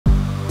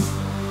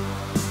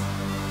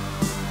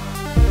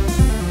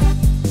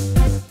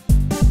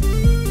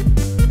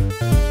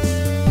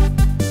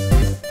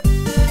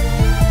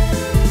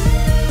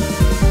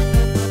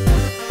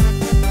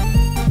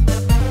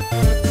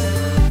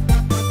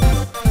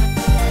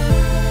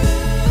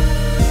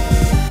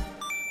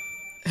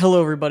Hello,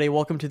 everybody.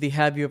 Welcome to the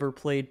Have You Ever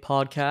Played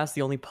podcast,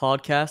 the only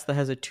podcast that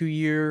has a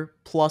 2-year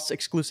plus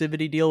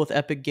exclusivity deal with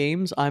Epic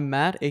Games. I'm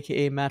Matt,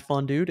 aka Matt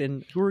Fondude,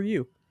 and who are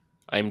you?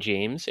 I'm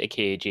James,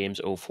 aka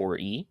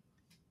James04E.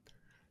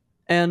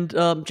 And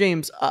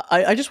James,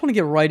 I just want to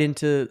get right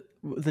into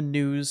the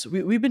news.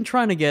 We've been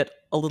trying to get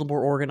a little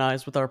more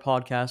organized with our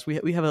podcast.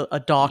 We have a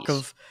doc Yes.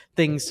 of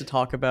things to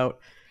talk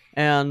about,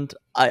 and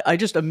I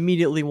just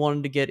immediately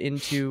wanted to get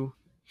into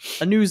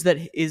a news that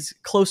is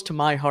close to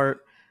my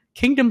heart.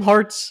 Kingdom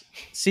Hearts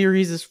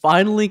series is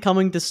finally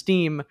coming to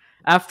Steam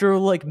after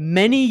like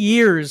many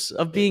years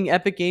of being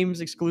Epic Games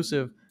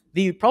exclusive.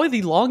 Probably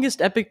the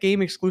longest Epic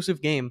Game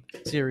exclusive game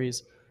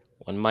series.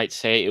 One might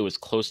say it was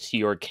close to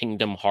your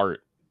Kingdom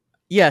Heart.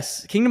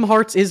 Yes, Kingdom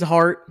Hearts is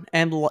heart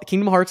and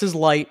Kingdom Hearts is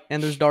light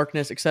and there's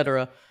darkness,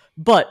 etc.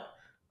 But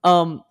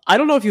I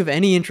don't know if you have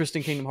any interest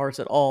in Kingdom Hearts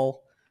at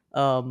all.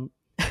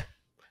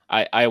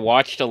 I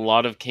watched a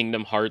lot of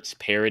Kingdom Hearts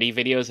parody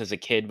videos as a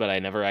kid, but I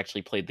never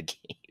actually played the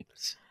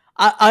games.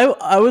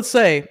 I would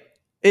say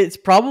it's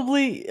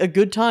probably a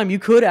good time. You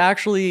could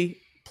actually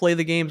play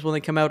the games when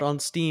they come out on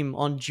Steam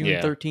on June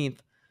 13th.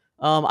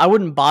 I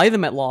wouldn't buy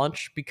them at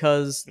launch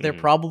because they're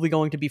probably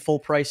going to be full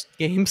priced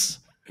games.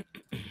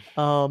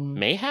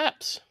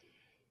 Mayhaps.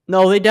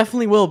 No, they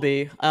definitely will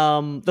be.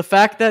 The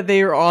fact that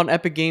they are on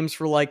Epic Games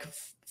for like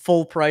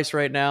full price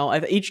right now,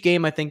 each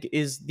game I think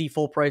is the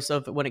full price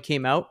of when it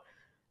came out.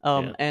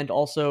 And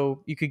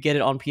also you could get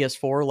it on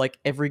PS4, like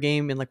every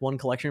game in like one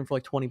collection for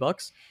like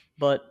 $20.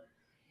 But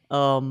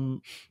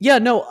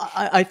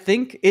I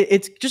think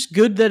it's just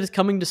good that it's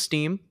coming to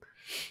Steam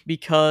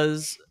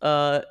because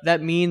that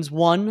means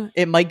one,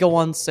 it might go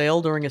on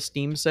sale during a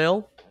Steam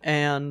sale,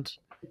 and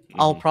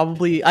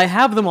I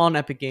have them on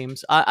Epic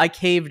Games. I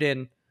caved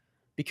in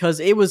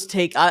because it was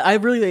I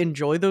really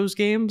enjoy those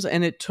games,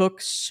 and it took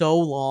so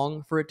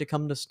long for it to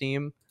come to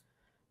Steam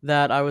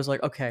that I was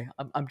like, okay,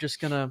 I'm just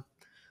gonna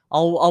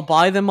I'll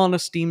buy them on a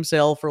Steam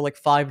sale for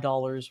like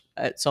 $5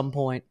 at some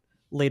point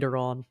later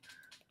on.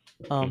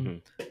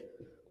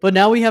 But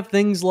now we have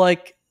things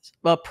like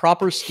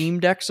proper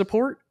Steam Deck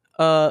support.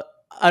 I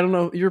don't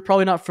know, you're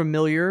probably not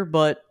familiar,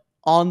 but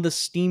on the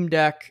Steam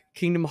Deck,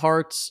 Kingdom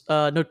Hearts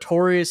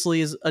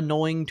notoriously is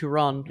annoying to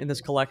run in this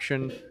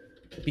collection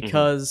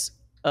because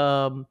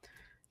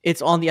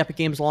it's on the Epic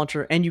Games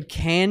launcher, and you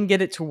can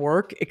get it to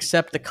work,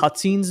 except the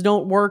cutscenes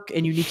don't work,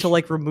 and you need to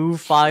like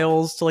remove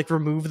files to like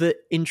remove the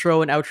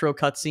intro and outro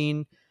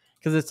cutscene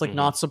because it's like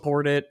not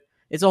supported.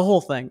 It's a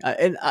whole thing,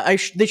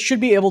 they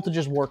should be able to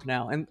just work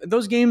now, and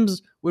those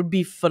games would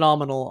be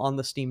phenomenal on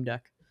the Steam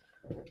Deck.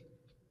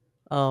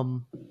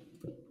 But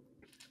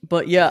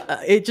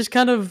yeah, it just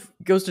kind of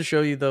goes to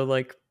show you though,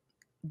 like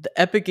the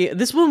Epic game.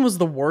 This one was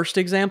the worst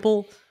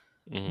example,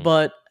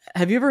 but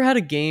have you ever had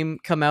a game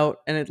come out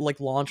and it like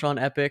launch on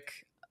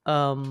Epic,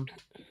 and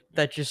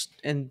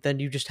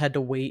then you just had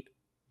to wait?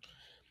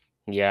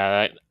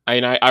 Yeah,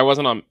 I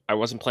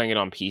wasn't playing it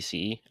on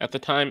PC at the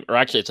time, or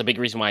actually, it's a big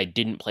reason why I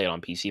didn't play it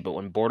on PC. But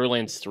when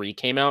Borderlands 3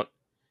 came out,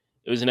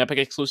 it was an Epic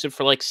exclusive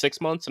for like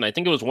 6 months, and I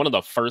think it was one of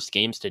the first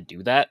games to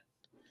do that.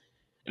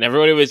 And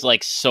everybody was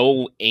like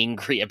so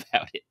angry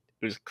about it.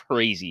 It was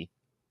crazy.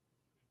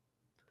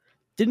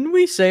 Didn't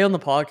we say on the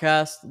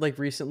podcast like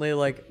recently,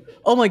 like,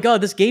 oh my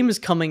god, this game is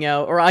coming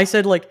out? Or I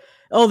said like,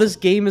 oh, this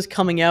game is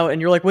coming out, and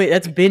you're like, wait,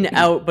 that's been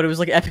out, but it was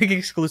like Epic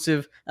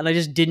exclusive, and I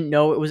just didn't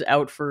know it was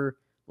out for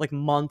like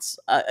months.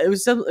 It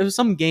was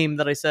some game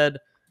that I said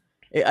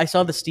I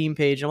saw the Steam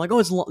page, and I'm like,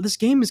 oh, this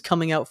game is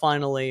coming out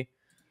finally.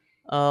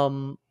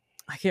 I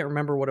can't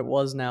remember what it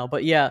was now,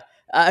 but yeah,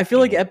 I feel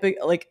like Epic,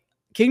 like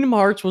Kingdom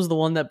Hearts was the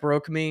one that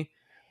broke me,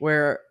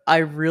 where I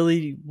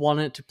really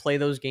wanted to play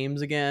those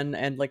games again,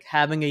 and like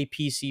having a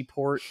PC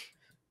port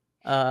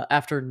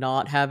after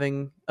not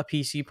having a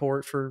PC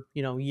port for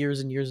years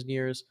and years and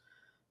years.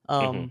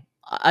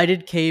 I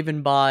did cave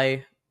and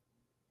buy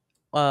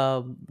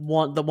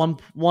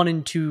one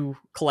and two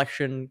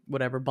collection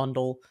whatever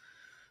bundle,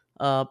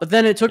 but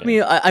then it took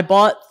me. I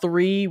bought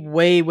 3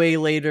 way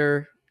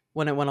later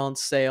when it went on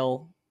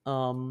sale.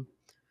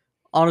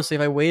 Honestly,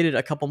 if I waited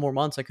a couple more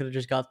months, I could have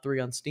just got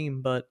 3 on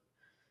Steam, but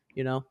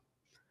yeah,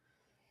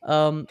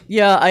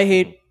 I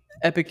hate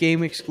Epic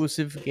Game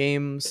exclusive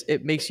games.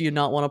 It makes you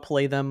not want to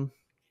play them.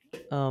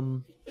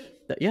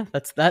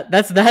 That's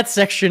that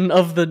section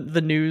of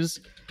the news.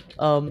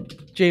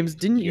 James,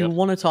 didn't you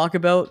want to talk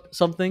about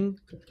something?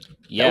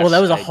 Yes. Well, that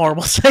was a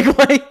horrible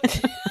segue.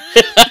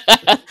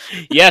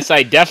 Yes,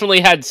 I definitely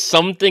had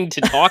something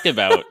to talk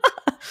about.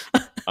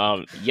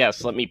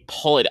 Yes, let me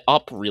pull it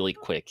up really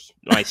quick.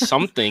 My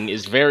something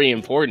is very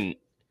important.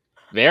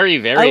 Very,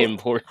 very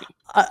important.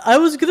 I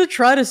was gonna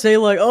try to say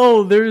like,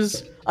 oh,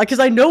 there's because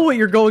I know what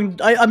you're going.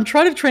 I'm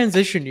trying to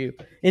transition you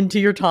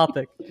into your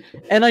topic,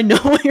 and I know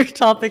what your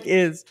topic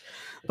is,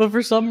 but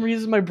for some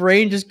reason my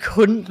brain just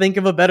couldn't think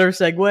of a better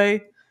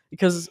segue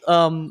because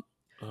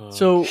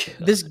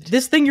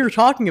this thing you're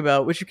talking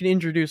about, which you can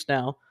introduce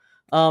now,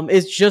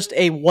 is just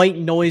a white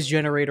noise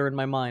generator in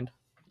my mind.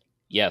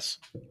 Yes,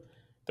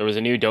 there was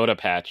a new Dota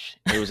patch.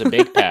 It was a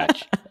big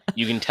patch.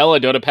 You can tell a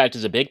Dota patch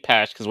is a big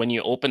patch because when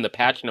you open the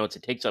patch notes,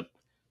 it takes up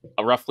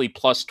a roughly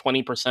plus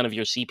 20% of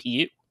your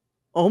CPU.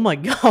 Oh my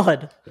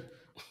god.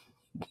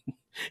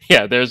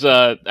 Yeah, there's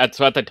a that's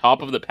at the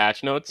top of the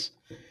patch notes.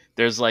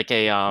 There's like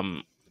a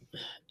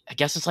I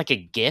guess it's like a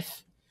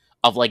GIF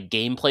of like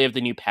gameplay of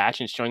the new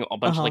patch and showing a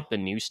bunch of Uh-huh. like the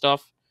new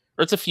stuff.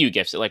 Or it's a few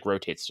GIFs. It like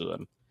rotates through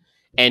them,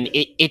 and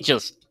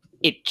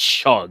it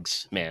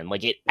chugs, man.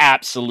 Like it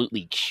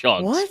absolutely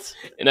chugs. What?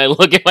 And I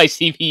look at my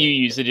CPU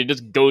usage, it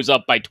just goes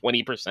up by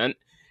 20%.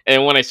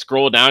 And when I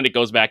scroll down, it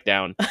goes back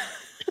down.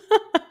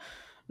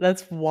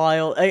 That's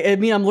wild. I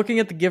mean, I'm looking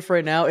at the GIF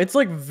right now. It's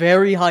like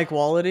very high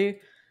quality.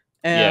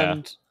 Yeah.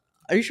 And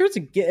are you sure it's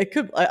a GIF? It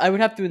could. I would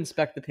have to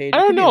inspect the page. I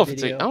It don't could be a know if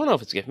it's I video. don't know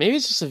if it's a GIF. Maybe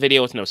it's just a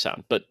video with no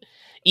sound. But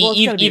Well,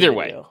 it's got to be a either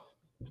way, video.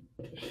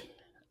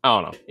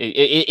 I don't know.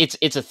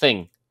 It's a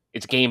thing.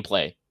 It's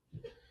gameplay.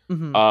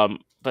 Hmm.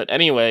 But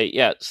anyway,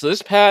 yeah. So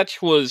this patch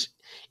was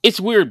it's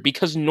weird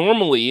because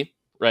normally,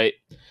 right,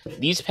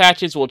 these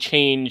patches will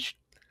change.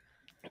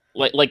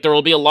 Like there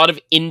will be a lot of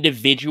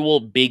individual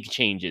big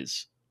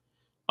changes.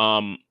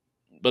 Um,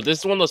 but this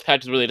is one of those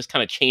patches where they just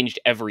kind of changed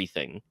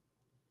everything.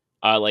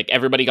 Like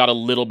everybody got a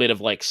little bit of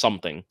like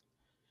something,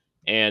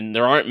 and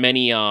there aren't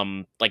many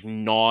like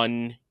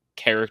non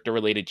character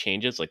related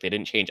changes. Like they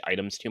didn't change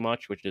items too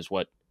much, which is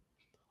what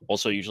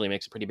also usually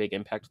makes a pretty big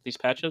impact with these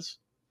patches.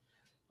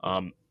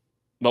 Um,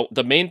 but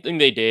the main thing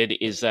they did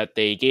is that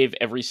they gave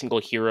every single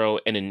hero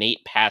an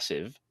innate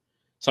passive.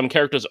 Some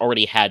characters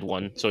already had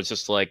one, so it's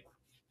just like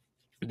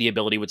the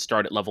ability would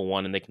start at level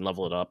 1 and they can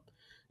level it up.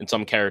 And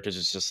some characters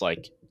it's just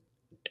like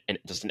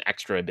just an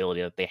extra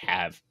ability that they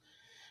have.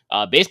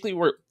 Basically,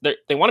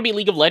 they want to be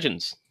League of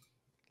Legends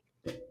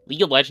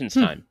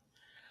Hmm. time.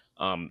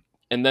 Um,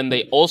 and then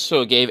they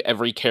also gave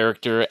every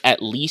character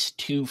at least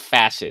 2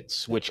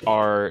 facets, which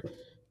are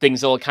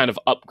things that will kind of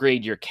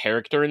upgrade your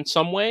character in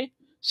some way.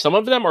 Some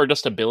of them are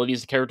just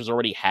abilities the characters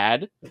already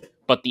had,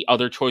 but the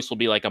other choice will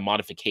be like a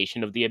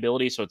modification of the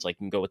ability. So it's like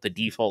you can go with the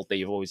default that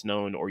you've always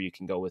known, or you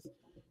can go with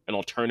an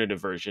alternative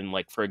version.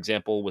 Like for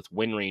example, with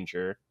Wind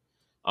Ranger,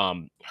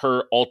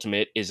 her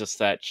ultimate is just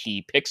that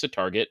she picks a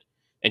target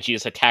and she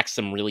just attacks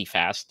them really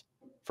fast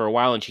for a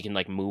while, and she can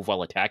like move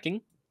while attacking.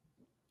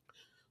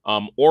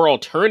 Or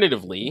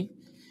alternatively,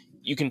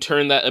 you can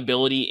turn that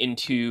ability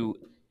into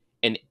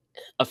an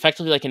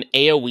effectively like an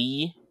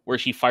AoE where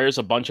she fires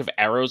a bunch of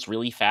arrows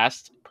really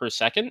fast per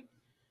second.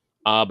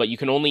 But you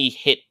can only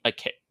hit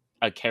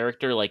a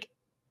character like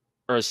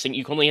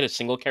you can only hit a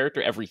single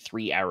character every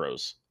 3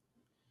 arrows.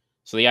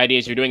 So the idea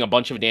is you're doing a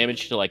bunch of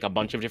damage to like a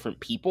bunch of different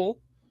people,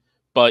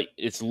 but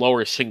it's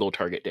lower single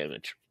target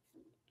damage.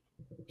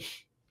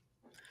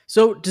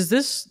 So does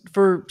this,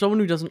 for someone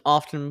who doesn't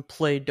often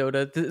play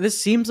Dota,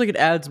 this seems like it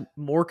adds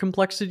more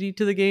complexity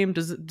to the game?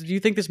 Do you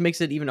think this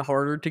makes it even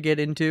harder to get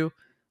into,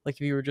 like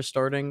if you were just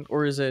starting,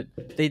 or is it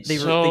they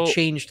So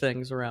changed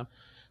things around?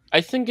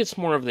 I think it's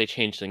more of they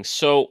change things.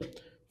 So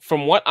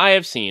from what I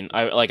have seen,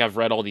 I've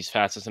read all these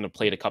facets and have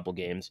played a couple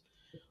games.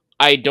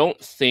 I don't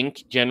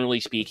think,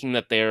 generally speaking,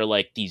 that they're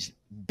like these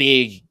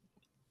big,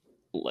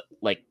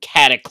 like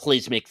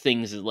cataclysmic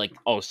things. Is like,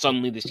 oh,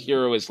 suddenly this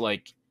hero is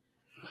like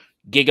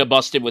giga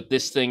busted with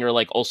this thing, or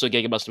like also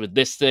giga busted with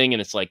this thing, and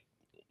it's like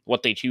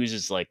what they choose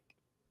is like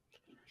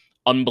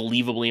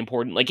unbelievably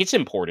important. Like it's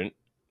important.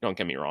 Don't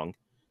get me wrong.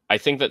 I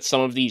think that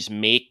some of these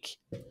make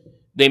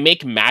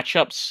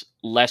matchups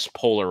less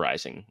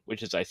polarizing,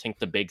 which is I think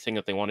the big thing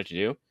that they wanted to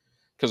do.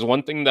 Because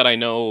one thing that I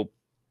know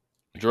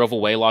drove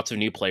away lots of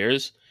new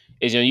players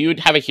is you'd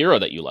have a hero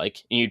that you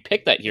like and you'd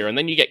pick that hero and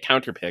then you get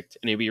counterpicked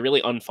and it'd be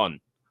really unfun.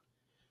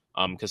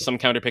 Because some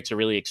counterpicks are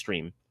really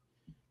extreme.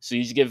 So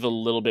these give a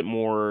little bit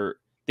more.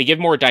 They give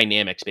more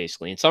dynamics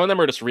basically, and some of them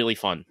are just really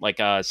fun. Like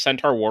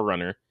Centaur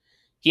Warrunner,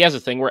 he has a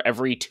thing where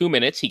every 2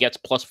 minutes he gets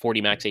plus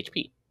 40 max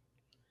HP,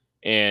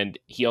 and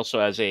he also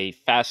has a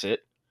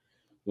facet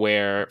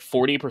where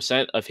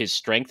 40% of his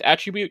strength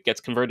attribute gets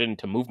converted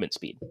into movement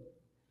speed.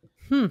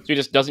 Hmm, So he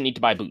just doesn't need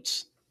to buy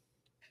boots.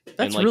 And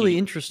that's like really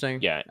interesting.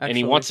 yeah, and he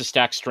Actually, wants to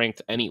stack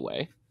strength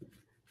anyway.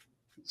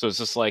 So it's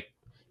just like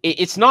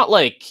it's not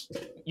like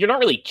you're not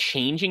really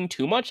changing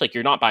too much. Like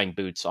you're not buying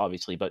boots,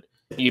 obviously, but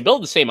you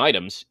build the same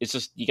items. It's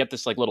just you get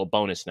this like little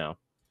bonus now.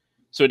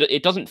 So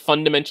it doesn't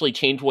fundamentally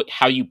change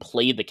how you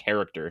play the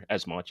character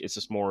as much. It's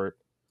just more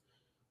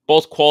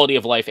both quality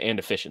of life and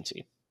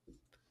efficiency.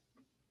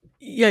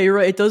 yeah, you're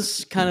right. It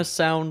does kind of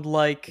sound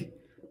like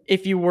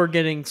if you were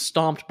getting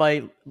stomped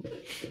by,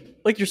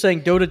 like you're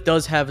saying, Dota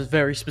does have a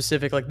very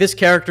specific, like this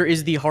character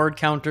is the hard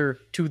counter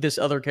to this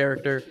other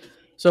character.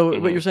 So what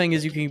Hmm. you're saying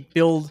is you can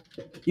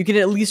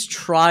at least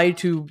try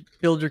to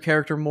build your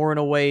character more in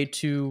a way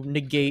to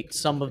negate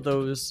some of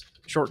those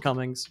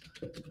shortcomings.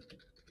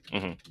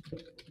 Hmm.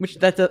 Which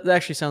that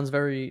actually sounds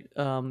very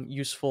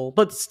useful,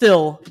 but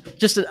still,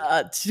 just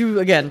to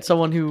again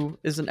someone who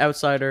is an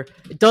outsider,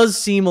 it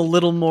does seem a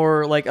little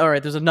more like all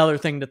right. There's another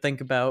thing to think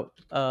about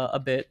a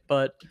bit,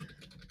 but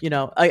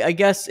I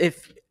guess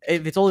if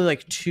it's only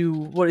like two,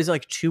 what is it,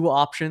 like two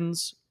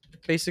options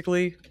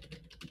basically?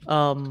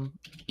 um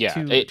Yeah.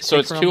 to So pick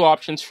it's two from?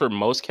 options for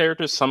most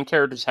characters. Some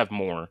characters have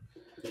more.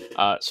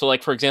 So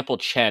like for example,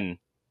 Chen.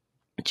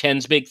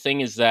 Chen's big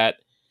thing is that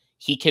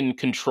he can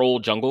control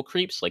jungle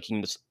creeps. Like he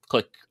can just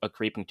click a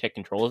creep and take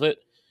control of it.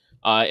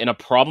 And a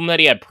problem that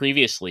he had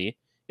previously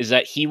is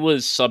that he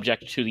was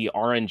subject to the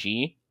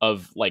RNG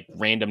of like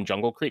random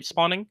jungle creep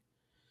spawning.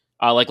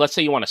 Like let's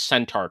say you want a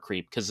centaur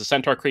creep because the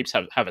centaur creeps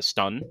have a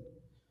stun.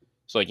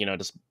 So like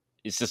just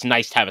it's just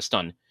nice to have a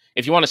stun.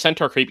 If you want a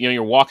centaur creep,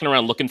 you're walking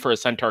around looking for a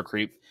centaur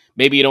creep.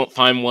 Maybe you don't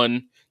find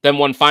one. Then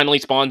one finally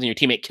spawns and your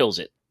teammate kills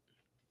it.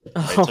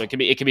 Right. So Oh. it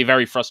can be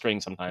very frustrating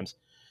sometimes.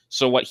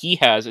 So what he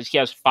has is he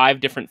has 5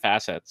 different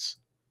facets,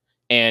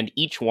 and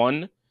each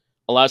one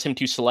allows him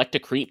to select a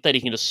creep that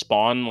he can just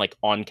spawn like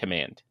on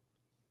command.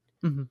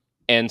 Mhm.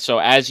 And so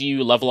as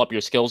you level up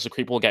your skills, the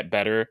creep will get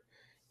better.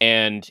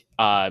 And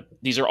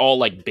these are all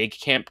like big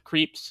camp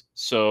creeps.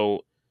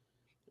 So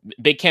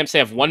big camps, they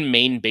have one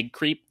main big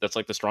creep that's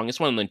like the strongest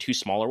one, and then 2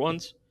 smaller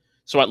ones.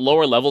 So at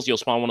lower levels, you'll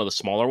spawn one of the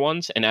smaller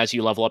ones, and as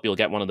you level up, you'll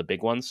get one of the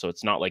big ones. So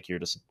it's not like you're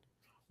just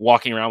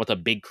walking around with a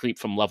big creep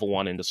from level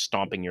 1 and just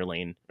stomping your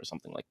lane or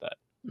something like that.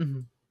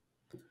 Mhm.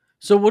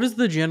 So what is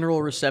the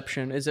general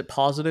reception? Is it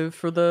positive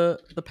for the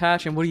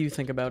patch, and what do you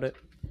think about it?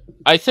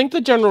 I think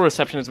the general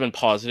reception has been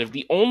positive.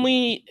 The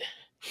only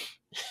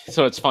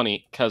so it's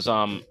funny because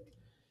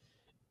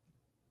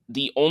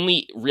the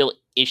only real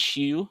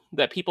issue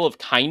that people have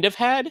kind of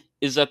had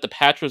is that the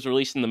patch was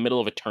released in the middle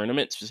of a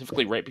tournament,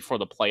 specifically right before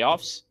the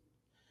playoffs.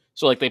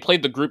 So like they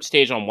played the group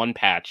stage on one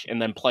patch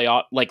and then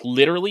playoff, like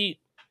literally,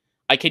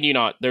 I kid you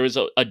not, there was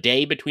a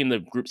day between the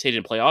group stage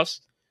and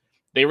playoffs.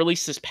 They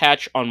released this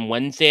patch on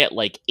Wednesday at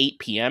like 8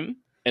 p.m.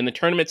 and the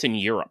tournament's in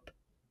Europe.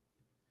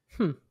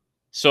 Hmm.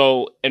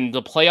 So, and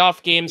the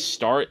playoff games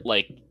start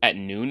like at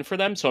noon for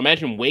them. So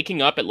imagine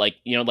waking up at like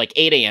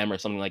 8 a.m. or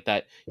something like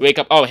that. You wake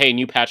up, oh, hey,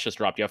 new patch just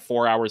dropped. You have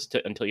 4 hours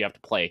until you have to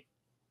play.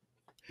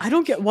 I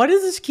don't get why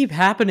does this keep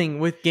happening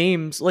with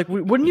games? Like,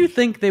 wouldn't you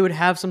think they would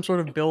have some sort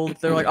of build?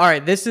 They're like, all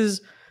right, this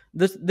is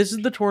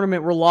the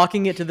tournament. We're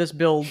locking it to this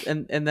build,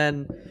 and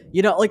then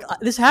like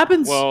this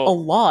happens a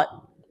Well,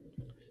 lot.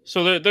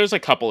 so there's a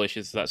couple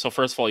issues to that. So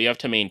first of all, you have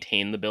to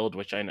maintain the build,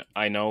 which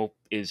I know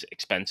is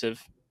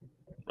expensive,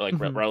 like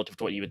Mhm. relative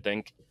to what you would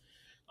think.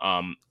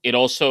 It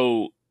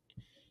also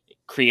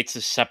creates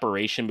a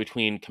separation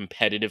between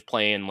competitive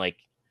play and like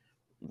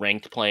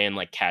ranked play and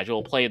like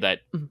casual play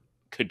that Mhm.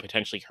 could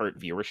potentially hurt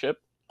viewership.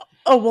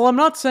 Oh well, I'm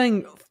not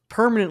saying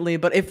permanently,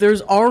 but if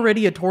there's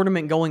already a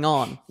tournament going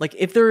on, like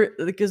if there,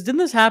 because didn't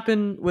this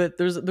happen with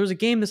there's a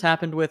game this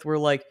happened with where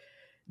like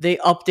they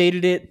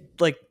updated it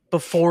like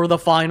before the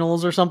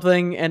finals or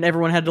something, and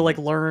everyone had to like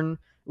learn.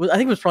 I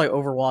think it was probably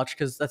Overwatch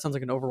because that sounds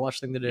like an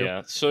Overwatch thing to do.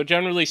 Yeah. So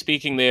generally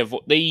speaking,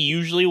 they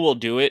usually will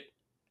do it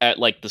at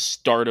like the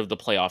start of the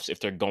playoffs if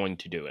they're going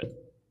to do it.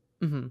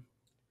 Hmm.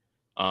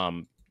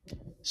 Um.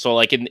 So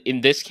like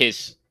in this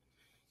case,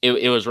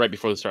 it was right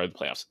before the start of the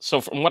playoffs. So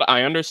from what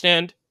I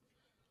understand,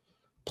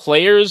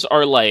 players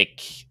are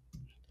like.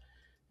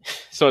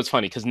 So it's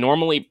funny because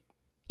normally,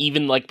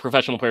 even like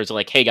professional players are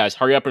like, "Hey guys,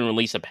 hurry up and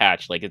release a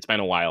patch! Like it's been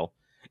a while,"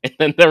 and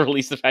then they'll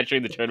release the patch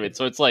during the tournament.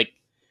 So it's like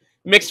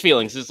mixed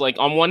feelings. It's like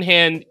on one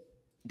hand,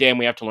 damn,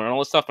 we have to learn all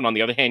this stuff, and on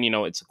the other hand,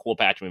 it's a cool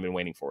patch and we've been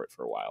waiting for it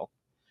for a while.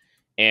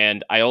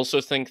 And I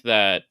also think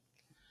that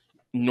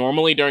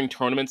normally during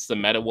tournaments the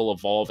meta will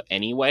evolve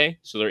anyway,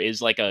 so there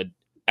is like a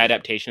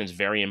adaptation is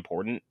very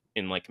important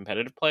in like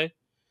competitive play.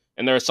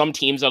 And there are some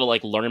teams that'll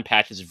like learn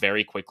patches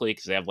very quickly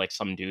because they have like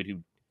some dude who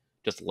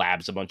just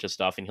labs a bunch of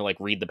stuff and he'll like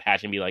read the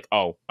patch and be like,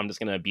 oh, I'm just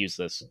gonna abuse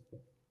this.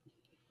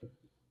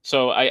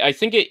 So I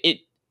think it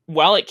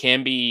while it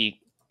can be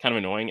kind of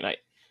annoying and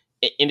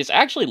it's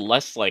actually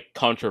less like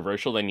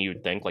controversial than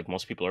you'd think. Like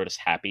most people are just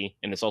happy,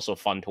 and it's also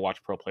fun to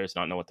watch pro players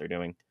not know what they're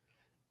doing.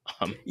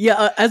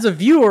 Yeah, as a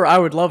viewer, I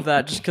would love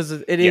that just because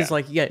it is Yeah,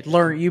 like, yeah,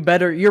 learn. You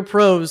better, you're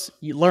pros,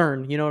 you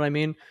learn. You know what I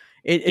mean?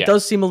 It yeah,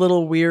 does seem a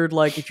little weird,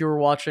 like if you were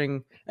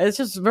watching. It's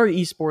just a very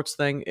esports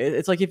thing.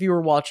 It's like if you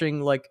were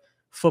watching like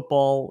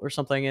football or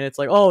something, and it's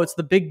like, oh, it's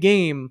the big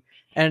game,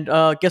 and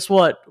guess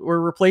what? We're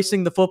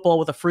replacing the football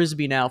with a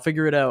frisbee now.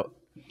 Figure it out.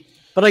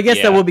 But I guess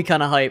that yeah. would be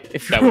kind of hype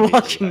if you That were would be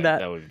pretty watching hype. that.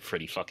 That would be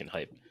pretty fucking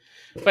hype.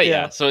 But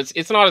yeah, Yeah. so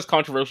it's not as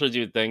controversial as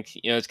you would think.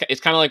 It's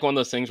kind of like one of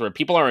those things where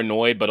people are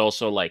annoyed, but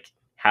also like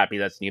happy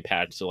that's new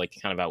patch, so like it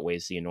kind of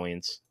outweighs the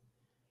annoyance.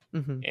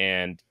 Hmm.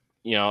 And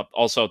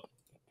also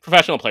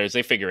professional players,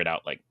 they figure it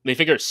out. Like they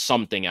figure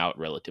something out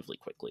relatively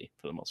quickly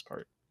for the most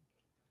part.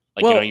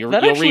 Like Well, that you'll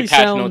read actually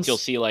patch notes, you'll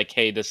sounds. see like,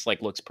 hey, this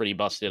like looks pretty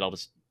busted. I'll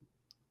just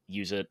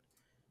use it.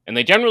 And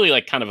they generally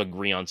like kind of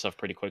agree on stuff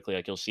pretty quickly.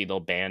 Like you'll see they'll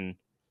ban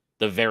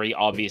the very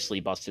obviously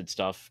busted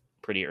stuff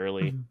pretty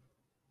early. Mhm.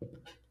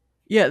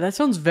 Yeah, that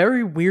sounds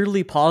very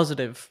weirdly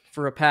positive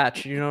for a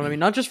patch. You know what I mean?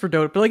 Not just for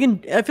Dota, but like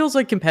it feels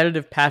like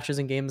competitive patches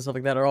and games and stuff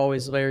like that are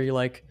always very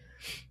like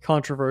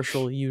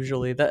controversial.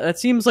 Usually, that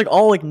seems like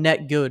all like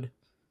net good.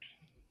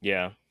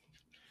 Yeah.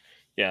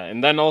 Yeah,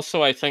 and then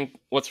also I think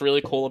what's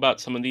really cool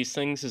about some of these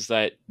things is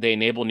that they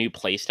enable new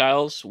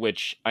playstyles,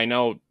 which I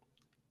know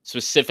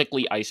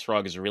specifically Ice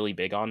Frog is really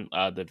big on.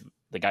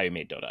 The the guy who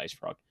made Dota Ice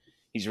Frog,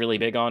 he's really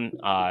big on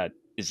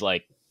is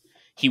like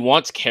he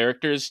wants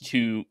characters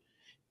to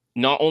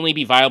not only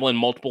be viable in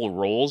multiple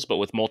roles, but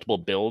with multiple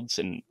builds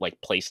and like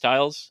play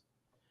styles.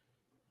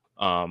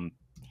 I'm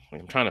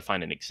trying to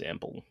find an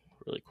example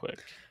really quick.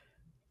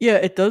 Yeah,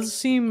 it does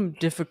seem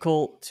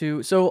difficult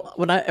to. So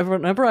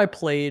whenever I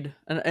played,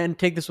 and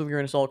take this with a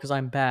grain of salt because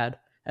I'm bad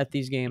at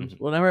these games. Mhm.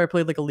 Whenever I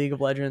played like a League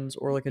of Legends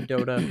or like a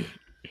Dota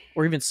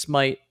or even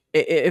Smite,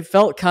 it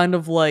felt kind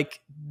of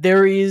like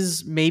there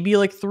is maybe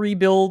like 3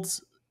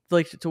 builds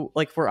like to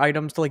like for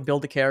items to like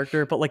build a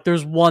character, but like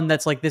there's one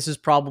that's like this is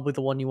probably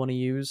the one you want to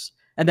use,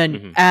 and then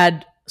Mhm.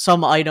 add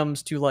some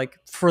items to like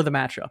for the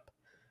matchup.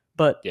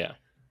 But Yeah.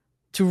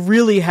 to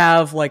really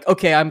have like,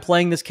 okay, I'm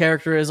playing this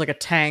character as like a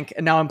tank,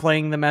 and now I'm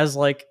playing them as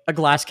like a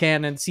glass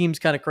cannon, seems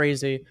kind of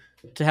crazy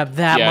to have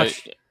that Yeah.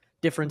 much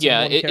difference in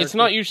Yeah, one it's character.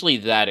 not usually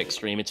that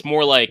extreme. It's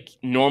more like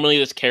normally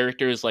this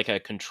character is like a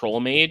control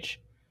mage,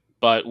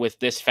 but with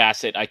this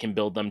facet, I can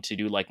build them to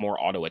do like more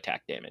auto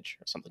attack damage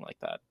or something like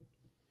that.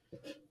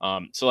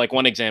 So like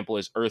one example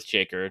is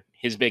Earthshaker.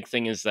 His big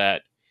thing is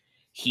that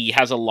he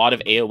has a lot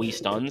of AoE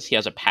stuns. He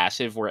has a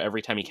passive where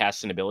every time he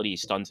casts an ability, he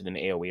stuns an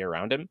AoE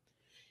around him.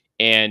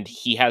 And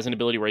he has an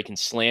ability where he can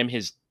slam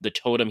the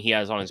totem he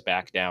has on his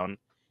back down,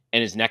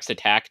 and his next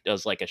attack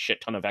does like a shit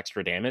ton of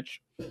extra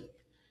damage.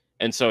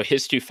 And so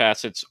his two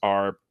facets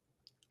are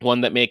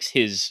one that makes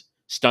his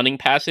stunning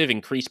passive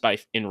increase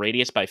in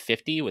radius by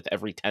 50 with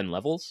every 10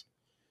 levels.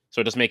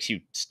 So it just makes you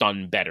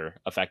stun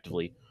better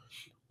effectively.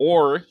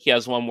 Or he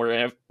has one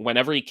where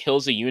whenever he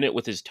kills a unit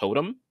with his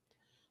totem,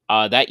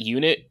 that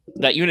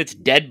unit's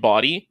dead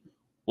body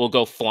will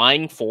go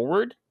flying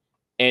forward,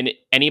 and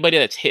anybody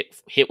that's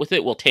hit with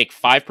it will take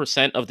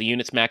 5% of the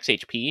unit's max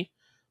HP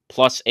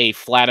plus a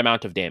flat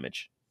amount of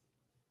damage.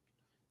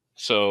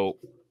 So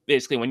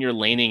basically, when you're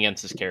laning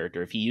against this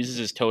character, if he uses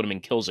his totem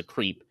and kills a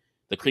creep,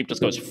 the creep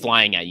just goes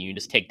flying at you and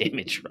just take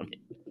damage from it.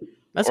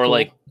 That's Or cool.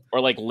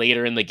 like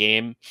later in the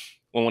game,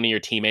 when one of your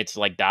teammates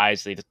like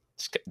dies,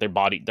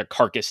 their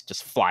carcass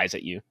just flies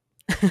at you.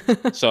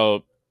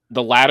 So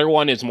the latter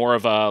one is more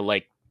of a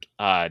like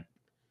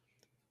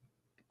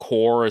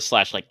core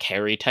slash like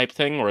carry type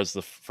thing, whereas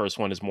the first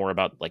one is more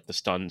about like the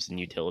stuns and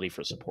utility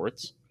for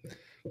supports.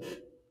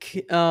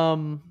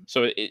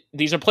 So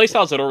these are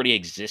playstyles that already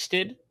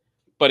existed,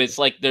 but it's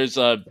like there's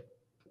a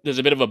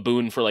bit of a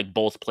boon for like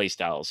both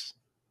playstyles.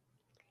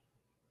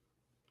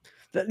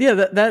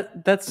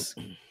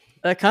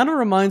 That kind of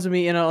reminds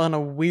me, on a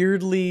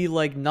weirdly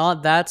like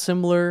not that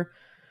similar,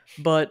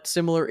 but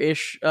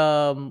similar-ish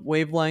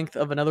wavelength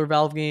of another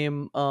Valve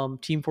game,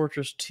 Team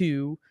Fortress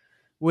 2,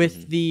 with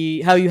Mm-hmm.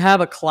 the how you have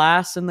a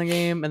class in the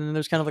game, and then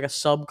there's kind of like a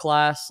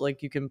subclass.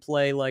 Like you can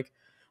play like,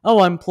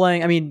 oh, I'm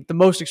playing. I mean, the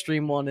most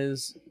extreme one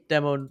is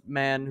Demo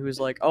Man, who's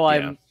like, oh,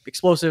 Yeah. I'm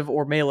explosive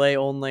or melee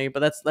only,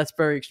 but that's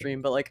very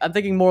extreme. But like, I'm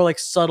thinking more like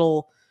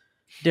subtle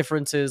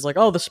differences, like,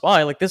 oh, the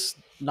spy, like this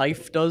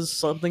knife does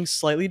something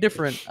slightly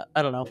different.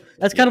 I don't know.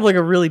 That's kind of like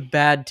a really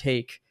bad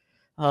take.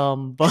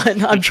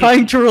 But I'm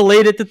trying to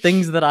relate it to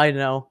things that I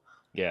know.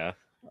 Yeah.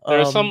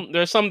 Um,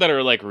 There's some that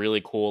are like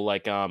really cool.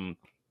 Like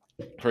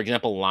for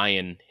example,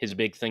 Lion. His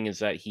big thing is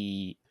that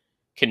he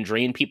can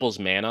drain people's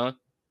mana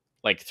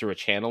like through a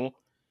channel,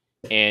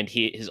 and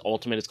his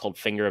ultimate is called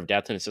Finger of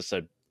Death, and it's just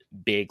a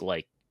big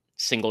like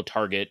single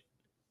target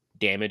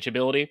damage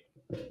ability.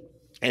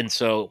 And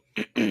so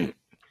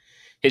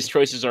his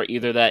choices are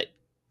either that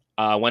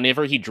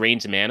whenever he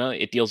drains mana,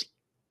 it deals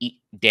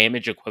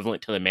damage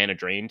equivalent to the mana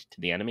drained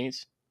to the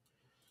enemies,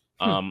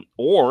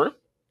 or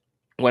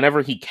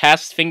whenever he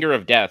casts Finger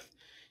of Death,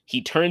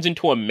 he turns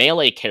into a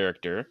melee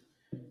character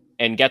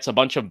and gets a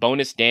bunch of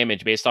bonus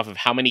damage based off of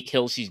how many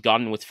kills he's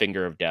gotten with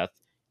Finger of Death,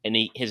 and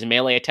his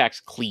melee attacks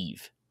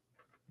cleave.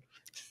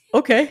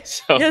 okay.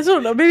 So Yeah, so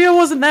maybe I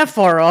wasn't that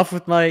far off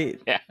with my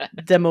yeah,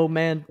 Demo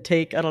Man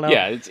take. I don't know.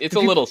 yeah, it's a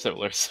little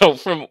similar. So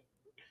from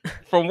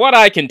what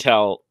I can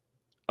tell,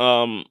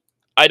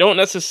 I don't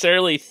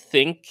necessarily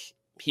think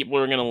people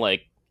are gonna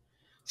like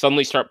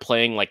suddenly start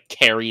playing like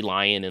carry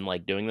Lion and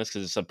like doing this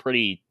because it's a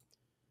pretty.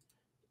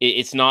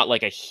 It's not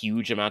like a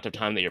huge amount of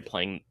time that you're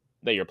playing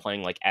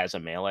like as a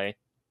melee,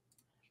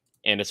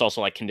 and it's also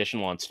like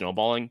conditional on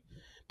snowballing.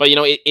 But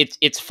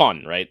it's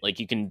fun, right? Like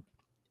you can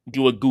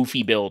do a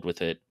goofy build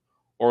with it,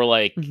 or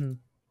like Mm-hmm.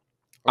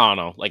 I don't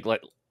know, like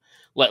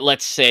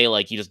let's say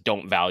like you just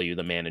don't value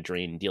the mana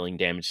drain dealing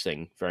damage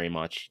thing very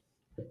much.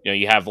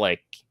 You have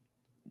like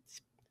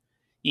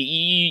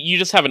you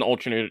just have an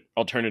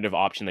alternative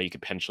option that you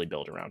could potentially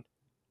build around,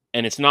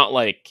 and it's not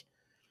like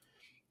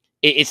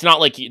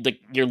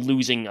you're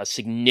losing a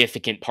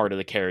significant part of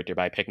the character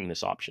by picking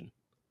this option,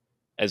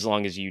 as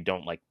long as you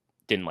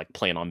didn't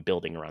plan on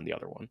building around the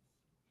other one.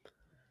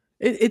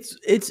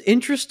 It's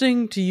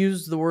interesting to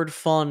use the word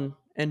fun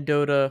and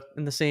Dota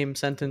in the same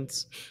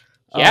sentence.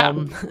 Yeah,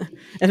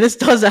 And this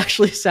does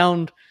actually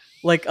sound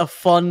like a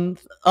fun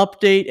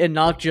update and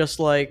not just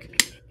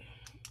like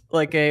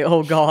a,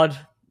 oh god,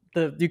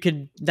 you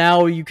can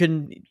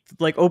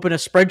like open a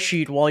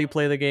spreadsheet while you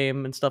play the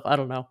game and stuff. I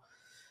don't know.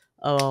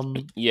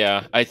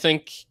 Yeah, I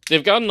think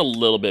they've gotten a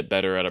little bit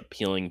better at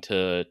appealing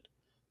to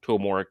a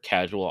more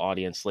casual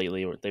audience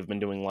lately. They've been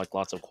doing like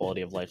lots of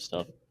quality of life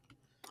stuff.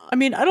 I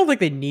mean, I don't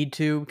think they need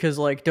to because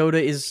like Dota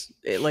is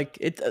like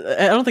it.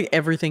 I don't think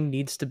everything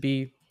needs to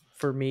be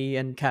for me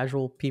and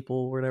casual people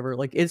or whatever.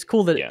 Like it's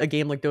cool that Yeah. a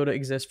game like Dota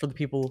exists for the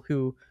people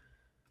who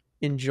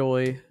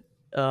enjoy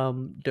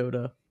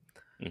Dota.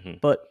 Hmm.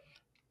 But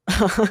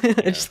I Yeah.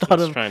 just thought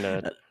of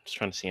Just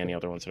trying to see any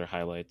other ones that are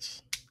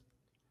highlights.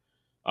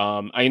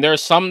 I mean, there are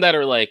some that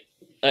are like,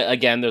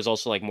 again, there's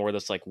also like more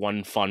that's like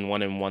one fun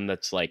one and one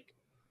that's like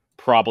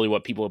probably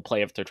what people would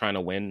play if they're trying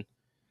to win.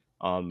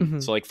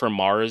 mhm. So like for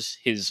Mars,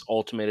 his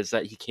ultimate is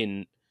that he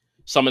can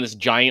summon this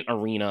giant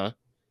arena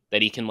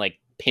that he can like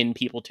pin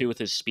people to with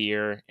his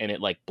spear, and it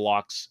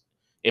blocks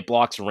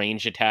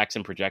ranged attacks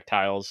and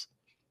projectiles,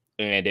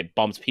 and it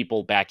bumps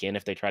people back in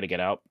if they try to get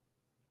out.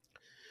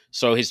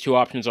 So his two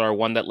options are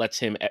one that lets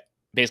him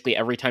basically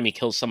every time he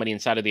kills somebody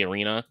inside of the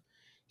arena,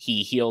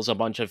 he heals a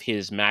bunch of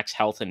his max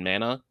health and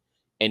mana,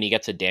 and he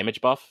gets a damage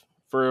buff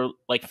for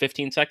like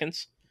 15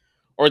 seconds.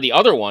 Or the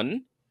other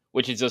one,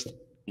 which is just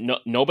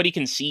nobody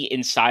can see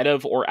inside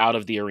of or out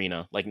of the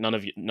arena. Like none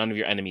of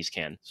your enemies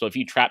can. So if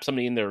you trap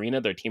somebody in the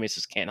arena, their teammates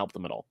just can't help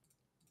them at all.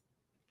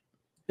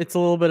 It's a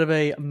little bit of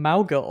a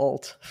Mauga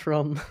alt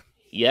from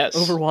Yes,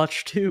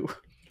 Overwatch 2.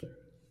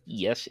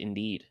 yes,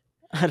 indeed.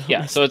 I don't know.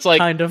 Yeah, It's so it's like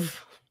kind of.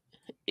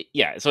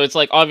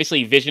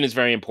 obviously vision is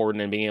very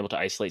important, and being able to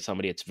isolate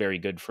somebody, it's very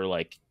good for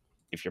like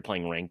if you're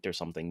playing ranked or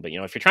something. But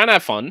if you're trying to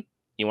have fun,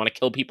 you want to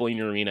kill people in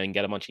your arena and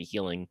get a bunch of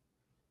healing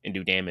and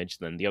do damage,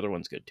 then the other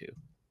one's good too.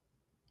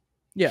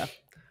 Yeah.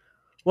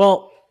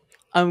 Well,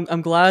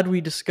 I'm glad we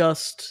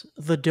discussed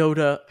the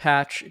Dota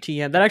patch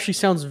TM. That actually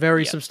sounds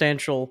very Yeah,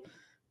 substantial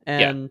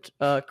yeah. and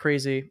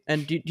crazy.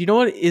 And do you know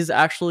what is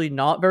actually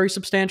not very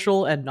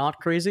substantial and not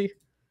crazy?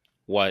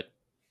 What?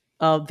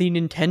 The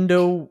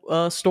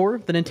Nintendo store,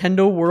 the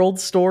Nintendo World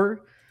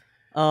store.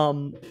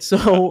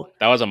 So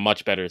That was a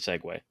much better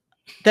segue.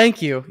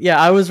 thank you. Yeah,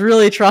 I was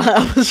really trying.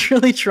 I was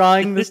really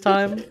trying this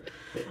time.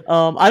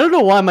 I don't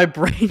know why my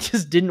brain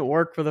just didn't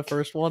work for the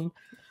first one.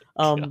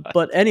 God.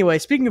 But anyway,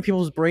 speaking of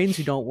people's brains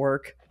who don't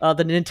work, the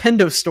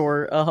Nintendo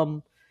store.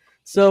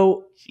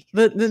 So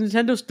the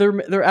Nintendo's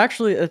they're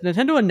actually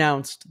Nintendo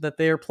announced that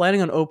they are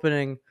planning on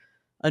opening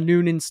a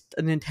new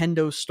a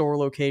Nintendo store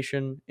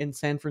location in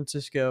San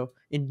Francisco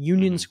in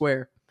Union Mhm.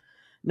 Square.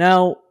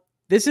 Now,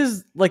 this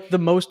is like the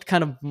most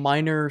kind of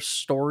minor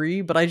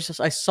story, but I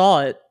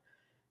saw it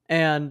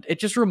and it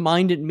just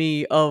reminded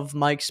me of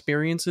my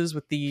experiences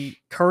with the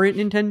current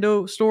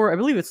Nintendo store. I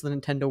believe it's the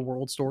Nintendo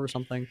World Store or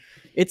something.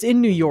 It's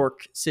in New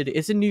York City.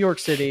 It's in New York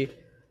City.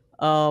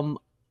 Um,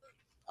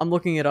 I'm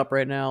looking it up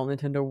right now.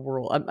 Nintendo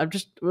World. I'm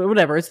just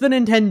whatever. It's the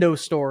Nintendo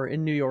store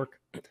in New York.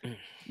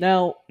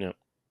 Now, Yep.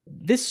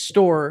 this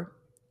store,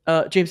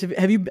 James,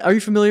 have you are you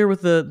familiar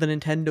with the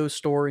Nintendo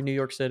store in New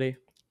York City?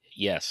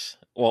 Yes.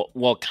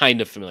 Well, kind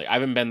of familiar. I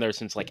haven't been there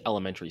since like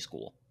elementary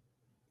school.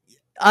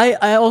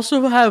 I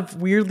also have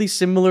weirdly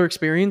similar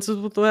experiences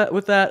with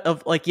that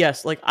of like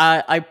yes like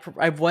I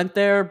went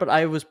there but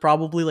I was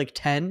probably like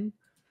 10.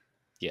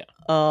 Yeah.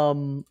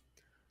 um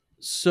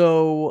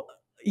so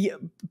yeah,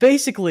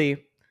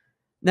 basically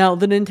now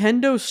the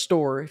Nintendo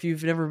store, if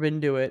you've never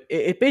been to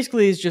it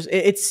basically is just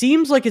it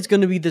seems like it's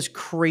going to be this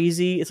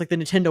crazy, it's like the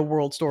Nintendo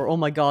World Store, oh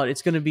my god,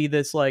 it's going to be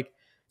this like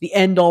the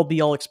end all be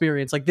all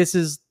experience, like this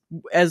is,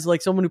 as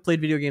like someone who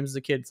played video games as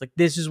a kid, it's like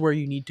this is where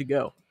you need to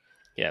go.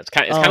 Yeah. It's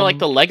kind of like um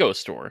the Lego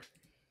store.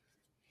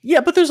 Yeah,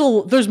 but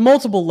there's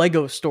multiple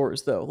Lego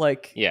stores though.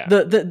 Like Yeah.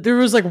 there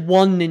was like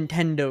one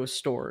Nintendo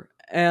store,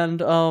 and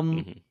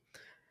Hmm.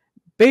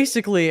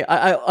 basically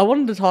I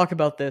wanted to talk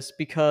about this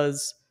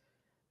because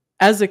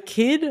as a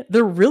kid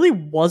there really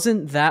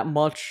wasn't that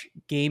much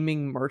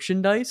gaming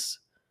merchandise,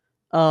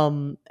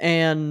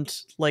 and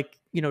like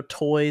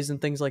toys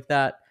and things like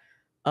that.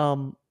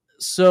 Um,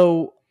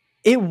 so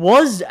it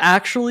was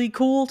actually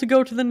cool to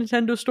go to the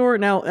Nintendo store.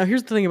 Now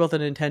here's the thing about the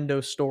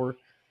Nintendo store,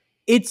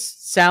 it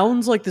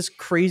sounds like this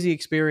crazy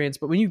experience,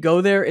 but when you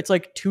go there, it's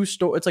like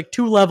it's like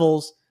two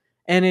levels,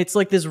 and it's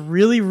like this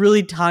really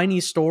really tiny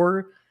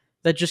store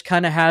that just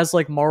kind of has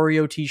like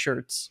Mario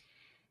t-shirts.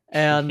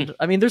 And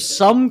I mean, there's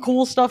some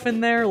cool stuff in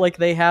there. Like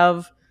they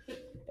have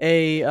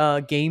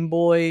a Game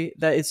Boy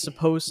that is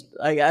supposed.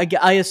 I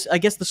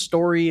guess the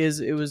story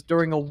is it was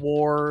during a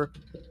war.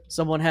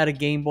 Someone had a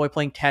Game Boy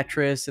playing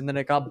Tetris, and then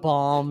it got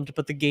bombed,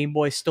 but the Game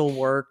Boy still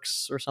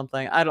works or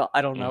something. I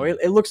don't know. Hmm.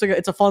 It looks like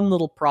it's a fun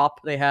little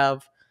prop they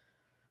have.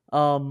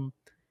 Um,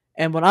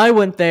 and when I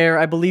went there,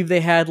 I believe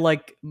they had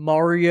like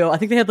Mario. I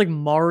think they had like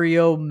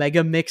Mario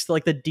Mega Mix,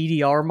 like the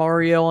DDR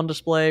Mario on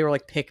display, or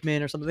like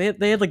Pikmin or something.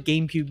 They had like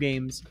GameCube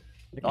games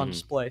like on Hmm.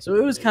 display, so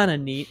it was kind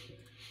of neat.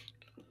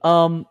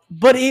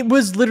 But it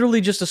was literally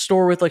just a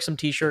store with like some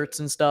t-shirts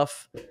and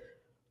stuff.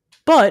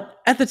 But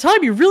at the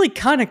time, you really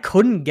kind of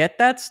couldn't get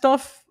that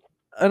stuff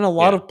in a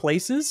lot Yeah. of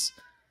places.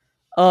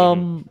 Hmm.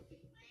 Um,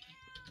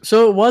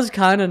 so it was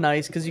kind of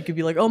nice because you could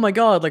be like, oh my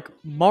god, like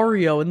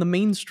Mario in the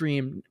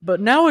mainstream.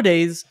 But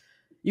nowadays,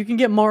 You can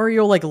get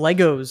Mario like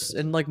Legos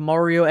and like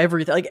Mario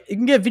everything. Like you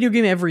can get video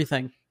game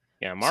everything.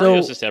 Yeah,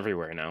 Mario's So just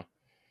everywhere now.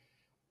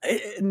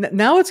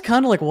 now it's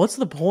kind of like, what's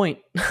the point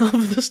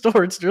of the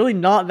store? It's really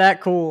not that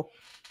cool.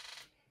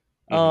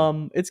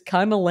 It's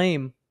kind of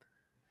lame.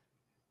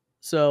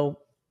 So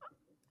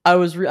I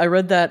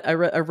read that I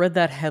read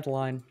that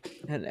headline,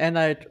 and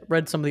I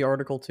read some of the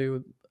article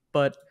too,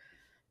 but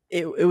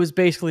it was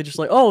basically just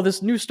like, oh,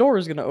 this new store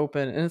is gonna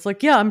open, and it's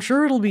like, yeah, I'm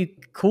sure it'll be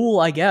cool,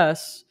 I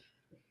guess,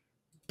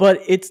 but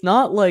it's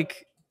not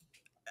like,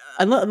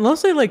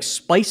 unless they like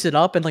spice it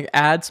up and like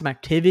add some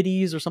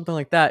activities or something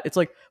like that. It's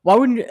like, why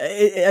wouldn't you?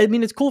 I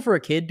mean, it's cool for a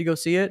kid to go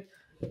see it,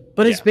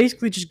 but it's Yeah.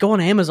 basically just go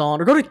on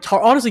Amazon or go to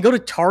honestly go to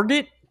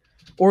Target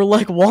or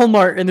like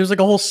Walmart, and there's like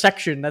a whole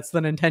section that's the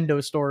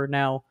Nintendo store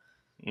now.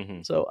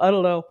 Mm-hmm. So I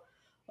don't know.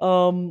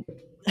 Um,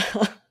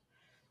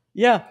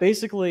 yeah,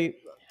 basically.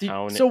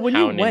 So when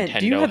you How went,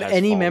 do you Nintendo have has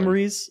any fallen.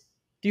 memories?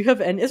 Do you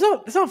have any?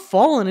 It's not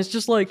fallen. It's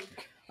just like,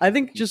 I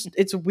think just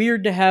it's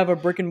weird to have a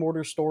brick and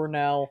mortar store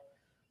now.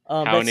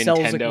 How That sells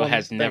like Nintendo one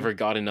has thing. never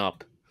gotten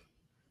up.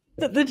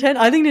 I think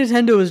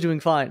Nintendo is doing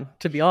fine,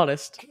 to be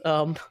honest.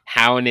 How With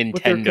their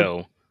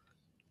Nintendo?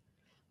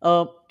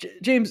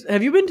 James,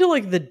 have you been to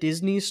like the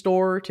Disney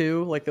store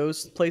too, like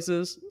those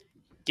places?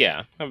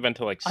 Yeah, I've been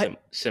to like I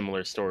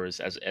similar stores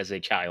as a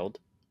child.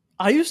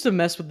 I used to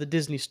mess with the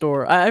Disney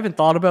store. I haven't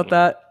thought about Mhm.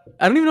 that.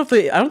 I don't even know if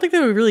they. I don't think they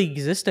would really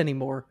exist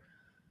anymore.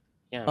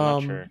 Yeah, I'm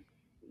not sure.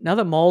 Now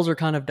that malls are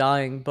kind of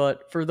dying,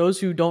 but for those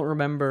who don't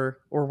remember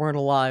or weren't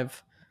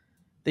alive,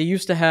 they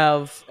used to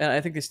have, and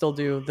I think they still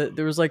do, that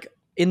there was like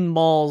in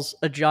malls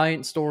a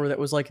giant store that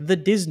was like the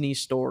Disney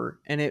store,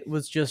 and it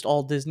was just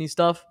all Disney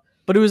stuff,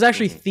 but it was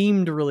actually Mhm.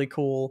 themed really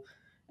cool,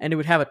 and it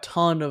would have a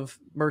ton of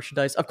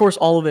merchandise. Of course,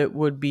 all of it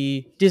would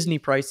be Disney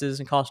prices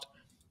and cost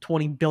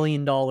 $20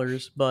 billion,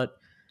 but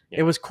it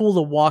Yeah. was cool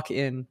to walk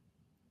in.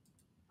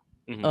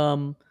 Mhm.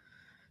 Um,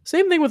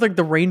 Same thing with like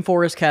the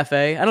Rainforest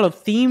Cafe. I don't know,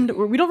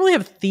 themed. We don't really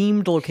have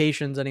themed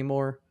locations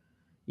anymore.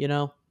 You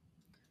know,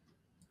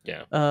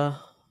 Yeah. uh,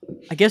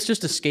 I guess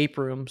just escape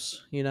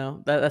rooms.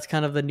 That's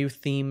kind of the new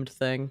themed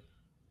thing.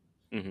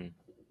 Mhm.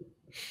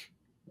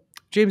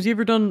 James, you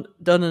ever done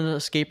an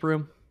escape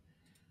room?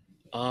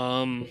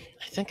 I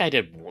think I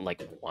did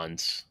like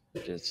once.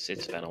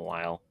 It's been a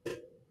while.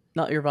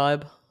 Not your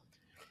vibe.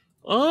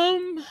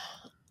 Um,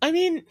 I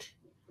mean,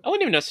 I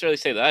wouldn't even necessarily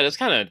say that. Just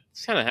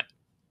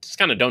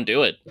kind of don't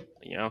do it.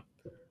 You know,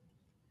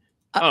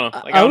 I, I don't know.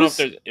 I, Like, I I don't know was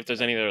if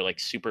there's any that are like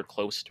super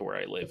close to where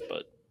I live,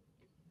 but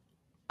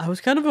I was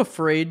kind of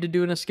afraid to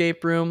do an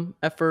escape room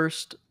at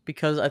first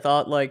because I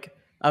thought like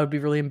I would be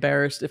really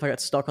embarrassed if I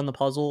got stuck on the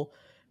puzzle.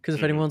 Because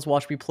if Mhm. anyone's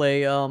watched me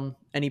play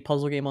any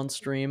puzzle game on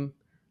stream,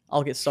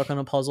 I'll get stuck on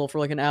a puzzle for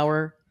like an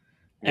hour,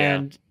 Yeah.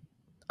 and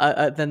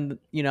then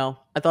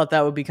I thought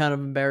that would be kind of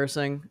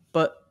embarrassing,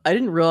 but I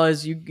didn't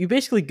realize you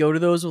basically go to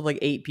those with like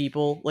 8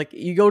 people. Like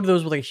you go to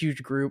those with like a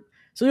huge group,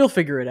 so you'll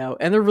figure it out,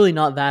 and they're really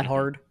not that Mhm.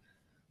 hard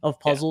of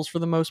Yeah. puzzles for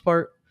the most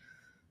part.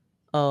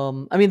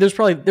 I mean,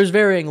 there's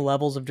varying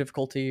levels of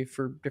difficulty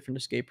for different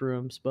escape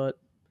rooms, but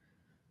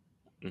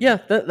Mhm. yeah,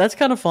 that's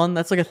kind of fun.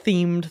 That's like a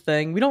themed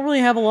thing. We don't really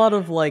have a lot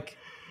of like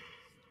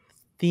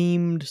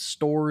themed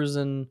stores,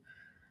 and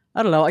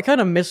I don't know. I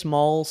kind of miss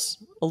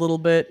malls a little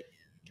bit.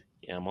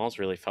 Yeah. Malls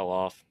really fell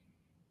off.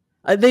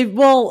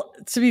 Well,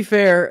 to be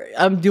fair,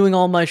 I'm doing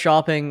all my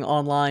shopping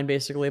online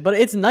basically, but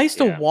it's nice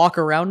to Yeah. walk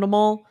around a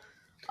mall.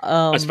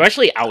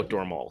 Especially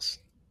outdoor malls.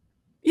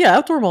 Yeah,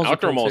 outdoor malls are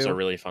Outdoor cool malls are too.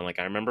 really fun. Like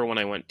I remember when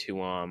I went to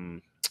what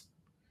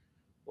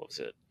was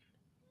it?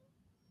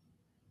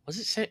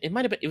 Was it it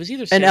might have been, it was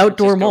either An San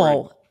outdoor Francisco or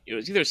mall. it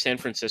was either San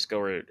Francisco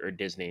or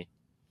Disney.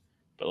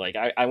 But like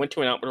I went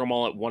to an outdoor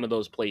mall at one of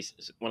those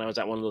places when I was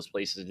at one of those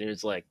places, and it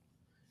was like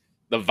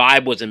the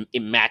vibe was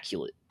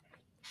immaculate.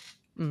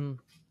 Mm.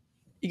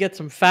 You get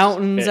some It was just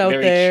fountains out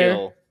very there.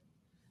 chill.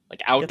 Like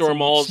Get outdoor some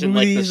malls in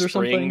like the smoothies or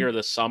spring something. or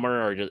the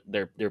summer are just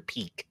their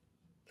peak.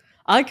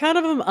 I kind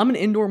of am. I'm an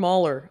indoor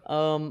maller.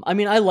 I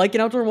mean, I like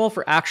an outdoor mall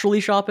for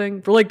actually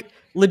shopping, for like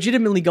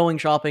legitimately going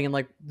shopping, and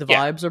like the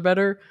Yeah. vibes are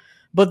better.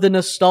 But the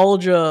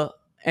nostalgia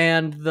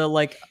and the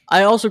like,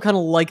 I also kind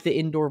of like the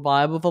indoor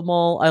vibe of a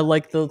mall. I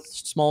like the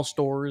small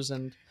stores,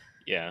 and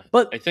Yeah. I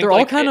but think they're all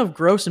like kind of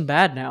gross and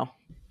bad now.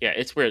 yeah,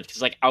 it's weird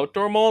because like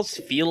outdoor malls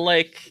feel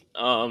like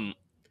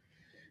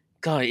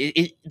God,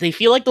 they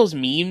feel like those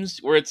memes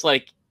where it's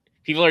like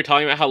people are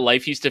talking about how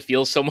life used to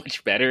feel so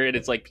much better, and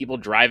it's like people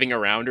driving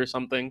around or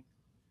something,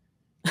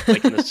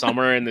 like in the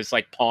summer, and there's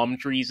like palm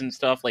trees and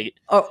stuff. Like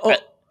Oh,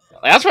 that, oh,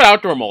 that's what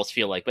outdoor malls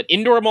feel like. But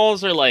indoor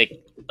malls are like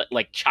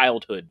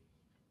childhood.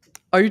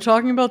 are you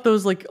talking about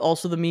those like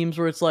also the memes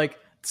where it's like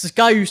this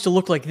guy used to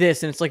look like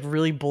this and it's like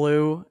really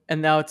blue,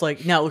 and now it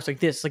looks like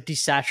this, like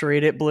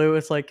desaturated blue.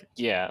 It's like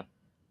Yeah,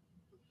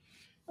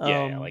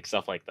 yeah, um like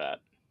stuff like that.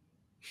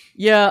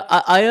 yeah,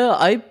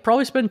 I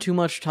probably spend too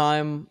much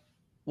time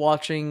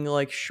watching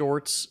like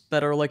shorts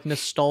that are like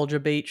nostalgia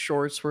bait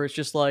shorts where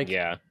it's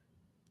Yeah,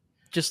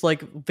 just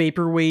like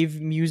vaporwave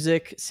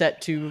music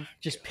set to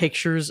just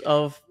pictures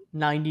of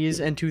 90s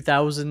and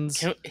 2000s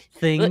Can,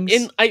 things.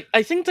 and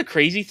I think the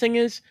crazy thing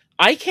is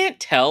I can't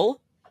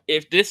tell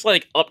if this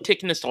like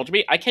uptick in nostalgia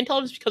rate. I can't tell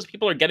if it's because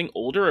people are getting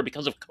older or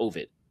because of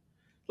COVID.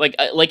 Like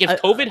if COVID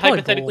Probably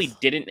hypothetically both.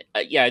 didn't,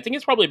 yeah, I think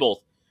it's probably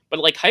both. But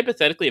like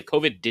hypothetically, if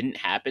COVID didn't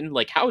happen,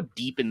 like how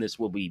deep in this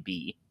would we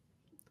be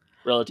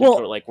relative to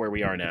Well, like where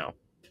we are now?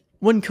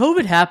 when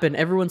COVID happened,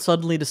 everyone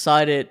suddenly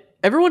decided,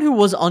 everyone who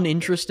was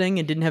uninteresting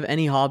and didn't have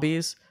any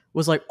hobbies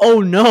was like, oh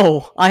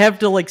no, I have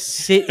to like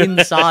sit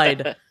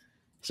inside.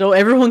 So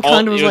everyone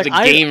kind of was It was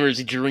like, a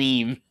gamer's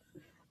dream.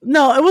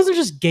 no, it wasn't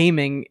just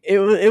gaming.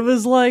 It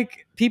was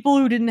like people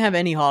who didn't have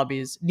any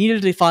hobbies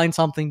needed to find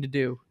something to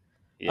do.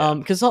 Yeah,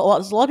 Because a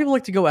lot of people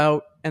like to go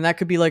out, and that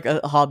could be like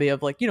a hobby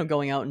of like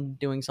going out and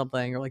doing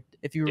something, or like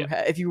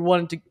yeah. if you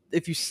wanted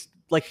to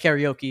like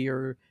karaoke,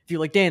 or if you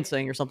like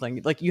dancing or something,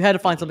 like you had to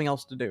find Mhm. something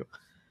else to do.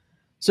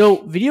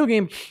 So video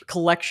game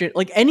collection,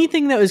 like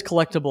anything that was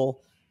collectible,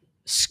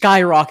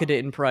 skyrocketed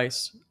in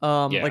price.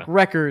 Like Yeah.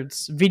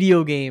 records,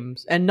 video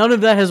games, and none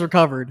of that has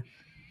recovered.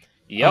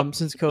 Yep.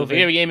 Since The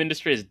video COVID. game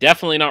industry is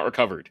definitely not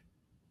recovered.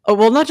 Oh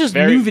well, not just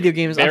new Very, video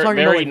games. I'm very, talking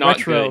about very like not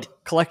retro good.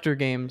 collector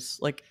games.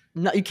 Like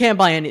you can't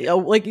buy any.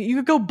 Like you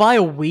could go buy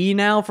a Wii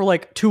now for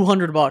like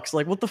 $200.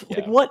 Like what the like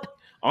Yeah. what?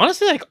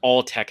 Honestly, like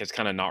all tech is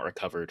kind of not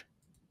recovered.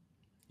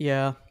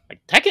 Yeah.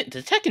 Like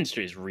the tech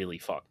industry is really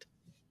fucked.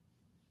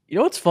 You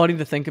know what's funny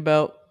to think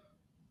about?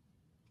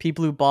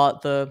 People who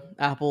bought the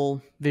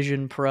Apple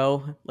Vision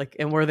Pro, like,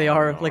 and where they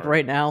are like Arnar,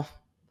 right now.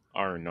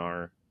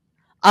 Arnar.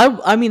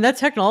 I mean that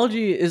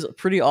technology is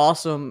pretty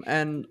awesome,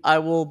 and I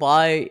will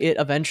buy it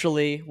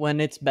eventually when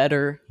it's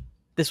better.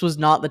 This was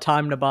not the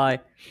time to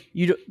buy.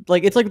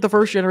 Like it's like the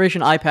first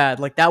generation iPad.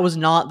 Like that was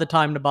not the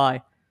time to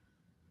buy.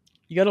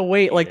 You gotta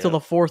wait like till Yeah. the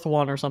fourth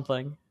one or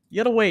something. You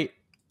gotta wait.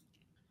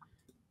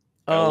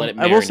 Gotta let it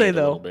I will say marinate a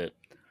little though. bit.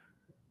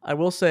 I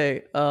will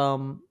say.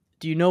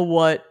 Do you know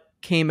what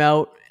came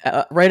out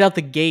right out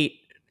the gate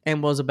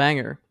and was a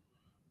banger?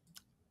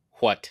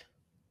 What?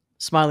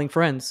 Smiling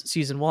Friends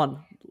season 1.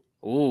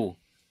 Ooh,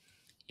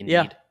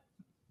 Yeah, indeed.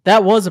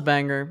 that was a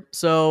banger.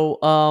 So,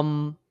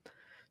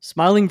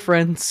 Smiling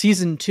Friends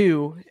season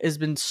 2 has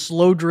been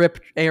slow drip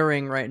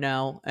airing right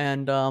now,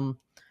 and I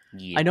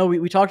Yep. know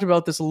we talked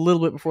about this a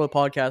little bit before the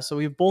podcast, so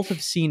we both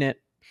have seen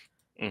it,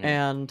 Mm-hmm.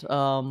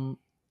 and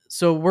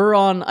so we're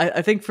on.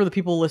 I think for the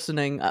people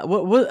listening,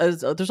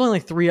 there's only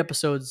like 3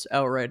 episodes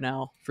out right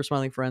now for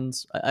Smiling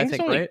Friends. I I think it's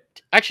think, only. right?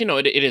 Actually, no.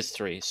 It is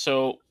 3.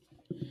 So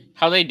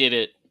how they did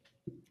it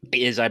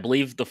is, I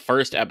believe, the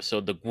first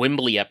episode, the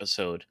Gwimbly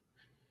episode,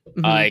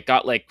 Hmm. it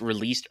got like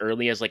released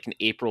early as like an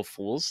April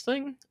Fool's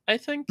thing. I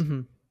think.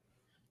 Hmm.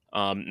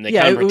 And they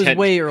Yeah, kind of it was pretend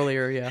way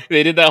earlier. Yeah.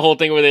 they did that whole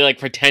thing where they like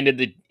pretended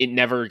that it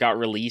never got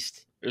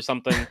released or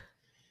something.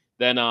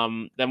 Then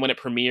when it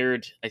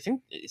premiered, I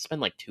think it's been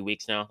like 2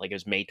 weeks now. Like it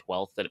was May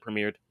 12th that it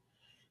premiered.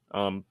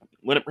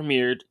 When it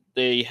premiered,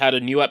 they had a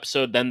new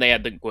episode. Then they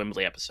had the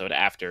Gwimbly episode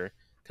after,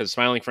 because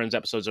Smiling Friends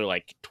episodes are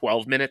like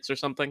 12 minutes or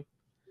something.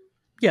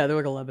 Yeah, they're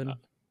like 11.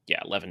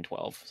 Yeah, 11,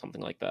 12,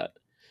 something like that.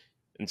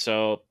 And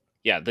so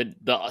yeah, the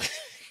God,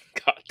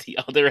 the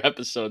other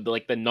episode,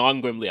 like the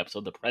non-Gwimbly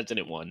episode, the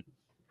President one.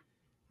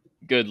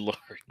 Good lord.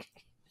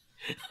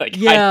 Like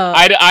Yeah.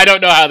 I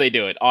don't know how they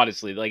do it,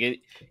 honestly. Like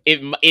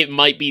it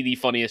might be the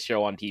funniest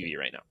show on TV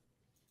right now.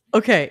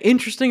 Okay,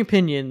 interesting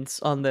opinions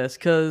on this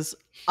because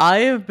I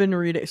have been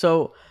reading.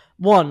 So,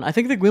 one, I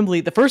think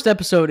the first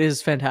episode is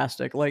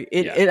fantastic. Like,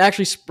 Yeah. it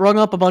actually sprung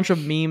up a bunch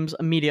of memes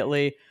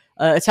immediately.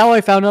 It's how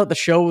I found out the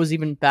show was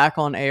even back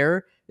on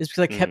air, is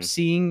because I kept Mhm.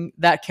 seeing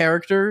that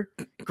character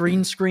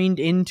green screened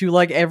into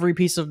like every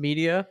piece of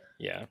media.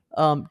 Yeah.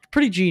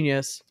 Pretty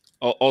genius.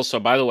 Also,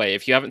 by the way,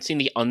 if you haven't seen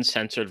the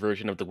uncensored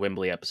version of the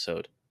Wembley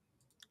episode,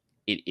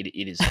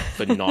 it is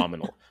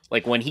phenomenal.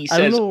 Like when he I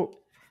don't says know.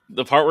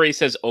 the part where he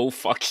says, "Oh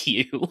fuck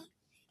you,"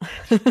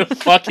 the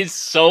fuck is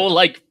so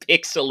like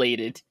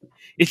pixelated.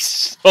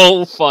 It's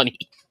so funny.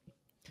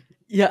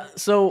 Yeah,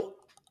 so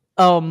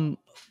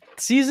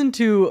season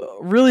 2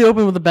 really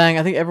opened with a bang.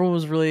 I think everyone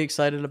was really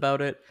excited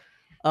about it.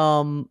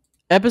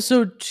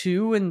 Episode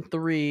 2 and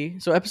 3.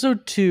 So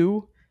episode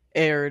 2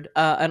 aired,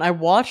 and I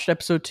watched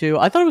episode 2.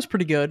 I thought it was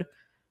pretty good.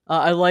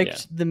 I Yeah.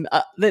 liked them.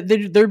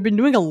 They've been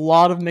doing a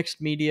lot of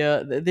mixed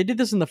media. They did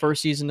this in the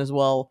first season as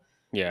well.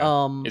 Yeah.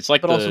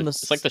 But also in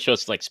It's like the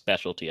show's like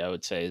specialty, I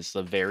would say, is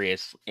the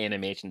various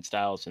animation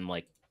styles and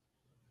like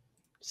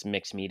just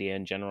mixed media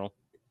in general.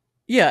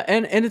 yeah,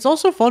 and it's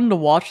also fun to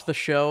watch the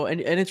show,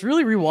 and it's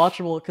really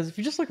rewatchable because if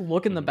you just like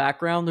look in the Mhm.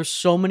 background, there's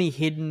so many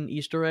hidden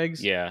Easter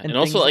eggs. Yeah, And and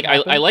also things like that I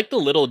happen. like the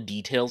little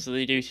details that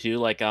they do too.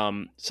 Like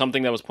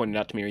something that was pointed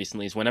out to me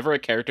recently is whenever a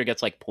character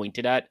gets like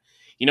pointed at,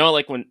 you know,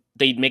 like when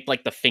they make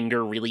like the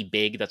finger really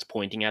big that's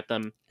pointing at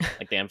them,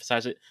 like they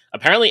emphasize it.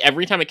 Apparently,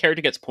 every time a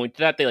character gets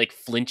pointed at, they like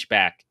flinch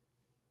back.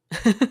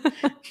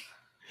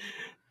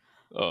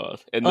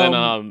 And then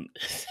um,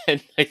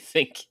 and I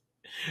think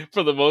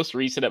for the most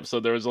recent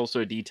episode, there was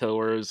also a detail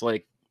where it was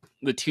like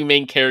the two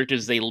main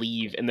characters they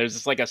leave, and there's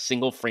just like a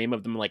single frame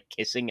of them like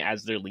kissing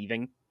as they're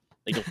leaving,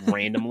 like just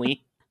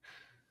randomly.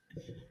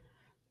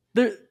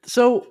 there.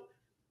 So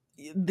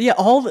yeah,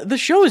 all the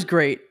show is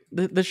great.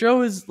 The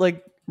show is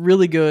like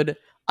really good.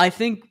 I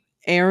think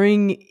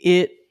airing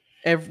it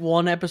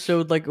one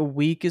episode like a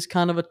week is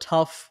kind of a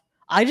tough.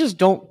 I just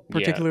don't Yeah.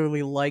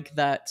 particularly like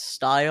that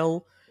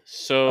style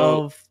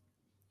So of.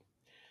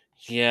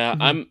 yeah,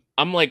 Mhm.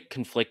 I'm like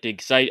conflicted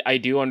because I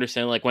do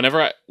understand like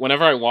whenever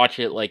I watch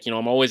it, like,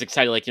 I'm always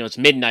excited, like, it's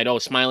midnight, oh,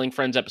 Smiling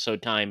Friends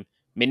episode time,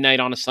 midnight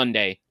on a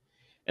Sunday.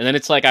 And then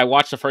it's like I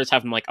watch the first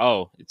half, I'm like,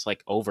 oh, it's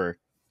like over.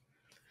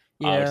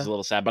 Which is Yeah, a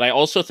little sad. But I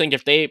also think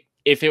if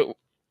it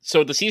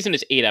so the season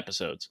is 8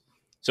 episodes.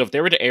 So if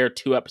they were to air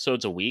 2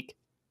 episodes a week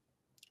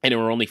and it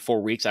were only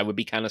 4 weeks, I would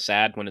be kind of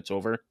sad when it's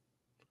over.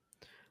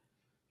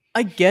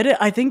 I get it.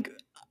 I think,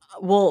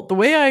 well, the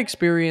way I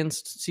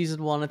experienced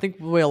season one, I think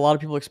the way a lot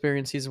of people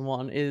experience season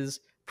one is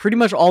pretty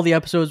much all the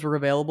episodes were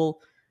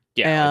available,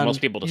 Yeah, like most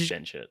and people just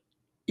binge it.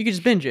 you could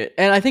just binge it.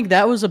 And I think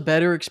that was a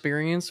better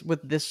experience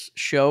with this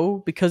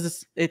show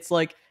because it's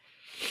like,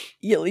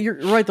 yeah, you're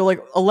right. They're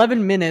like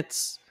 11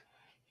 minutes,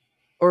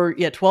 or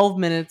yeah, 12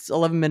 minutes,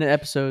 11-minute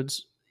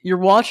episodes. You're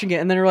watching it,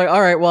 and then you're like,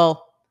 all right,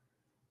 well,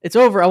 it's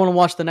over. I want to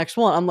watch the next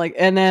one. I'm like,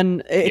 and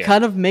then it Yeah.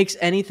 kind of makes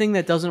anything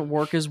that doesn't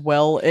work as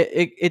well.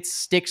 It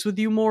sticks with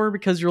you more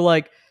because you're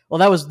like, well,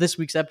 that was this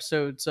week's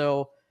episode.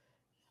 So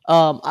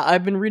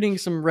I've been reading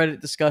some Reddit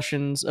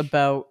discussions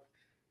about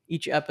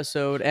each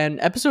episode, and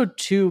episode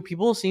two,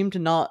 people seem to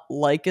not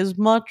like as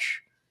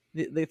much.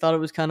 They thought it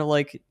was kind of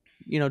like,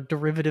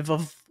 derivative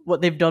of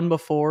what they've done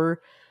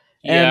before.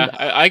 Yeah,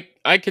 And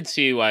I could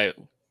see why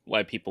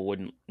people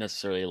wouldn't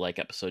necessarily like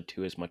episode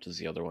 2 as much as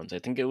the other ones. I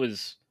think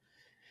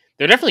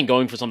they're definitely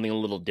going for something a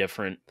little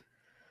different.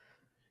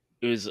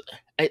 It was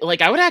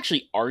like, I would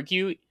actually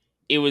argue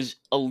it was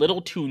a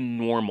little too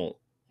normal.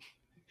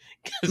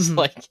 Because mhm,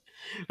 like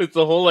with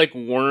the whole like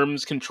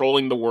worms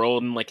controlling the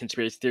world and like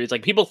conspiracy theories,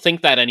 like people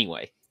think that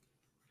anyway.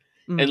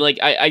 And mhm. like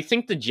I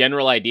think the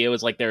general idea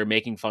was like they were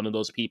making fun of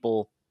those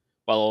people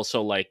while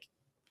also like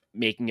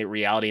making it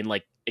reality, and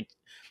like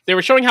they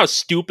were showing how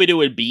stupid it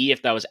would be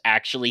if that was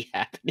actually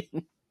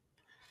happening.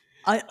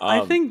 I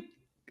um think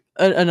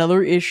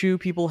another issue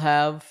people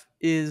have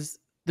is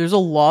there's a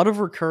lot of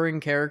recurring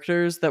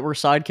characters that were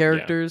side yeah.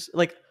 characters,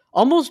 like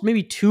almost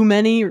maybe too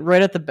many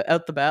right at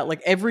the bat.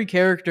 Like every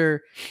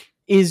character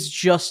is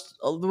just,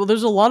 well,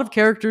 there's a lot of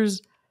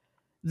characters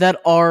that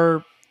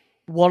are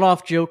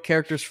one-off joke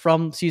characters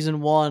from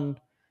season one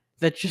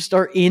that just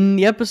are in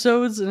the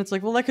episodes, and it's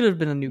like, well, that could have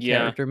been a new Yeah.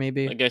 character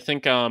maybe. Like I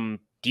think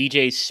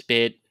DJ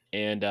Spit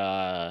and who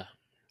was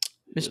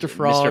Mr. it? Mr.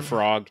 Frog.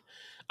 Frog.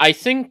 I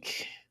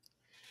think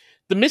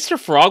the Mr.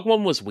 Frog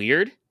one was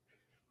weird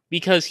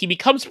because he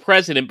becomes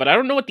president, but I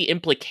don't know what the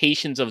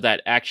implications of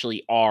that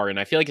actually are, and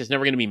I feel like it's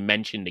never going to be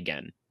mentioned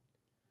again.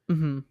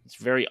 Hmm. It's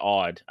very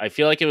odd. I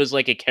feel like it was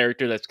like a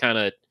character that's kind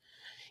of,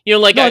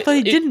 like No, I thought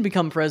he didn't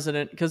become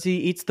president because he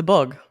eats the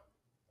bug.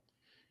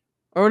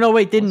 Or no,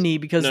 wait, didn't he?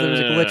 Because no, there no, was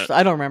a no, no. glitch.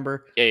 I don't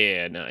remember.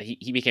 Yeah, no.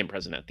 He became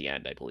president at the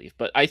end, I believe.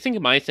 But I think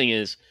my thing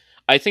is,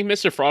 I think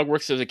Mr. Frog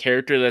works as a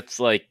character that's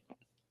like,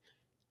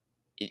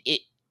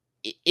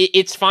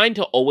 it's fine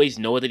to always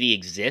know that he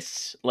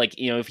exists. Like,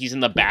 if he's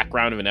in the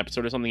background of an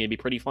episode or something, it'd be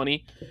pretty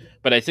funny.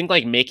 But I think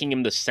like making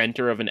him the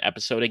center of an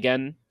episode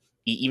again,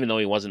 even though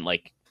he wasn't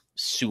like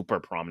super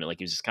prominent, like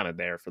he was just kind of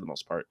there for the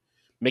most part.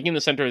 Making him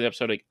the center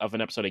of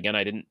an episode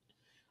again,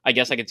 I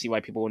guess I could see why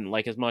people wouldn't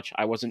like as much.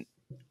 I wasn't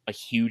a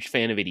huge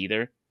fan of it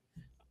either.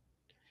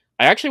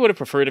 I actually would have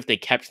preferred if they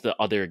kept the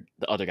other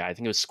guy. I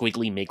think it was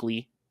Squiggly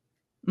Miggly.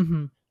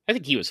 Hmm. I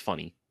think he was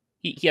funny.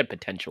 He had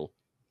potential.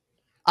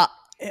 I,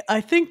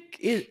 I think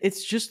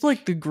it's just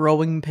like the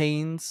growing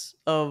pains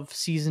of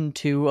season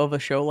two of a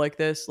show like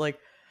this. Like,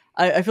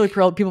 I feel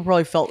like people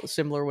probably felt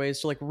similar ways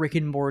to like Rick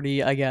and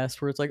Morty, I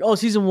guess, where it's like, oh,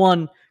 season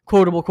one,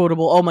 quotable.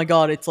 Oh my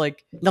god, it's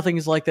like nothing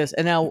is like this.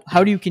 And now,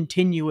 how do you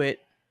continue it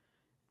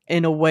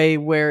in a way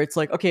where it's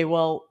like, okay,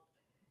 well,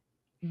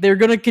 they're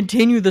gonna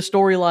continue the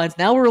storylines.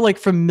 Now we're like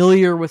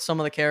familiar with some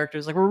of the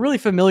characters. Like we're really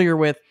familiar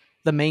with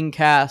the main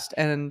cast,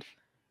 and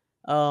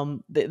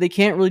they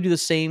can't really do the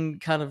same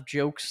kind of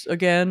jokes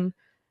again.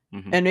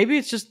 Hmm. And maybe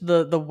it's just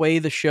the way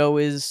the show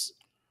is,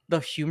 the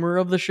humor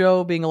of the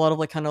show being a lot of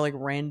like kind of like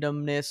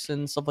randomness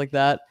and stuff like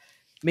that.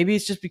 Maybe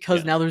it's just because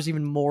Yeah, now there's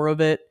even more of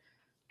it.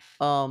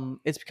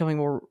 It's becoming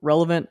more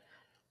relevant.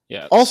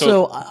 yeah.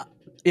 Also,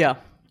 yeah.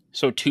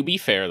 So to be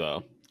fair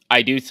though,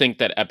 I do think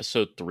that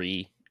episode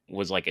 3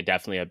 was like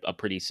definitely a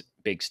pretty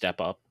big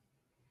step up.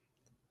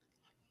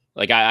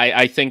 Like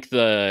I think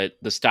the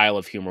style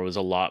of humor was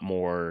a lot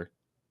more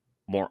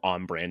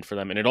on brand for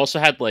them, and it also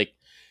had like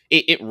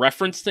it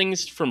referenced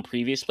things from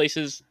previous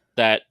places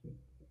that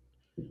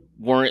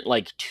weren't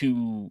like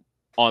too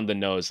on the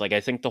nose. Like I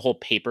think the whole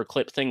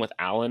paperclip thing with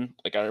Alan.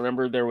 Like I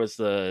remember there was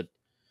those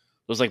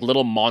like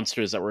little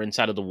monsters that were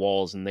inside of the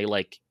walls, and they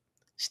like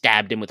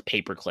stabbed him with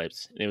paper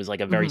clips. And it was like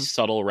a very Hmm.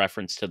 subtle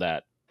reference to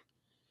that.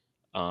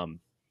 Um,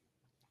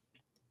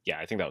 yeah,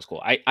 I think that was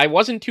cool. I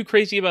wasn't too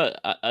crazy about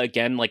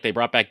again, like they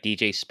brought back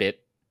DJ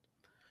Spit.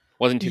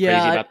 Wasn't too crazy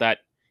Yeah, about that.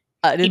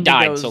 I He didn't think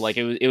that died, so like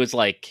was. it was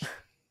like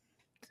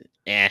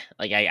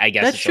like I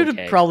guess That it's should have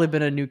okay. probably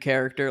been a new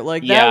character.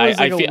 Like Yeah, that was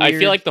like I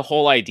feel like the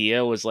whole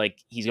idea was like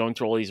he's going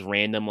through all these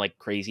random like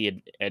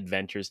crazy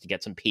adventures to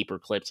get some paper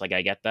clips. Like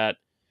I get that,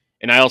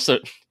 and I also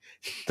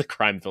the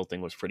Crimeville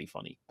thing was pretty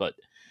funny, but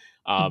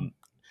Mhm.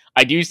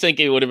 I do think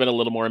it would have been a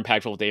little more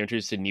impactful if they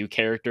introduced a new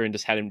character and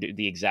just had him do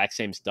the exact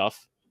same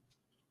stuff.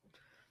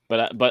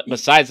 But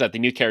besides that, the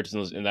new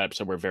characters in that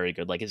episode were very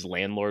good. Like his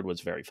landlord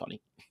was very funny.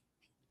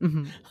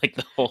 Mhm. Like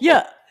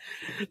Yeah.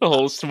 the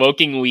whole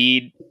smoking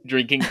weed,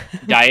 drinking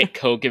Diet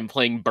Coke, and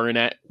playing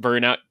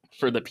Burnout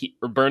for the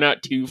or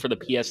Burnout 2 for the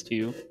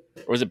PS2,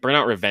 or was it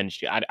Burnout Revenge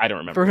 2? I don't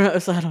remember.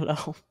 Burnout, I don't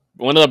know.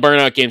 One of the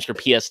Burnout games for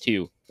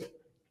PS2.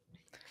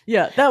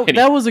 Yeah,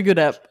 that was a good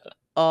ep.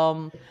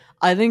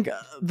 I think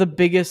the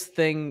biggest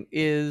thing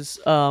is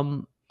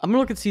I'm gonna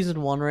look at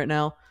season 1 right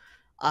now.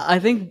 I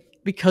think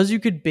because you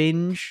could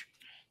binge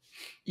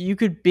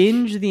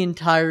the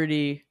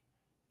entirety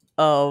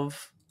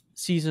of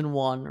season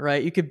 1,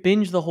 right? You could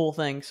binge the whole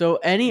thing. So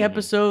any Mm-hmm.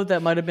 episode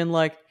that might have been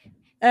like,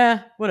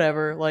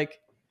 whatever, like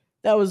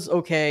that was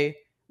okay.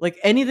 Like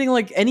anything,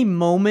 like any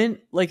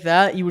moment like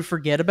that, you would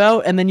forget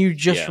about, and then you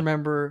just Yeah.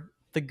 remember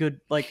the good,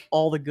 like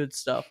all the good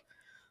stuff.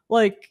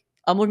 Like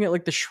I'm looking at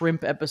like the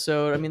shrimp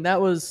episode. I mean,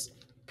 that was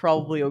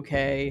probably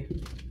okay,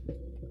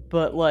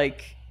 but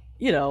like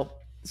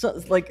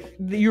so like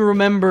you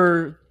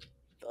remember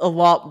a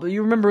lot.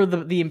 You remember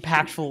the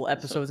impactful So,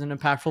 episodes and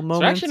impactful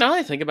so actually, moments. now that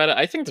I think about it,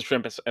 I think the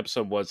shrimp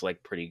episode was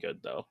like pretty good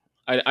though.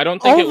 I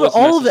don't think it was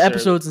All of the necessarily.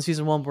 episodes in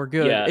season 1 were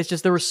good. Yeah. It's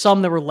just there were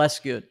some that were less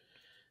good.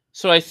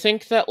 So I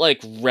think that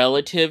like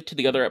relative to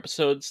the other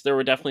episodes, there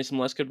were definitely some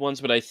less good ones,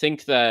 but I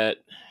think that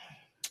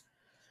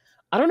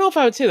I don't know if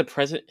I would say the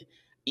present.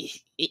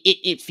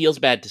 It feels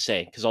bad to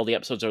say because all the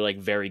episodes are like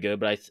very good,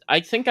 but I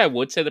think I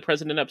would say the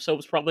president episode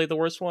was probably the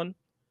worst one.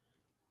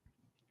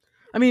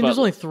 I mean, But there's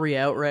only 3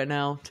 out right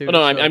now, too. no,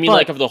 So, I mean but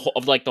like of the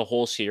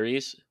whole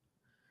series. But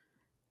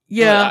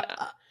yeah,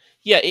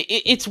 yeah,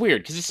 it's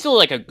weird because it's still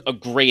like a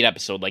great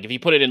episode. Like if you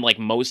put it in like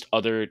most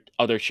other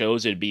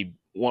shows, it'd be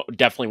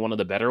definitely one of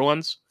the better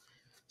ones.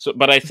 So,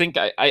 but I think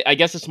I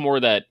guess it's more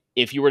that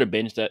if you were to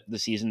binge the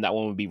season, that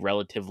one would be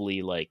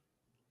relatively like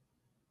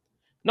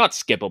not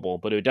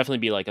skippable, but it would definitely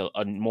be like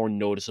a more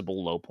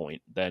noticeable low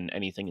point than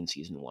anything in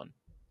season 1.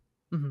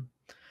 mhm.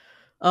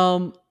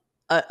 um,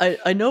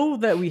 I know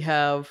that we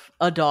have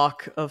a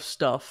doc of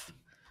stuff,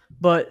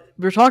 but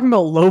we're talking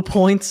about low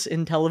points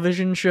in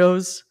television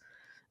shows.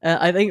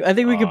 I think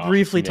we could Oh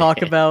briefly man,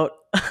 talk about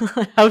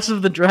House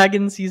of the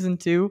Dragon season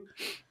 2.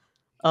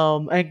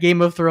 And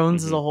Game of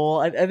Thrones as a hmm whole.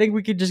 I think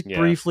we could just yeah,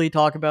 briefly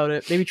talk about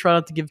it. Maybe try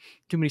not to give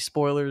too many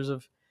spoilers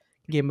of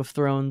Game of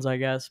Thrones, I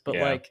guess. But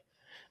yeah. like,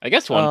 I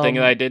guess one thing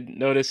that um, I did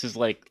notice is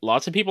like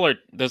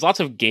there's lots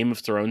of Game of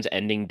Thrones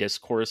ending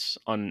discourse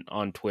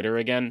on Twitter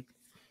again.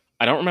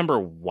 I don't remember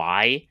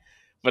why,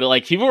 but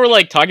like people were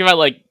like talking about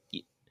like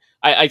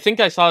I think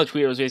I saw the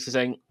tweet that was basically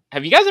saying,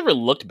 "Have you guys ever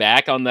looked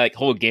back on that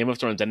whole Game of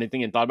Thrones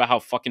ending and thought about how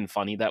fucking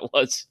funny that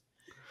was?"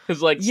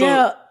 Because like so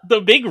yeah,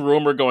 the big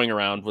rumor going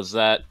around was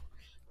that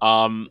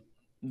um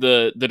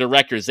the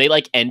directors they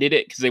like ended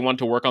it because they wanted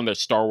to work on their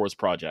Star Wars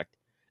project.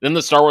 Then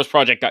the Star Wars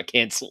project got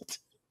canceled.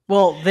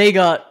 well, they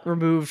got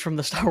removed from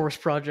the Star Wars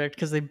project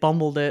because they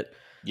bumbled it.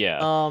 Yeah.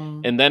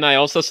 Um, And then I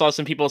also saw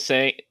some people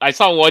saying, I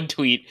saw one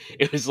tweet.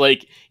 It was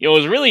like, it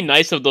was really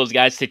nice of those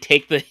guys to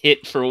take the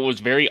hit for what was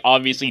very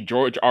obviously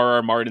George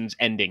R. Martin's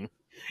ending.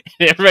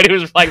 And everybody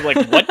was like,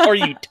 what are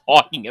you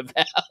talking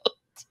about?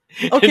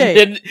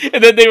 okay,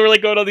 And then they were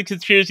like going on the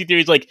conspiracy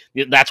theories, like,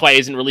 that's why he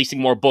isn't releasing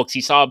more books.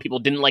 He saw people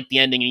didn't like the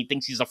ending and he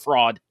thinks he's a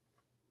fraud.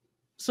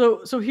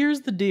 so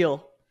here's the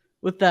deal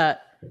with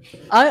that.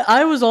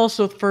 I was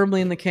also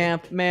firmly in the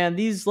camp, man.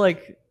 These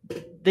like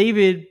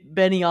David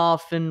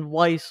Benioff and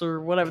Weiss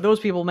or whatever, those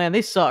people, man,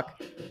 they suck.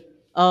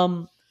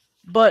 Um,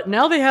 but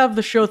now they have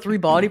the show Three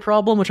Body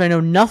Problem, which I know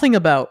nothing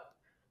about,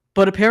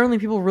 but apparently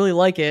people really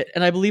like it,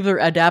 and I believe they're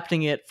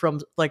adapting it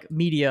from like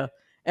media.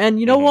 And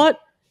you know hmm what?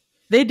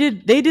 They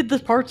did the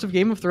parts of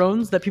Game of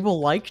Thrones that people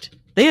liked.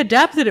 They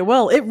adapted it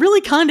well. It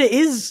really kind of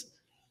is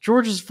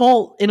George's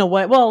fault in a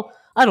way. Well,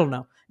 I don't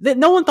know.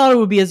 No one thought it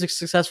would be as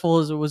successful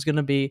as it was going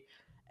to be,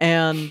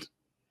 and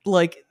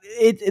like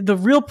the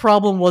real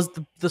problem was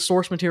the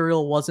source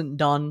material wasn't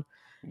done,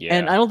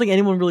 and Yeah. I don't think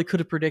anyone really could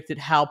have predicted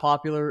how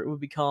popular it would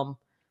become.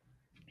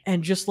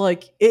 And just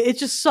like it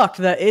just sucked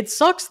that it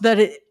sucks that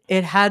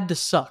it had to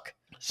suck.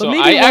 But So maybe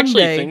I one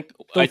actually day think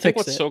they'll fix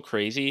what's it. so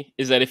crazy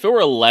is that if it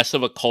were less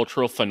of a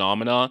cultural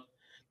phenomena,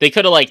 they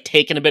could have like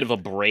taken a bit of a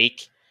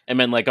break and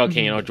been like,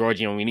 okay, Mhm. George,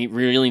 we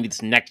really need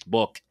this next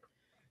book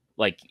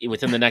like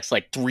within the next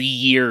like 3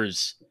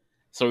 years,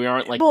 so we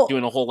aren't like Well,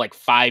 doing a whole like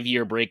 5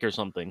 year break or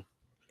something.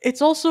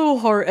 it's also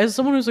hard as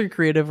someone who's like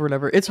creative or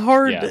whatever. It's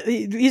hard. Yeah,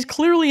 He's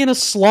clearly in a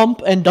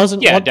slump and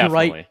doesn't yeah, want to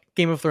write definitely.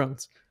 Game of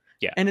Thrones,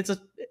 Yeah, and it's a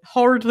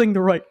hard thing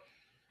to write.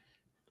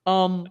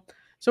 So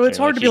so it's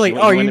hard to be like,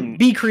 oh, he went you and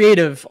be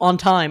creative on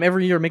time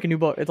every year, make a new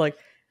book. It's like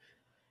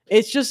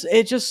it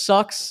just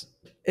sucks.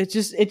 It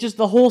just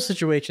the whole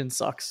situation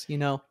sucks.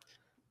 yeah,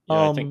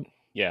 Um,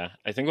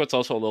 I think what's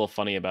also a little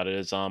funny about it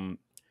is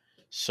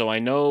So I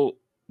know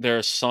there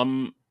are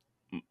some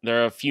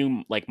there are a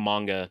few like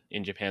manga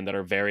in Japan that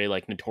are very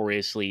like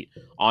notoriously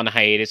on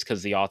hiatus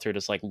because the author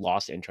just like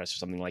lost interest or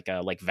something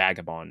like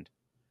Vagabond,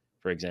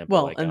 for example.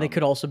 Well, Like and they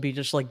could also be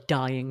just like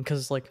dying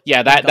because like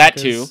yeah,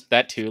 mangakas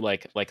that too,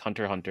 like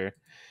Hunter x Hunter.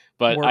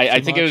 But work I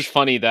too think it was much.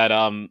 funny that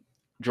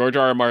George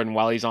R. R. Martin,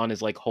 while he's on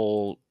his like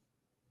whole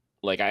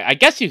like I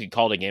guess you could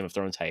call it a Game of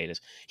Thrones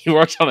hiatus, he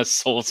works on a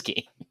Souls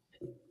game.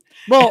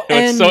 Well,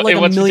 and like And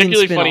a what's million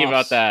particularly funny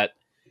about spin-offs. that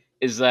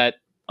is that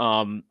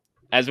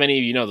as many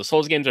of you know, the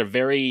Souls games are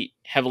very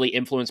heavily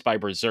influenced by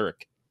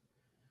Berserk,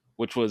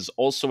 which was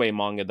also a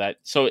manga that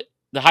so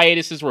the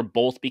hiatuses were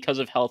both because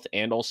of health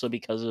and also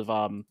because of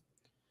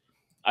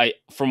I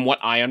from what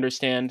I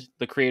understand,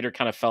 the creator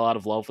kind of fell out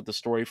of love with the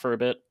story for a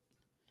bit.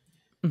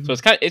 So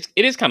Mhm.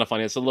 it is kind of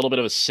funny. It's a little bit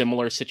of a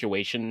similar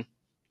situation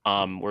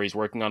where he's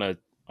working on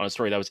a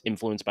story that was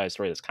influenced by a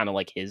story that's kind of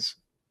like his.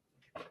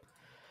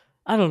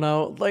 I don't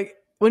know. Like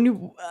when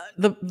you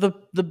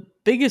the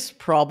biggest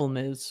problem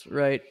is,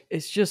 right?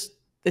 It's just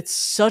it's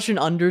such an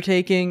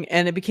undertaking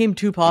and it became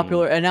too Mm.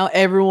 popular and now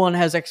everyone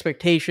has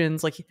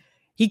expectations. Like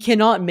he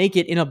cannot make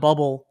it in a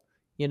bubble,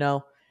 you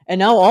know. And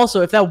now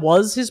also if that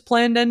was his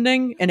planned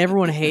ending and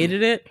everyone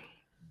hated it,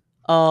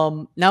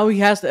 now he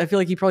has to I feel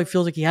like he probably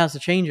feels like he has to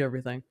change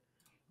everything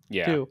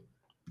Yeah. too.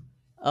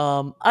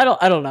 I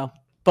don't know.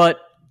 But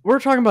we're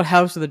talking about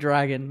House of the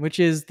Dragon, which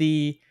is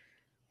the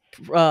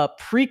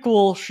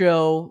prequel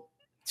show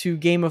to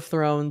Game of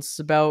Thrones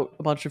about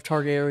a bunch of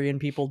Targaryen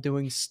people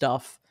doing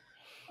stuff.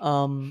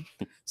 Um,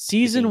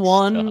 season Doing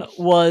one stuff.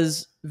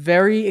 was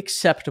very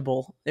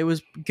acceptable. It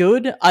was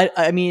good.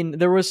 I mean,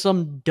 there was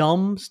some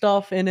dumb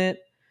stuff in it.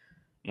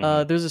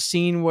 Hmm. There's a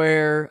scene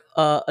where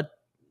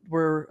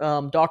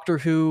Doctor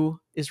Who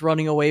is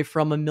running away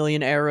from a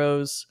million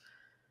arrows,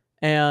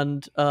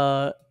 and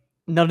none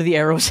of the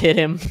arrows hit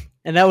him,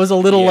 and that was a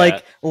little Yeah.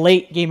 like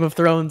late Game of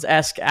Thrones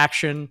esque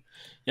action.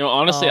 You know,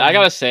 honestly, I Um,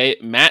 gotta say,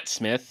 Matt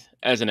Smith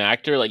as an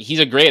actor, like he's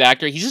a great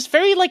actor. He's just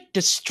very like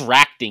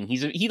distracting.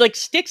 He like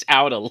sticks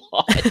out a lot.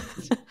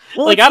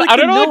 well, Like it's like I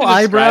the don't know how no to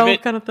describe eyebrow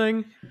it. kind of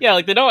thing. Yeah,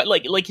 like they know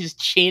like his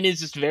chin is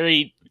just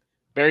very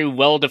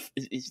well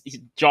his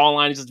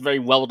jawline is just very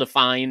well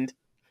defined.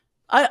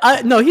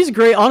 I no, he's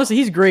great. Honestly,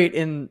 he's great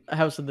in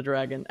House of the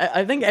Dragon.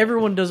 I think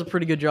everyone does a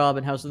pretty good job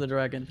in House of the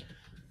Dragon.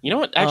 You know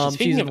what? Actually,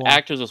 speaking Season of one.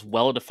 actors with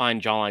well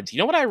defined jawlines, you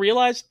know what I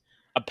realized?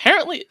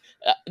 Apparently,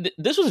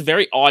 this was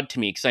very odd to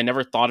me because I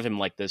never thought of him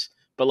like this.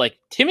 But like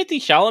Timothy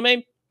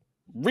Chalamet,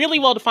 really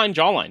well defined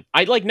jawline.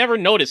 I like never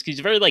noticed because he's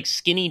a very like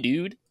skinny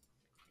dude.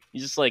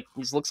 He's just like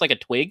he just looks like a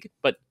twig.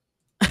 But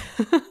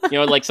you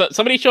know, like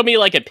somebody showed me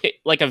like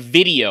a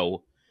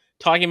video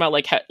talking about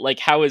like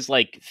how his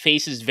like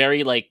face is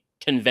very like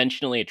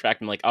conventionally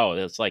attractive. I'm like, oh,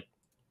 it's like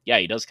yeah,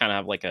 he does kind of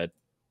have like a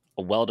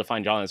well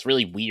defined jawline. It's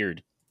really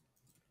weird.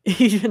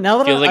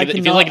 Now that I It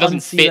feels like cannot it doesn't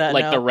unsee fit that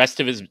like now. the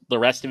rest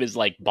of his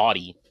like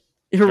body.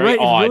 You're Very right.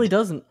 It really odd.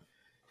 doesn't.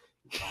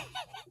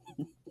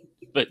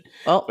 But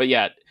Well,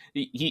 yeah,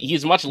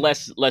 he's much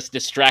less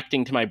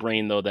distracting to my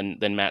brain though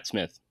than Matt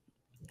Smith.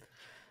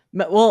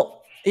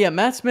 well, yeah.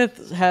 Matt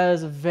Smith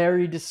has a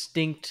very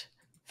distinct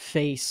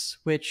face,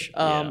 which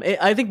Yeah.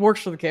 I think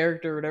works for the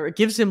character or whatever. It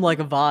gives him like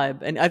a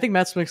vibe, and I think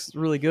Matt Smith's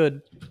really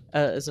good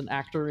as an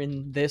actor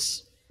in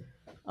this.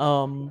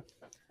 Um,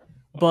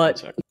 Oh, one but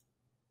sec.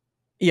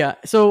 yeah,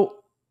 so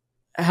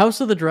House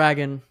of the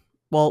Dragon.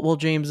 While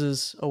James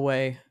is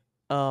away,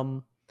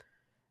 um,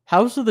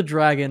 House of the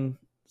Dragon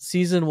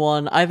season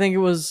one. I think it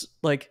was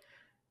like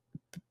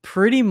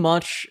pretty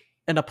much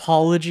an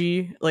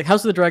apology. Like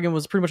House of the Dragon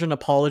was pretty much an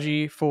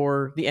apology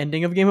for the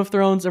ending of Game of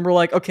Thrones, and we're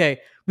like, okay,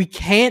 we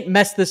can't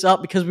mess this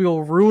up because we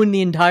will ruin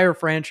the entire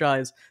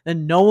franchise,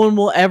 and no one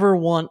will ever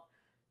want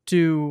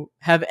to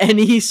have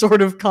any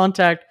sort of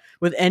contact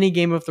with any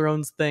Game of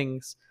Thrones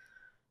things.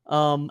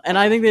 And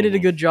I think they did a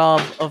Hmm. good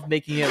job of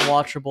making it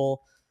watchable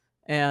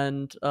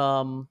and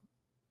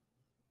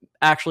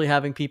actually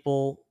having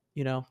people,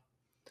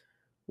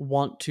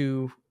 want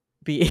to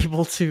be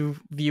able to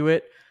view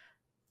it.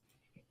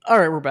 All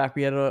right, we're back.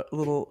 We had a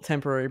little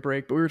temporary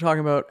break, but we were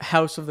talking about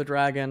House of the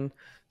Dragon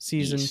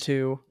season Yes.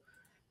 2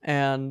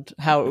 and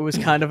how it was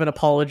kind of an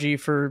apology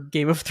for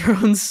Game of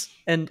Thrones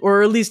and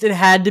or at least it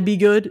had to be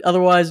good,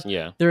 otherwise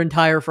Yeah. their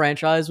entire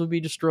franchise would be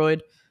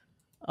destroyed.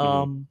 Hmm.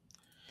 Um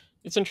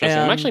It's interesting.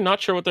 I'm actually and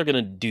not sure what they're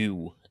gonna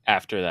do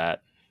after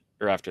that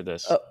or after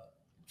this. uh,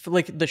 for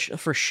like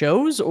for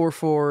shows or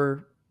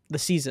for the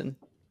season.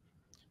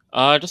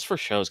 Just for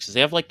shows because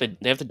they have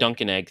the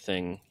Dunkin' Egg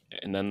thing,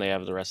 and then they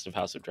have the rest of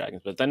House of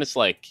Dragons. But then it's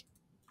like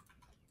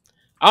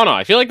I don't know.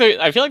 I feel like they're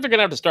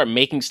gonna have to start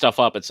making stuff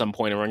up at some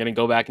point, and we're gonna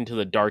go back into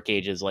the dark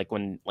ages, like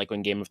when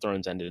Game of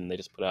Thrones ended, and they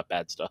just put out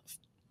bad stuff.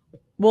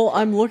 Well,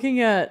 I'm looking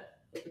at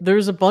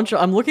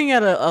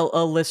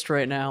a list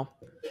right now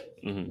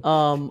Hmm.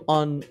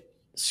 on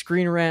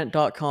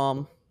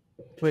screenrant.com,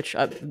 which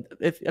I've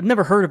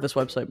never heard of this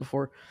website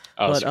before,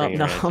 Oh, but Screen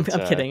no, Rant. It's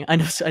I'm kidding. I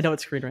know what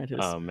Screen Rant is.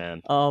 oh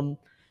man.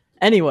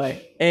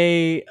 Anyway,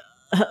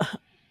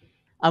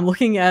 I'm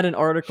looking at an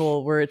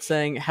article where it's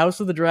saying House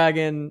of the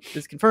Dragon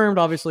is confirmed.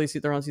 Obviously,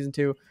 they're on season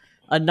 2.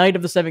 A Knight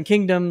of the Seven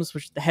Kingdoms,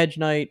 which is the Hedge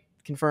Knight,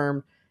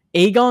 confirmed.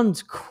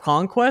 Aegon's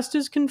Conquest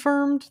is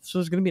confirmed, so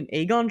there's going to be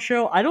an Aegon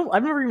show.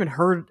 I've never even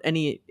heard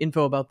any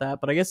info about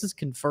that, but I guess it's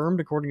confirmed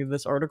according to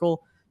this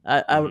article.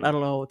 I don't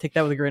know. Take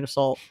that with a grain of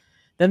salt.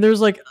 Then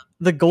there's like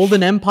the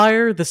Golden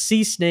Empire, the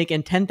Sea Snake,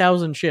 and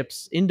 10,000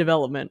 ships in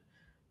development.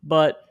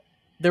 But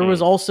there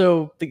was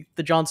also the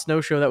Jon Snow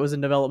show that was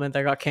in development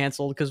that got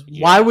canceled because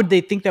why would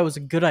they think that was a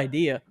good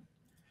idea?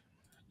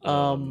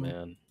 Oh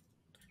man,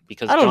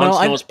 because I don't Jon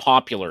know. Snow's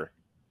popular.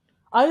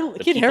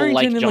 Kit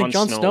Harington and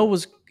Jon Snow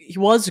was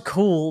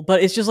cool,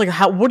 but it's just like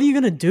what are you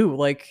gonna do?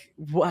 Like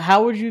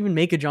how would you even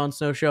make a Jon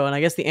Snow show? And I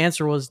guess the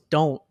answer was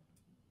don't,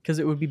 because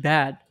it would be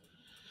bad.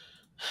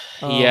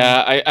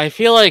 I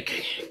feel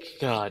like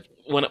God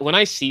when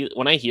I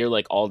hear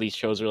like all these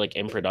shows are like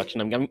in production,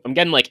 I'm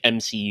getting like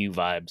MCU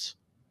vibes.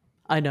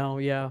 I know,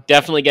 yeah,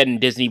 definitely getting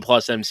Disney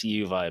Plus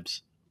MCU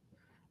vibes.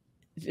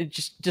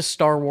 Just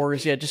Star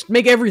Wars, yeah. Just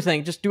make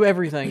everything, just do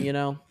everything, you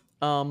know.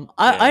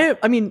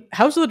 I mean,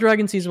 House of the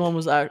Dragon season 1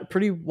 was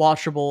pretty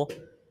watchable,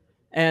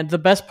 and the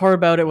best part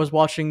about it was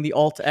watching the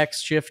Alt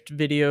X Shift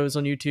videos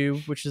on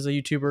YouTube, which is a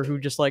YouTuber who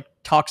just like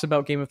talks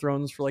about Game of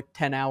Thrones for like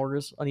 10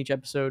 hours on each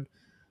episode.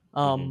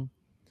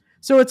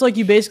 So it's like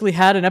you basically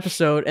had an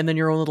episode and then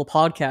your own little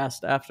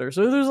podcast after.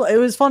 So it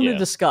was fun to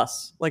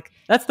discuss. Like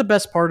that's the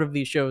best part of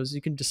these shows.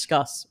 You can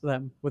discuss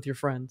them with your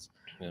friends.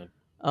 Yeah.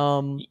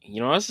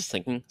 You know, I was just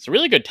thinking it's a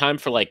really good time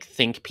for like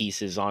think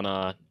pieces on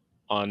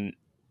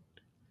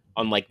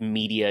like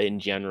media in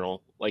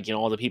general. Like, you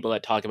know, all the people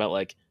that talk about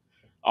like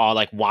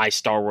why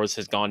Star Wars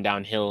has gone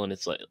downhill, and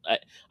it's like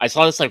I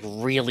saw this like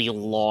really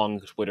long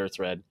Twitter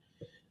thread.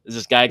 There's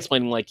this guy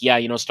explaining like, yeah,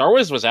 you know, Star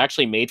Wars was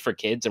actually made for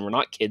kids, and we're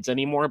not kids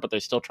anymore, but they're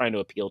still trying to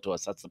appeal to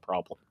us. That's the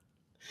problem.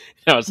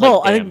 I was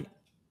like, I think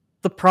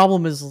the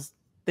problem is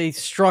they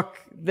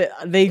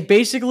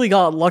basically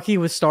got lucky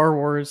with Star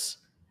Wars,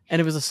 and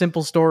it was a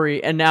simple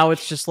story, and now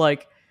it's just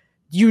like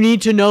you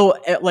need to know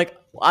like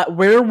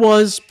where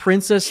was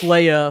Princess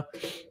Leia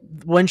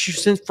when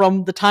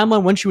from the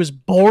timeline when she was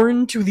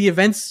born to the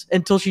events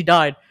until she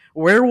died.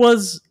 Where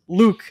was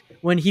Luke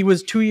when he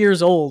was 2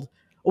 years old?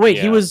 Oh, wait,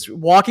 he was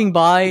walking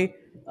by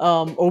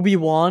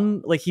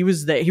Obi-Wan, like he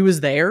was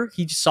there.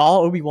 He saw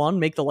Obi-Wan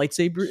make the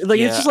lightsaber. Like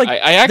it's just like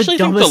I actually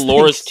think the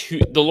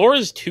lore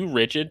is too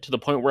rigid to the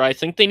point where I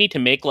think they need to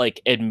make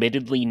like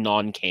admittedly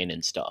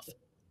non-canon stuff.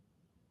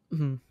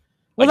 Mm-hmm.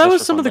 Well, that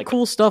was some of the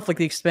cool stuff, like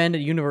the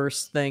expanded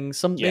universe thing.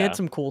 They had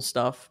some cool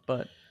stuff,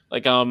 but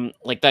like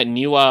that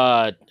new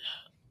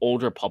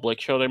Old Republic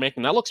show they're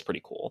making, that looks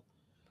pretty cool.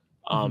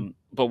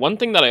 But one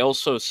thing that I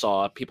also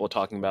saw people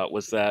talking about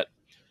was that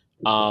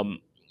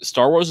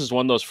Star Wars is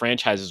one of those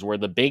franchises where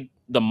the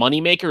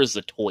moneymaker is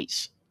the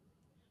toys.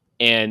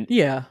 And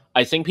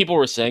I think people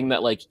were saying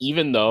that like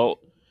even though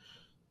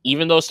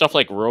stuff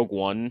like Rogue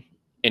One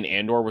and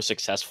Andor were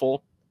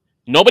successful,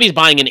 nobody's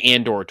buying an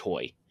Andor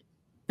toy.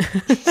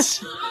 But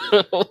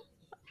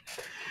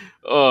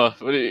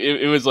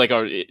it was like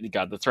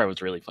God, the thread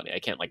was really funny. I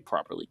can't like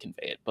properly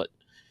convey it, but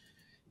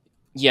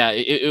yeah,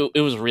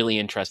 it was really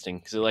interesting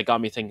because it like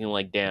got me thinking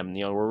like, damn,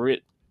 you know,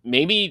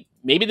 maybe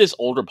this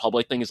Old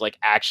Republic thing is like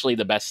actually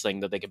the best thing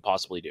that they could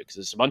possibly do, because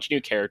there's a bunch of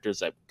new characters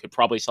that could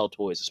probably sell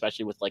toys,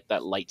 especially with like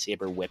that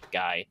lightsaber whip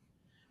guy,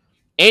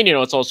 and you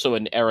know, it's also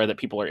an era that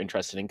people are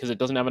interested in because it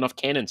doesn't have enough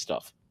canon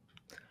stuff.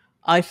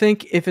 I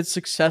think if it's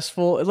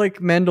successful, like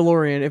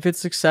Mandalorian, if it's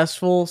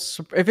successful,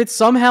 if it's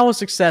somehow a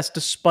success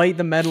despite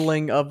the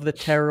meddling of the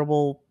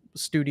terrible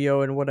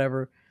studio and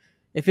whatever,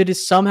 if it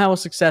is somehow a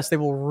success, they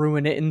will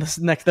ruin it in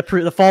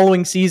the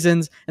following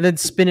seasons and then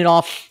spin it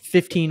off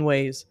 15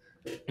 ways.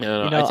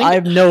 No, I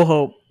have no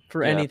hope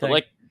for anything. But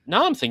like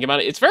now I'm thinking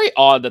about it, it's very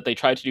odd that they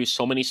tried to do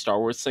so many Star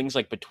Wars things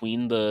like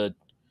between the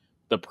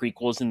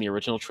prequels and the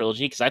original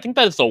trilogy, because I think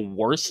that is the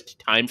worst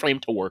time frame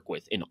to work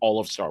with in all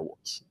of Star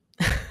Wars.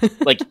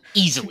 Like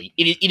easily,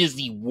 it is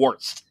the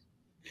worst.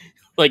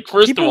 Like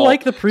people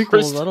like the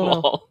prequels. I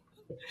don't know.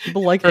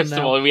 People like them now. First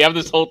of all, we have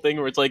this whole thing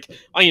where it's like,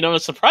 oh, you know, a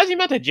surprising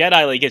amount of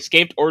Jedi like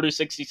escaped Order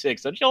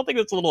 66. Don't you all think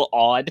that's a little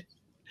odd?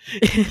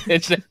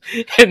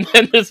 And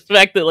then this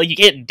fact that like you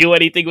can't do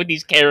anything with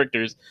these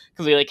characters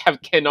because they like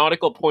have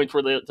canonical points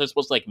where they're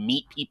supposed to like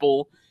meet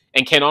people,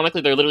 and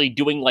canonically they're literally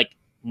doing like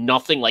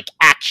nothing, like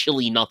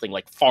actually nothing,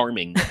 like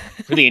farming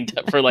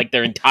for like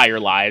their entire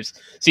lives.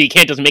 So you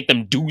can't just make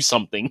them do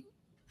something.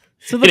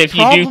 So and if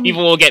you do,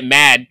 people will get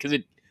mad because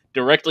it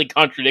directly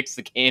contradicts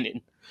the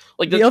canon.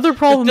 Like the other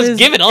problem is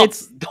give it up.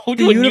 Don't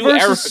do a new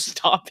era.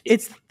 Stop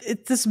it.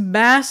 It's this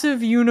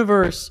massive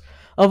universe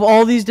of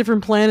all these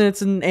different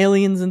planets and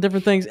aliens and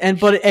different things,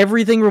 but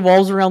everything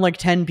revolves around like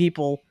 10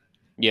 people.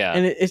 Yeah,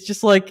 and it's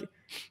just like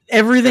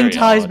everything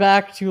ties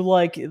back to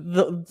like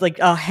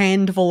a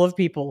handful of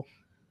people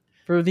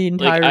for the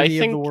entirety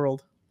of the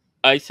world.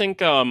 I think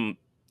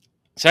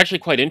it's actually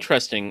quite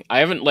interesting. I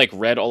haven't like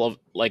read all of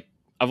like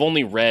I've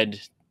only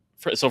read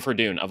for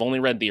Dune. I've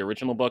only read the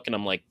original book, and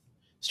I'm like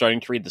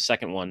starting to read the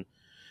second one.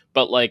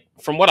 But like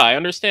from what I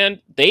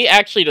understand, they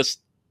actually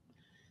just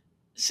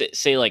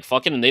say like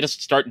fucking, and they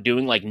just start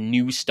doing like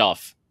new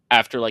stuff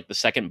after like the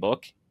second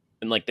book,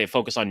 and like they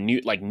focus on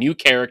new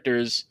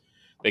characters.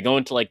 They go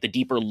into like the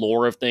deeper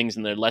lore of things,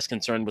 and they're less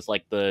concerned with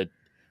like the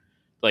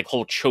like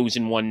whole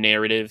chosen one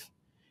narrative.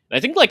 And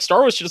I think like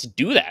Star Wars should just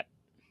do that.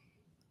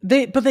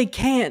 But they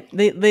can't.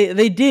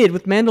 They did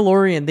with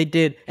Mandalorian. They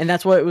did, and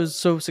that's why it was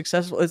so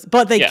successful.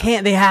 But they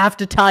can't. They have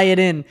to tie it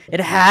in. It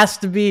has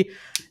to be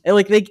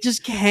like they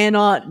just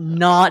cannot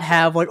not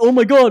have like, oh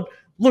my god,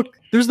 look,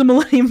 there's the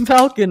Millennium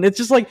Falcon. It's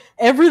just like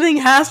everything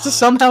has to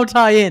somehow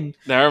tie in.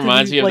 That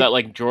reminds me of that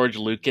like George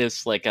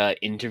Lucas like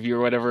interview or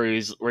whatever.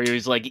 Where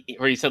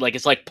he said like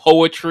it's like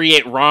poetry.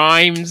 It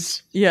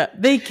rhymes. Yeah,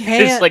 they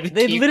can't. Like,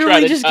 they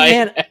literally just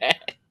can't.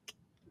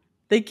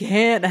 They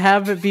can't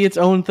have it be its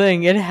own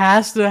thing. It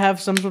has to have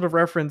some sort of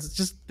reference. It's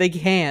just they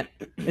can't.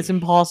 It's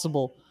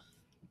impossible.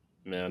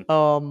 Man.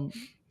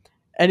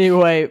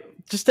 Anyway,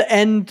 just to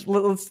end,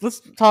 let's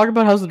talk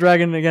about House of the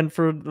Dragon again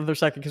for another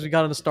second because we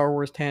got on a Star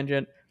Wars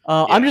tangent.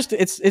 I'm just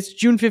it's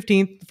June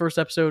 15th, the first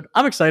episode.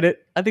 I'm excited.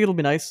 I think it'll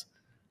be nice.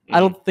 I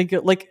don't think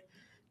it like.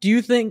 Do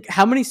you think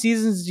how many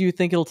seasons do you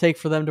think it'll take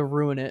for them to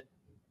ruin it?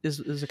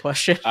 Is a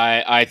question.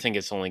 I think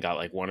it's only got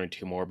like one or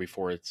two more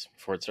before it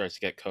starts to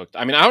get cooked.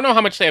 I mean, I don't know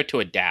how much they have to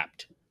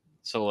adapt.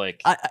 So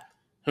like,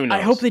 who knows?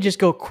 I hope they just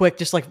go quick.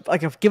 Just like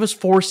give us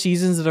 4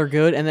 seasons that are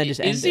good, and then just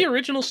end it. Is the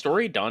original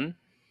story done?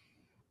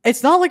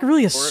 It's not like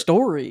really a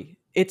story.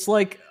 It's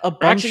like a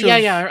bunch of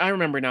I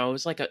remember now. It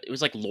was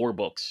like lore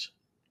books.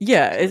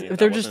 Yeah,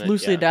 they're just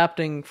loosely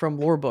adapting from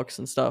lore books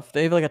and stuff.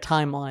 They have like a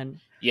timeline.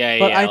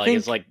 But I think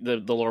it's like the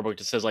lore book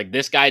just says like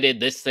this guy did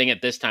this thing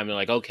at this time. They're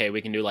like, okay,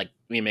 we can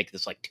make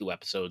this like 2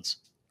 episodes.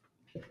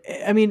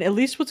 I mean, at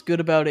least what's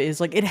good about it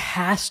is like it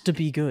has to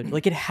be good.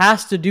 Like it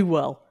has to do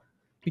well,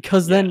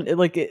 because then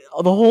the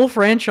whole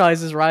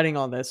franchise is riding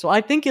on this. So I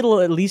think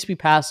it'll at least be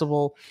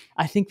passable.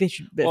 I think they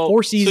should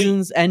 4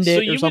 seasons end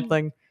it or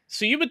something.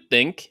 So you would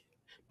think,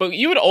 but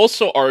you would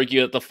also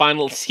argue that the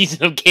final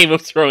season of Game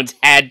of Thrones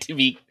had to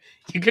be.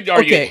 You could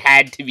argue it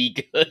had to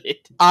be good.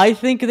 I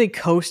think they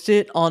coast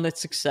it on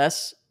its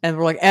success, and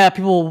we're like,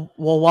 people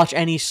will watch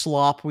any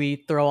slop we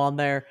throw on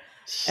there.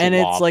 Slop. And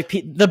it's like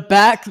the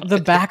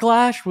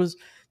backlash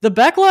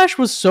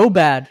was so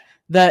bad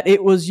that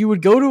it was you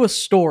would go to a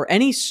store,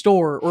 any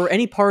store or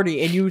any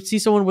party, and you would see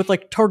someone with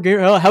like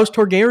House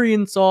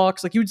Targaryen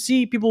socks. Like you would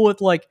see people with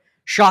like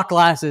shot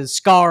glasses,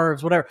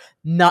 scarves, whatever.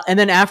 And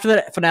then after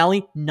that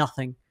finale,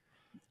 nothing.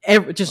 I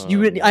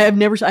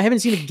haven't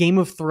seen a Game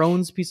of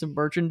Thrones piece of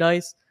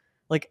merchandise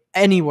like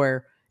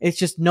anywhere. It's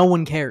just no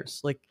one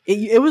cares. Like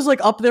it was like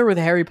up there with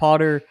Harry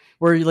Potter,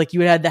 where like you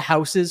had the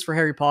houses for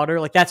Harry Potter.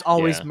 Like that's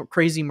always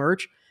crazy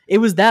merch. It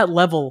was that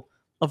level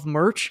of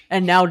merch,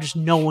 and now just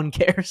no one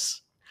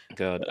cares.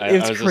 God, I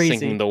was just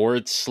thinking the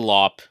word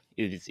slop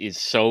is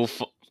so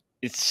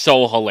it's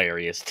so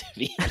hilarious to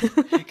me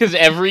because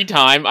every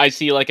time I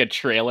see like a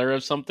trailer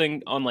of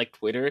something on like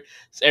Twitter,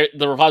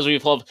 the repository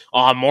full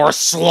of more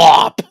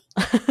slop.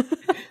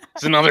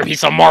 It's another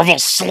piece of Marvel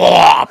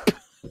slop.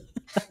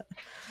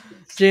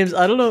 James,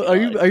 I don't know.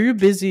 Are you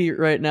busy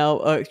right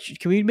now?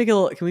 Can we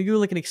do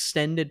like an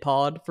extended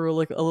pod for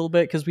like a little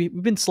bit, because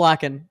we've been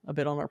slacking a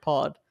bit on our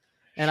pod,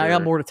 and sure. I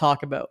got more to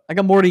talk about. I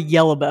got more to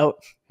yell about.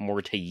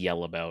 More to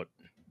yell about.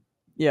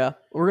 Yeah,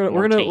 we're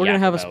gonna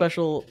have a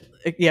special.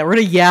 Yeah, we're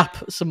gonna yap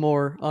some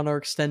more on our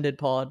extended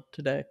pod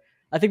today.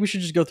 I think we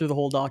should just go through the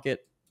whole docket,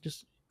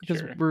 just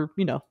because we're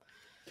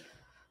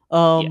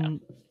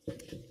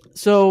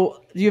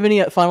So, do you have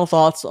any final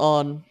thoughts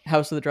on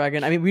House of the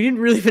Dragon? I mean, we didn't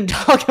really even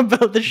talk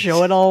about the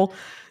show at all.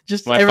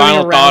 Just my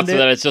final thoughts are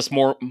that it's just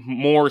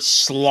more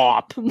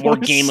slop, more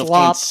Game of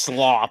Thrones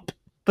slop.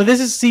 But this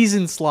is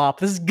seasoned slop.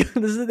 This is good.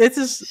 This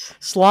is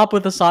slop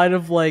with a side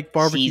of like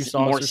barbecue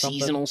sauce more or something.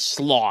 Seasonal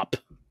slop.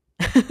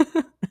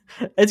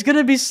 It's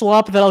gonna be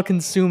slop that I'll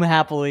consume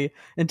happily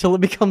until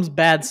it becomes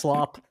bad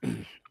slop.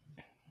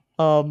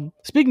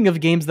 Speaking of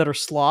games that are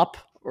slop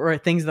or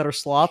things that are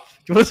slop, do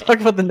you want to talk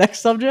about the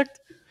next subject?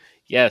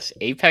 Yes,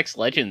 Apex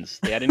Legends.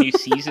 They had a new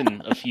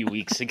season a few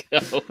weeks ago.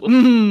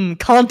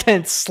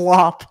 Content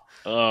slop.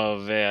 Oh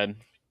man,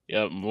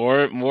 yeah,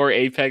 more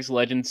Apex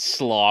Legends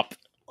slop.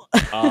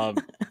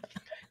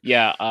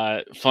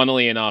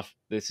 Funnily enough,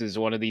 this is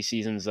one of these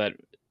seasons that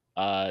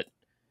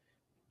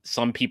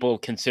some people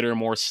consider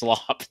more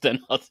slop than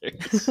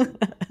others. So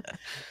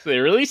they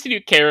released a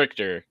new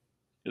character.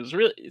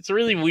 It's a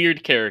really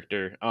weird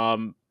character.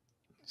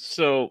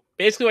 So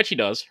basically what she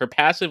does, her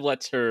passive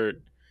lets her,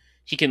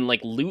 she can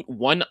like loot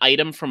one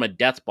item from a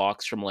death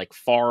box from like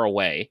far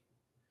away,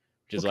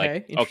 which is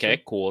like,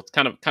 okay, cool. It's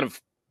kind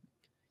of,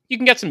 you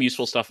can get some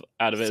useful stuff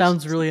out of it.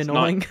 Sounds really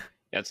annoying.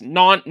 It's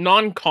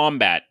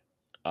non-combat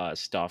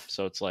stuff.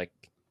 So it's like,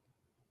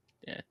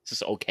 it's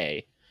just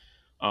okay.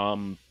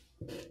 And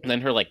then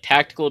her like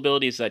tactical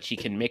ability is that she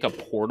can make a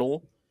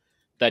portal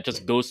that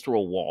just goes through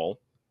a wall.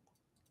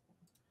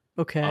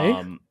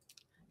 Okay.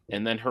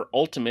 And then her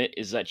ultimate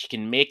is that she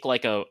can make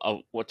like a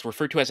what's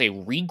referred to as a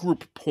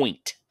regroup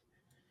point.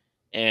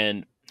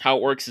 And how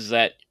it works is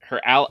that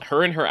her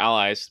and her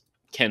allies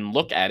can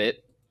look at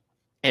it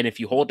and if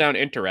you hold down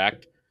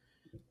interact,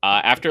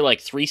 after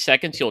like 3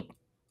 seconds, you'll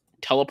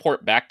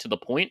teleport back to the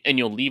point, and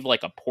you'll leave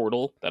like a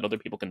portal that other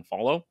people can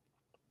follow.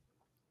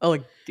 Oh,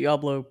 like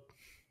Diablo.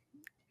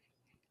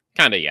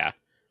 Kind of, yeah.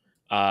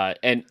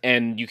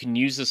 And you can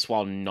use this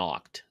while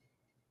knocked.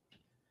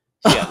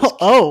 So yeah,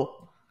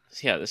 Oh,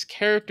 this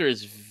character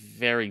is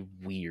very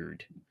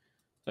weird.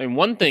 I mean,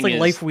 one it's thing like is,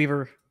 Life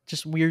Weaver,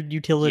 just weird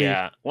utility.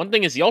 yeah, one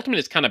thing is the ultimate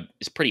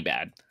is pretty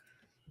bad,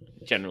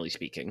 generally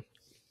speaking.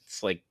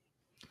 It's like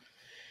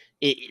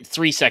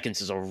 3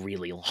 seconds is a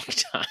really long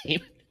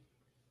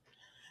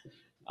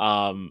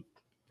time.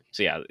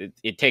 So yeah,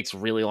 it takes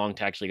really long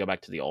to actually go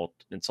back to the ult.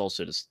 It's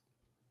also just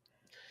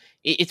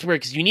it's weird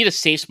because you need a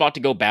safe spot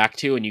to go back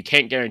to, and you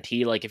can't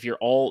guarantee like if you're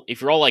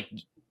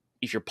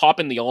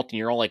popping the ult and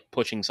you're all like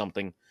pushing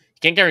something, you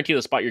can't guarantee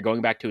the spot you're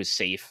going back to is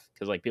safe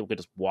because like people could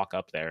just walk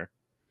up there.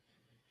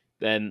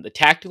 Then the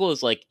tactical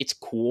is like it's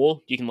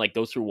cool. You can like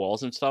go through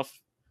walls and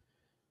stuff,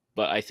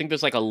 but I think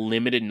there's like a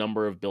limited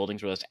number of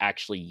buildings where that's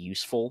actually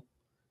useful.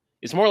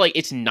 It's more like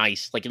it's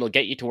nice, like it'll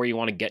get you to where you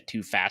want to get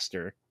to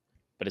faster,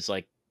 but it's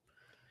like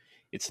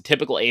it's the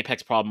typical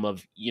Apex problem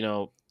of you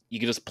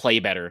can just play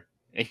better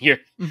and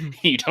Mhm.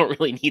 you don't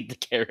really need the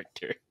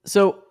character.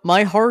 So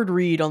my hard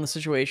read on the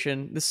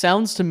situation, this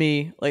sounds to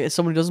me like as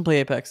someone who doesn't play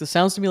Apex, this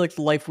sounds to me like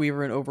the Life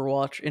Weaver in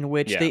Overwatch, in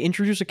which Yeah. they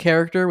introduce a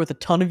character with a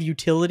ton of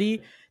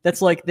utility.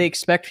 That's like they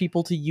expect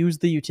people to use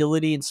the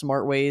utility in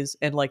smart ways,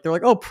 and like they're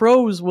like, oh,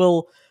 pros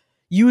will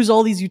use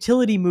all these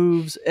utility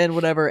moves and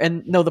whatever.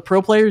 And no, the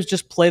pro players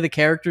just play the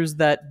characters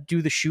that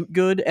do the shoot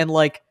good and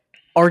like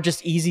are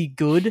just easy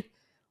good.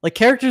 Like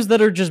characters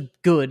that are just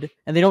good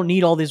and they don't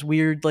need all this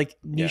weird like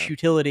niche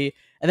utility.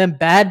 And then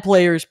bad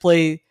players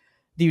play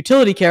the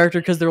utility character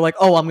because they're like,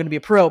 oh, I'm going to be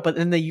a pro, but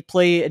then they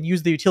play and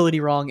use the utility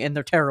wrong and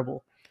they're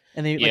terrible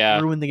and they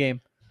like ruin the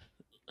game.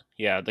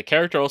 Yeah, the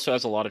character also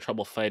has a lot of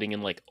trouble fighting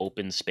in like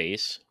open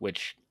space,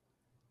 which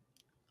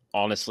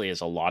honestly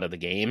is a lot of the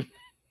game,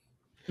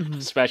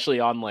 especially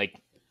on like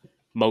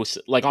most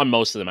of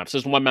the maps.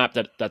 There's one map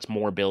that's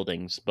more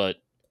buildings, but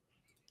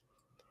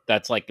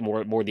that's like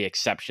more the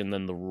exception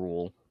than the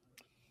rule.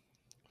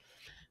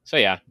 So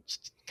yeah,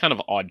 it's kind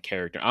of odd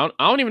character. I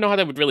don't even know how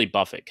that would really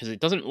buff it because it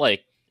doesn't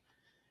like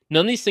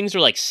none of these things are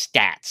like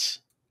stats.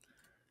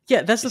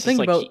 Yeah, that's the thing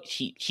like about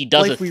he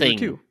does Life a Weaver thing.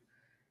 too.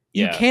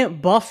 You Yeah.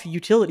 can't buff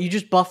utility. You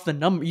just buff the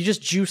number. You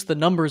just juice the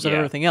numbers of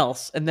everything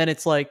else, and then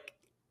it's like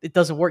it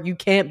doesn't work. You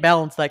can't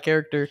balance that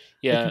character.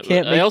 Yeah, like, you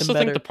can't make I also them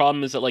better. think the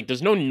problem is that like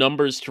there's no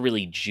numbers to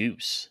really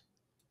juice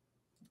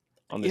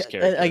on this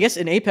character. I guess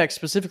in Apex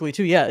specifically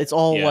too. Yeah, it's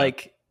all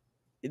like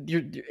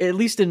you're at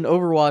least in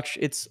Overwatch.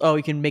 It's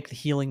you can make the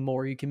healing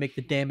more. You can make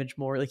the damage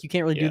more. Like you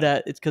can't really do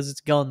that. It's because it's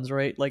guns,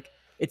 right? Like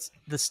it's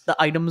the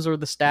items or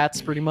the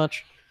stats pretty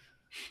much.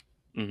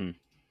 Mm-hmm.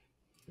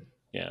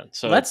 Yeah,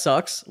 so that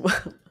sucks.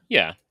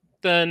 Yeah.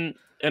 Then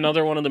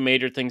another one of the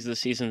major things this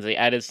season is they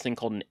added this thing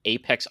called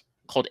Apex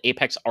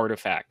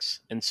Artifacts.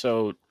 And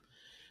so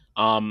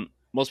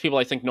most people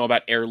I think know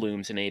about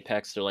heirlooms in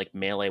Apex. They're like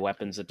melee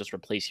weapons that just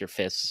replace your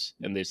fists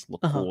and they just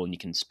look cool and you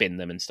can spin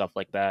them and stuff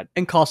like that.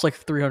 And cost like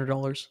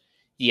 $300.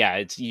 Yeah,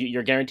 it's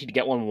you're guaranteed to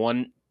get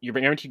you're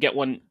guaranteed to get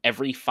one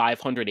every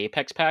 500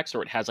 Apex packs,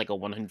 or it has like a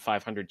 1 in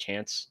 500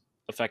 chance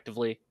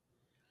effectively.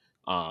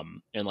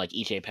 And like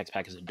each Apex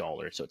pack is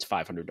 $1, so it's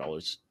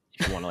 $500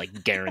 if you want to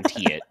like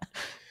guarantee it.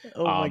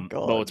 Oh my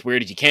god! But what's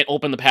weird is you can't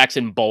open the packs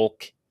in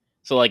bulk.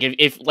 So like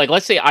if like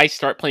let's say I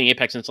start playing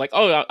Apex and it's like,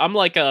 oh, I'm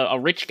like a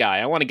rich guy,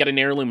 I want to get an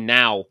heirloom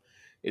now.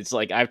 It's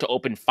like I have to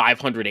open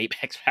 500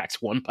 Apex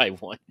packs one by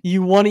one.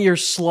 You want your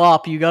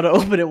slop, you got to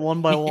open it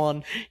one by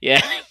one.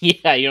 Yeah,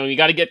 you got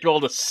to get through all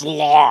the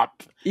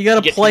slop. You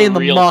got to play in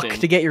the muck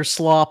to get your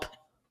slop.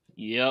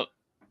 Yep.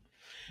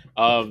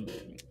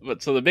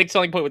 But so the big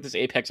selling point with this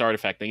Apex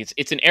artifact thing,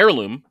 it's an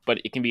heirloom, but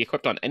it can be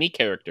equipped on any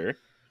character,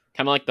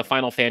 kind of like the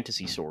Final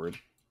Fantasy sword.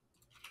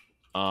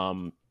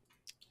 And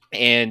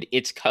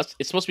it's supposed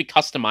to be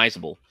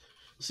customizable.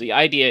 So the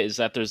idea is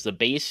that there's the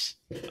base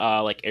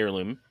like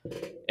heirloom,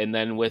 and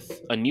then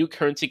with a new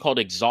currency called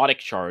exotic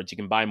shards, you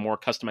can buy more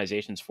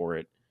customizations for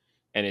it.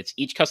 And it's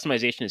each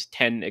customization is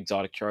 10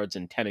 exotic shards,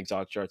 and 10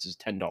 exotic shards is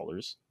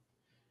 $10.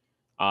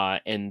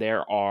 And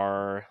there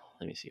are,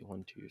 let me see,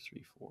 1, 2,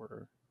 3,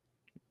 4.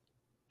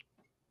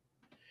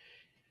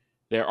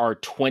 There are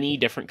 20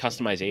 different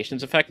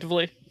customizations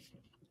effectively.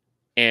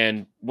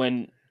 And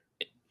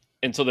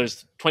so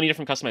there's 20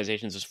 different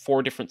customizations. There's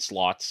 4 different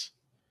slots.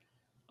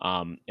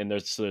 And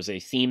there's a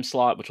theme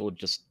slot, which will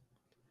just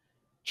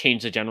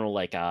change the general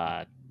like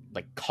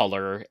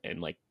color and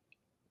like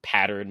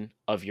pattern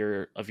of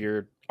your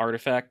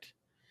artifact.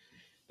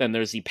 Then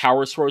there's the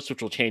power source,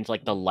 which will change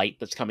like the light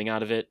that's coming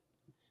out of it.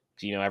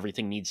 So,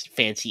 everything needs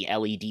fancy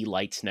LED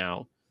lights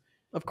now.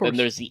 Of course. Then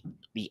there's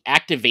the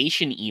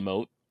activation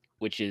emote,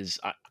 which is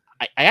I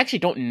actually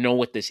don't know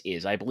what this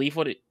is. I believe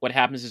what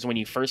happens is when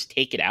you first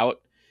take it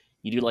out,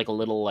 you do like a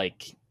little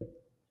like I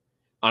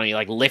don't know, you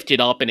like lift it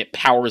up and it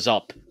powers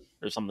up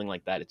or something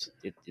like that.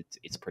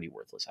 It's pretty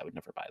worthless. I would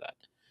never buy that.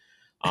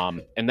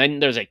 And then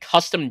there's a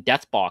custom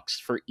death box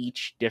for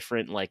each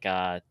different like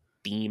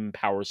beam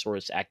power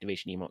source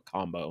activation emote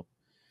combo.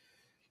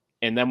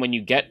 And then when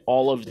you get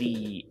all of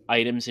the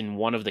items in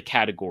one of the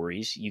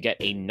categories, you get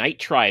a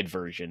nitride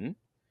version.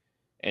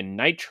 And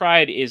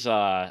nitride is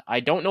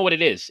I don't know what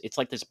it is. It's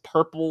like this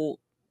purple,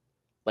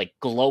 like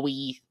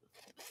glowy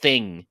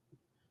thing.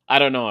 I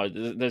don't know.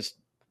 There's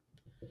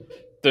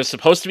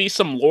supposed to be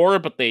some lore,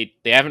 but they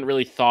haven't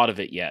really thought of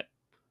it yet.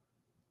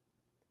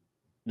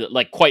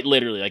 Like quite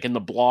literally, like in the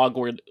blog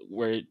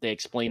where they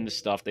explain this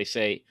stuff, they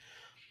say,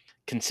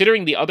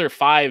 considering the other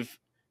 5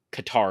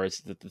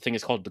 Katars, the thing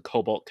is called the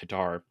Cobalt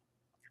Katar.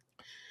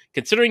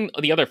 Considering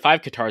the other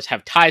 5 Katars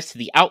have ties to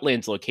the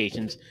Outlands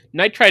locations,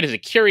 nitride is a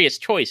curious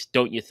choice,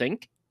 don't you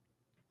think?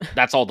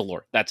 That's all the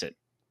lore. That's it.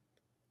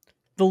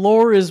 The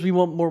lore is we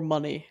want more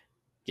money.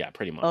 Yeah,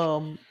 pretty much.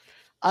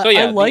 I, So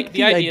yeah, I like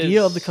the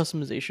idea of the is,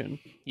 customization.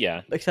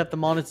 Yeah. Except the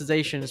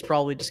monetization is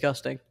probably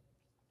disgusting.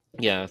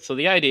 Yeah, so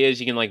the idea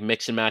is you can like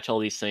mix and match all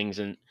these things,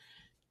 and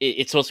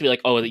it's supposed to be like,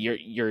 oh,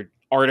 your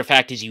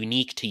artifact is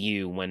unique to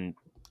you. When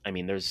I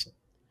mean,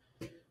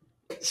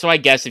 so I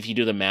guess if you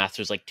do the math,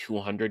 there's like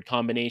 200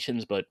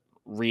 combinations, but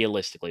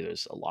realistically,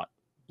 there's a lot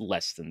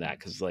less than that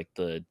because like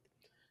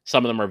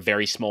some of them are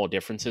very small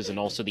differences, and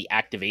also the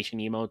activation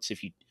emotes.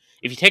 If you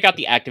take out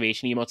the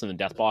activation emotes and the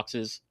death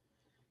boxes,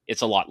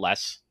 it's a lot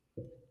less.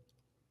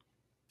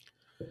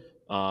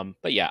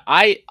 But yeah,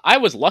 I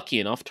was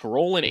lucky enough to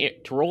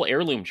roll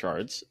heirloom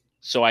shards,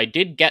 so I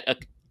did get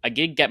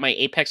my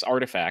Apex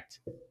artifact.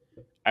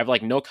 I have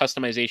like no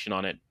customization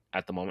on it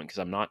at the moment because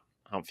I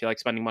don't feel like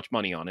spending much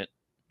money on it.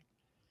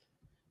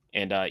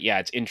 And yeah,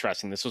 it's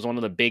interesting. This was one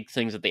of the big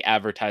things that they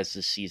advertised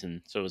this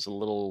season, so it was a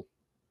little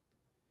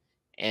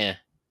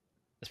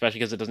especially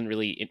because it doesn't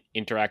really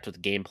interact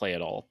with gameplay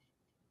at all.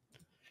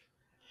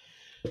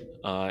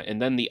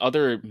 And then the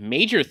other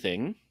major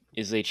thing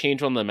is they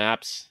changed one of the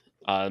maps.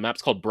 The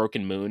map's called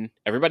Broken Moon.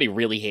 Everybody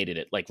really hated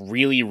it, like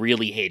really,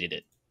 really hated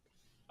it,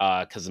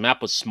 because the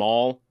map was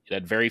small. It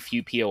had very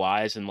few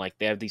POIs, and like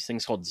they have these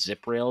things called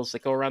zip rails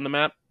that go around the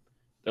map.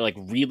 They're like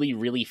really,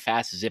 really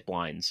fast zip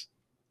lines.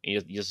 And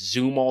you just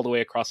zoom all the way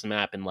across the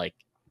map in like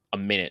a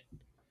minute.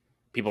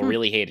 People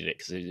really hated it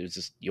because it was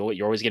just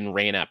you're always getting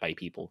ran at by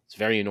people. It's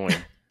very annoying.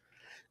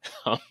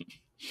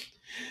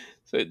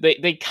 So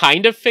they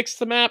kind of fixed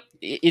the map.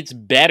 It's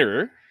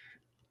better.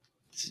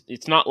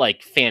 It's not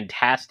like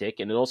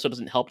fantastic, and it also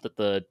doesn't help that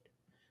the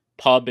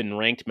pub and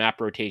ranked map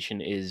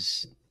rotation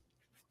is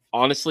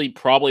honestly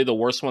probably the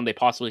worst one they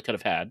possibly could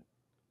have had.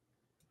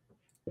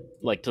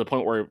 Like to the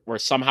point where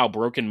somehow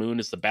Broken Moon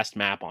is the best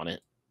map on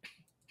it.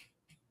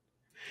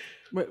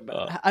 Wait,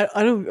 I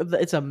don't.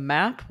 It's a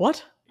map.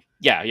 What?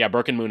 Yeah.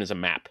 Broken Moon is a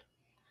map.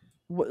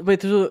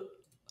 Wait,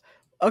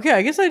 okay,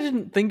 I guess I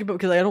didn't think about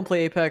because I don't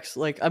play Apex.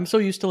 Like I'm so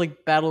used to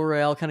like battle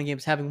royale kind of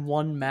games having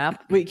one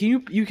map. Wait, can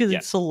you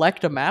can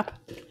select a map?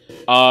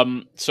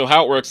 So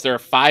how it works? There are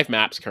 5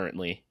 maps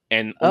currently,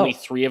 and only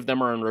 3 of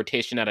them are in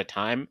rotation at a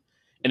time.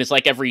 And it's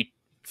like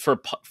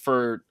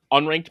for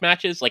unranked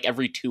matches, like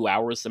every 2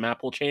 hours the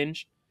map will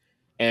change,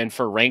 and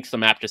for ranked the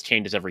map just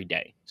changes every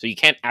day. So you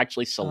can't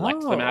actually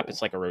select the map;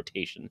 it's like a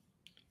rotation.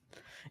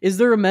 Is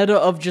there a meta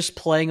of just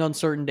playing on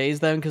certain days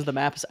then because the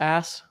map is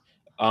ass?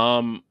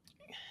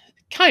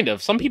 Kind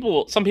of. Some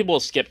people will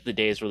skip the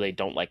days where they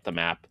don't like the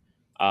map,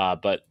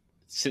 but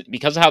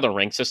because of how the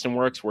rank system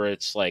works, where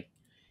it's like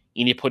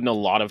you need to put in a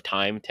lot of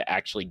time to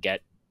actually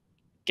get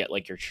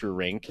like your true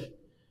rank.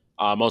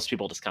 Most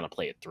people just kind of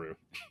play it through.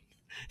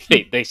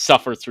 they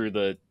suffer through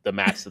the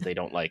maps that they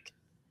don't like.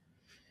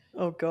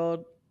 Oh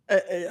god,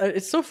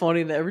 it's so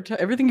funny that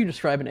everything you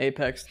describe in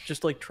Apex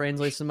just like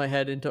translates in my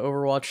head into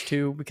Overwatch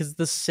 2 because it's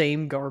the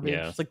same garbage.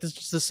 Yeah. It's like this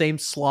just the same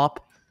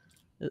slop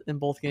in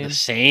both games. The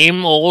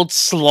same old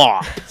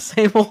slop.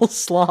 Same old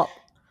slop.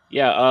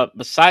 Yeah,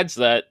 besides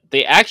that,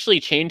 they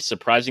actually changed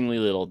surprisingly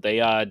little. They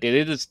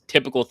did this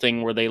typical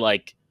thing where they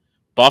like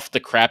buffed the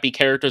crappy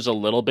characters a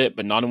little bit,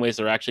 but not in ways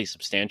that are actually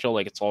substantial.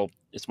 Like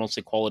it's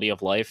mostly quality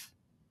of life.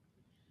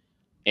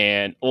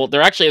 And well,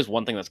 there actually is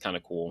one thing that's kind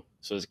of cool.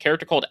 So there's a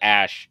character called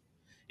Ash,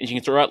 and you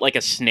can throw out like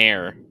a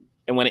snare,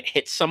 and when it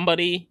hits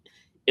somebody,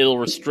 it'll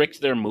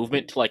restrict their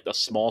movement to like a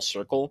small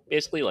circle,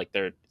 basically. Like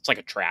it's like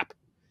a trap.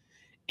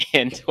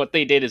 And what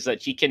they did is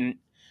that she can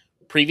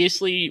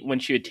previously, when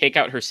she would take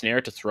out her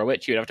snare to throw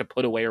it, she would have to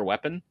put away her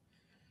weapon.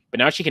 But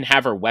now she can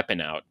have her weapon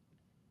out.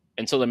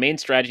 And so the main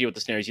strategy with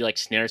the snare is you like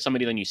snare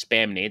somebody, then you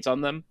spam nades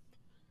on them.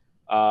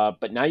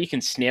 But now you can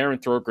snare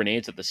and throw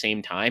grenades at the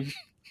same time.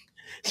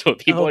 So what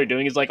people are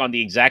doing is like on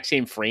the exact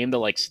same frame to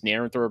like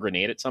snare and throw a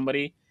grenade at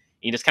somebody.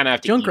 You just kind of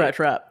have to Junkrat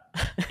trap.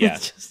 Yeah,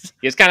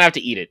 you just kind of have to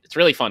eat it. It's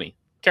really funny.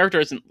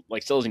 Character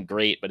still isn't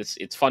great, but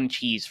it's fun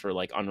cheese for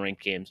like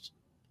unranked games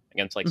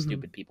against like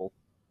stupid people.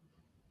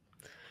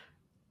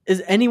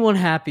 Is anyone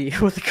happy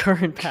with the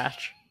current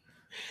patch?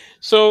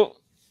 So,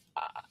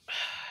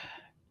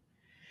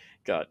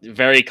 God,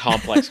 very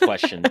complex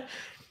question.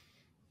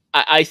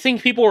 I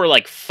think people were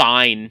like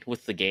fine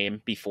with the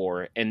game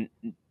before, and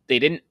they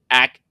didn't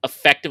act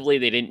effectively.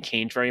 They didn't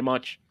change very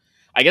much.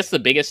 I guess the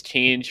biggest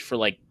change for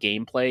like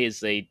gameplay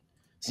is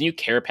it's a new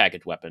care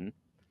package weapon.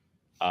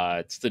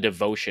 It's the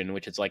Devotion,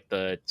 which is like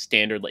the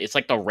standard. It's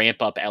like the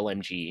ramp up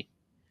LMG,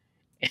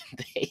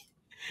 and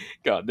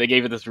they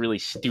gave it this really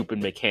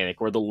stupid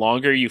mechanic where the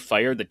longer you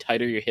fire, the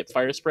tighter your hip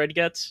fire spread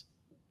gets.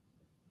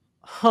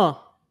 Huh.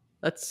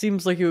 That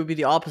seems like it would be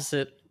the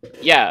opposite.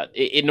 Yeah,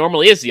 it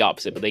normally is the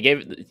opposite, but they gave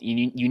it a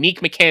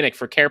unique mechanic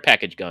for care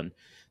package gun.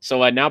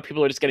 So now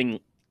people are just getting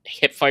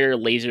hip fire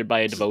lasered by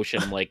a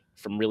Devotion like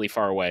from really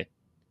far away.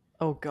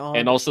 Oh god.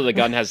 And also the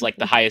gun has like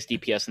the highest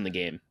DPS in the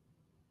game.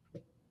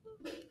 So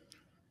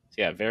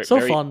yeah,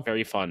 So fun.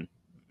 very fun,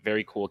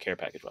 very cool care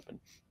package weapon.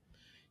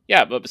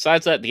 Yeah, but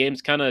besides that, the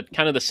game's kind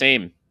of the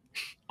same,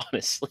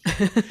 honestly.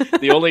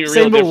 The only real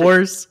Same but difference,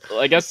 worse.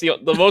 I guess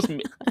the most,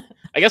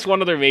 I guess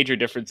one other major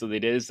difference that they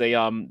did is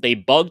they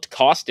bugged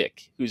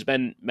Caustic, who's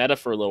been meta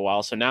for a little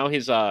while. So now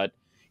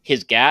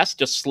his gas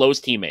just slows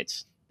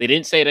teammates. They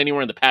didn't say it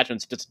anywhere in the patch,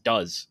 and it just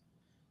does.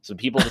 So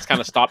people just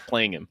kind of stopped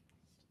playing him.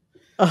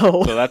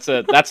 Oh, So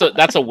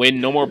that's a win.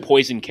 No more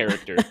poison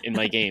character in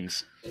my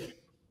games.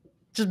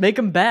 just make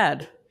him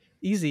bad.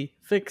 Easy.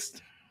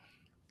 Fixed.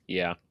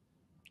 Yeah,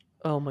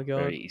 Oh my god.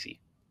 very easy.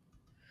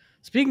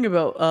 Speaking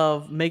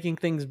about making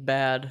things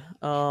bad,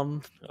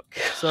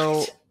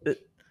 so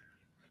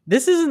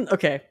this isn't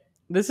okay.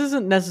 This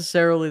isn't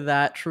necessarily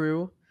that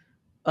true,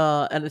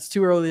 and it's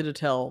too early to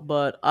tell.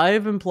 But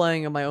I've been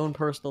playing in my own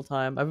personal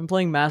time. I've been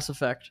playing Mass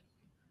Effect,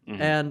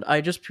 and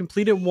I just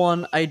completed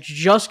 1. I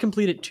just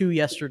completed 2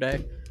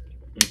 yesterday,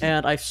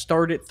 and I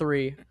started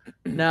 3.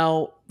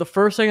 Now, the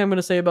first thing I'm going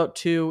to say about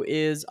 2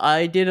 is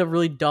I did a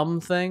really dumb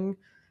thing,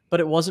 but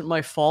it wasn't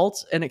my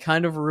fault, and it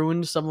kind of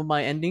ruined some of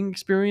my ending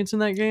experience in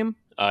that game.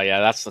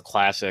 Yeah, that's the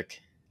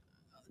classic.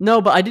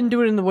 No, but I didn't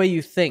do it in the way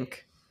you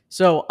think.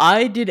 So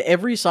I did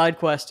every side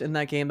quest in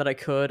that game that I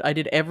could. I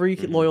did every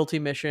loyalty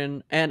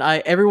mission, and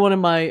everyone in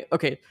my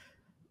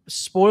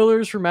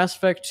spoilers for Mass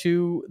Effect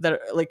 2 that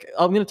like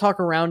I'm gonna talk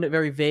around it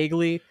very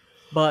vaguely,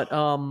 but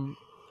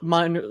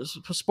mine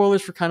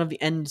spoilers for kind of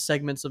the end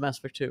segments of Mass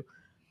Effect 2.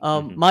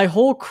 My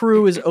whole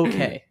crew is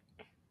okay.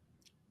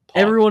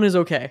 Everyone is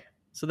okay,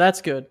 so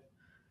that's good.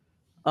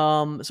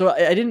 So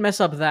I didn't mess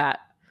up that.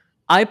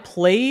 I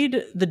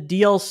played the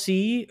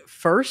DLC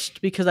first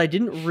because I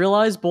didn't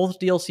realize both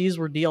DLCs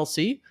were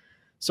DLC.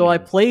 So I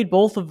played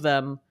both of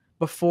them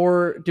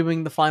before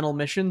doing the final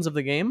missions of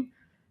the game.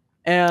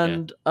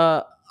 And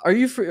are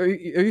you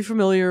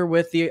familiar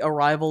with the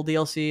Arrival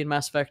DLC in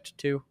Mass Effect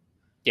 2?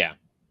 Yeah.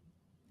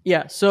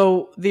 Yeah,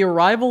 so the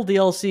Arrival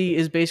DLC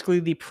is basically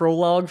the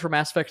prologue for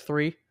Mass Effect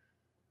 3.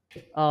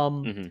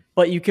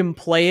 But you can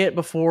play it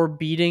before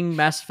beating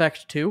Mass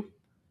Effect 2.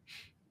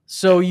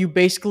 So you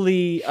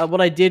basically,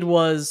 what I did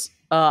was,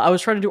 I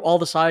was trying to do all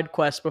the side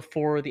quests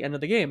before the end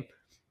of the game.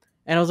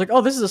 And I was like,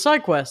 oh, this is a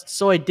side quest.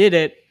 So I did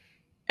it,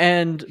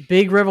 and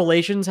big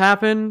revelations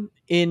happen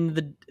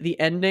in the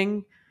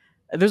ending.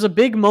 There's a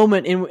big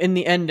moment in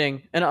the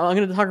ending, and I'm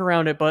going to talk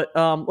around it, but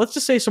let's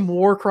just say some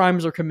war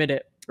crimes are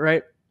committed,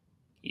 right?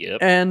 Yep.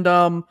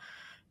 And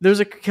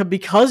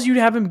because you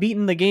haven't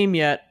beaten the game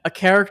yet, a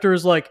character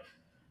is like,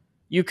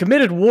 you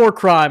committed war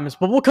crimes,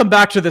 but we'll come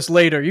back to this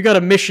later. You got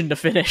a mission to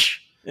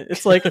finish.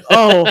 It's like,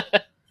 oh,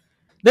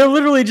 they're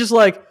literally just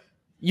like,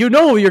 you're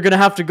going to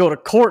have to go to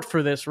court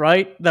for this,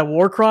 right? That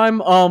war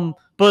crime.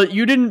 But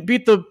you didn't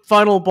beat the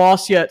final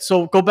boss yet,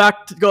 so go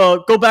back to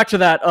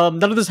that.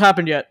 None of this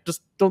happened yet.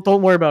 Just don't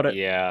worry about it.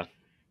 Yeah.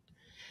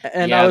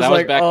 And I was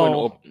like, that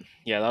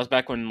was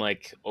back when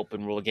like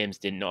open world games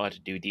didn't know how to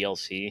do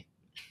DLC.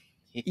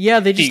 Yeah,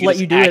 they just let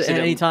you do it at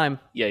any time.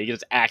 Yeah, you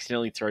just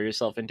accidentally throw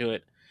yourself into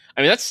it.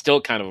 I mean, that's still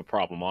kind of a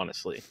problem,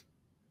 honestly.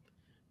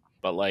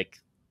 But like,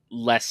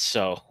 less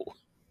so.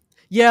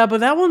 Yeah, but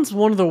that one's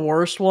one of the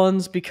worst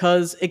ones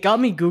because it got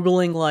me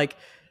Googling, like,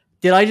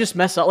 did I just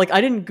mess up? Like,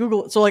 I didn't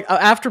Google it. So, like,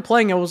 after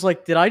playing, I was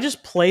like, did I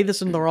just play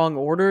this in the wrong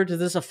order? Did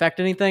this affect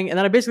anything? And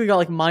then I basically got,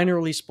 like,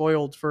 minorly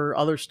spoiled for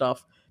other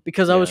stuff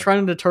because I was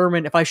trying to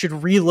determine if I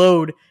should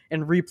reload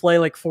and replay,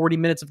 like, 40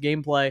 minutes of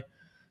gameplay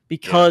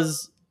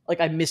because,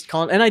 like, I missed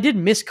content. And I did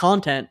miss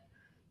content,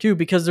 too,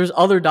 because there's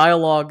other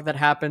dialogue that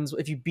happens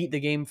if you beat the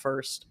game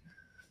first.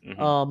 It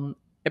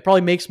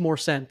probably makes more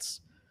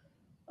sense.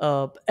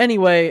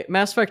 Anyway,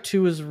 Mass Effect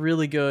 2 is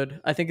really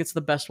good. I think it's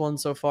the best one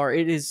so far.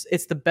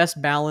 It's the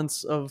best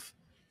balance of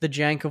the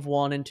jank of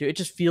 1 and 2. It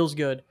just feels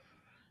good.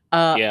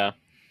 It's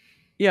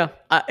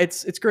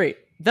great.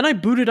 Then I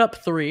booted up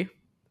 3.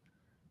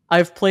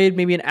 I've played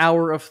maybe an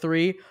hour of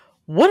 3.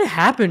 What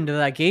happened to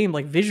that game,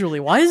 like, visually?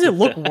 Why does it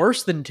look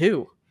worse than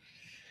 2?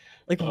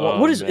 Like,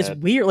 what is... It's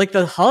weird. Like,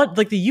 the HUD,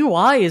 like, the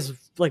UI is,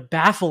 like,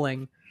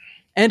 baffling.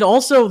 And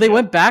also, they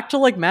went back to,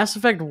 like, Mass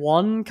Effect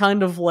 1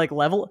 kind of, like,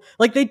 level.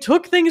 Like, they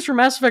took things from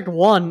Mass Effect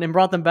 1 and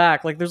brought them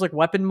back. Like, there's, like,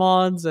 weapon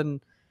mods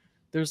and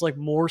there's, like,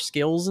 more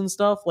skills and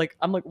stuff. Like,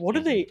 I'm like, what are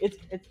they...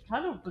 It's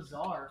kind of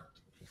bizarre.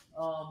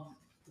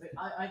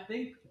 I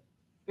think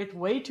it's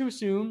way too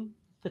soon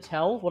to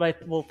tell what I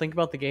will think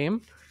about the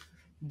game.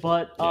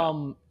 But,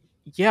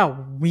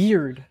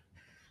 weird.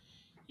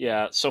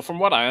 Yeah, so from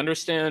what I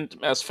understand,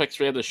 Mass Effect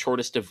 3 had the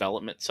shortest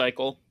development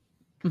cycle.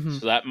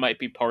 So that might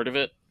be part of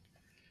it.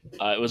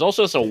 It was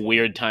also just a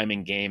weird time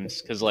in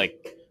games because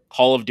like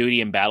Call of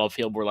Duty and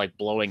Battlefield were like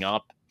blowing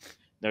up.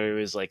 There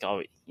was like,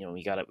 oh,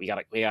 we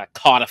gotta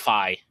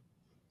codify.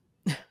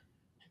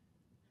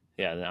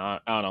 Yeah,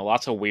 I don't know,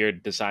 lots of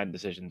weird design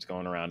decisions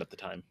going around at the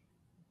time.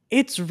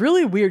 It's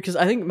really weird because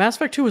I think Mass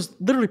Effect 2 was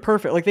literally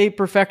perfect. Like they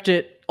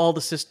perfected all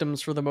the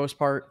systems for the most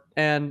part,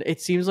 and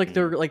it seems like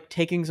they're like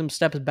taking some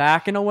steps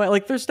back in a way.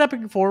 Like they're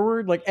stepping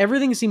forward. Like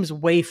everything seems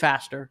way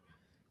faster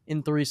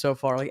in 3 so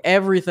far. Like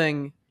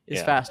everything is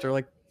Yeah. faster.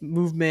 Like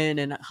movement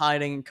and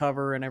hiding and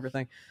cover and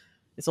everything.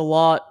 It's a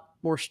lot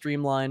more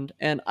streamlined.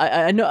 And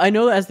I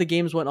know as the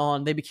games went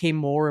on, they became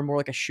more and more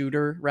like a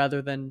shooter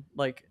rather than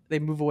like they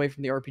move away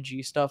from the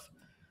RPG stuff.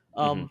 Hmm.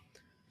 Um,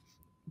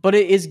 but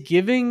it is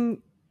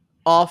giving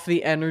off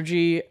the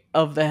energy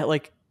of the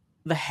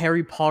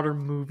Harry Potter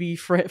movie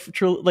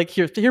like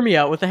hear me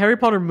out with the Harry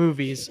Potter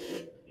movies,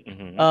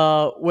 Hmm.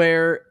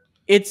 where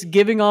it's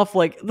giving off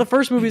like the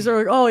first movies are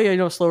like, oh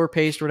yeah, slower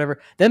paced or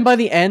whatever. Then by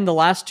the end, the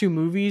last 2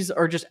 movies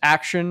are just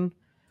action,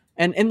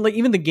 and like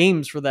even the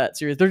games for that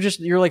series,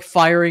 you're like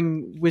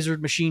firing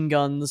wizard machine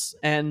guns,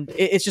 and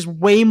it's just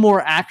way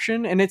more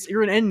action, and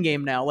you're an end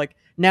game now. Like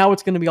now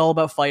it's going to be all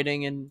about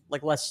fighting and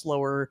like less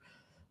slower.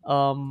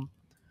 Um,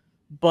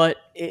 but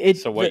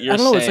So I don't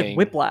know. It's like what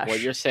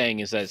whiplash. you're saying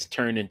is that it's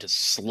turned into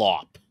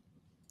slop.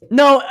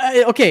 No,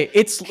 okay,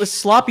 it's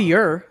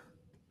sloppier.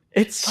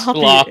 It's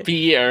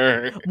sloppy.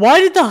 Sloppier. Why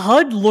does the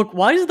HUD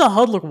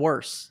look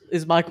worse?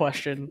 Is my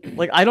question.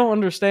 Like I don't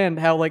understand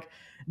how like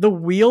the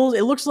wheels.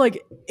 It looks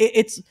like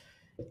it's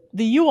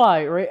the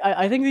UI, right?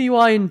 I think the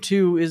UI in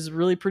 2 is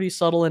really pretty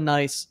subtle and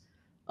nice.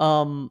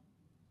 Um,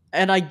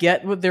 and I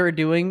get what they're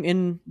doing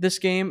in this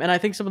game, and I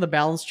think some of the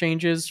balance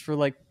changes for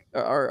like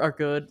are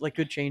good, like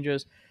good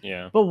changes.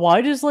 Yeah. But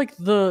why does like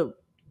the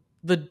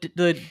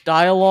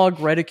dialogue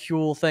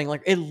reticule thing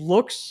like it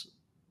looks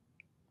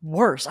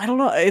worse? I don't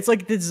know. It's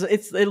like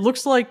it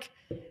looks like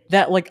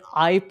that like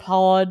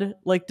iPod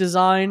like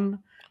design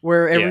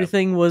where Yeah.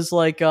 everything was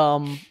like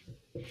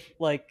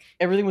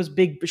everything was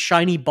big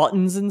shiny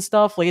buttons and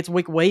stuff. Like it's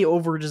like way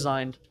over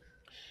designed.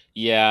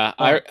 Yeah.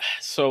 Uh,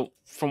 So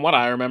from what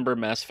I remember,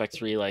 Mass Effect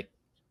 3, like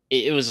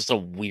it was just a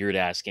weird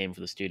ass game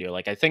for the studio.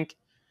 Like I think it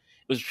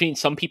was between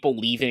some people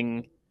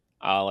leaving,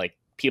 like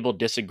people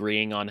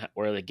disagreeing on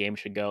where the game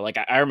should go. Like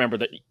I remember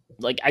that.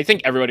 Like I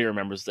think everybody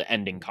remembers the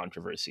ending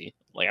controversy.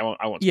 Like I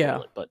won't yeah,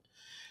 spoil it, but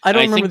I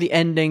don't I remember think the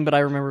ending, but I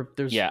remember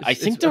yeah, I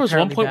it's think there was one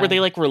apparently point where they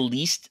bad. like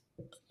released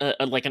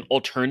like an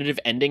alternative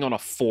ending on a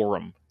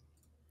forum.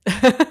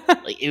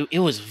 Like it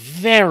was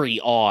very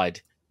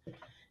odd.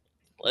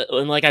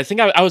 And like I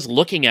think I was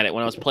looking at it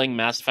when I was playing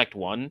Mass Effect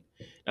 1, and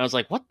I was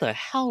like, what the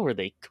hell were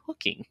they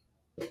cooking?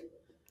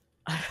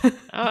 I Well,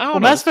 don't know,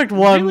 Mass just Effect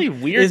really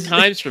 1 weird is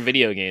times for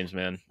video games,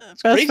 man.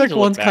 It's Mass crazy Effect to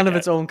look 1's kind back of at.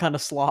 its own kind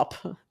of slop,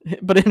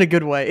 but in a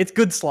good way. It's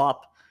good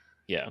slop.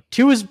 Yeah.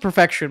 2 is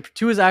perfection.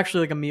 2 is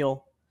actually like a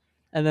meal,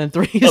 and then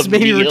 3 A is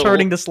maybe meal.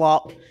 returning to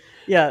slop.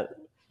 Yeah.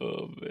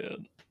 Oh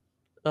man.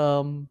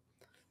 Um.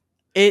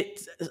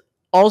 It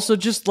also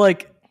just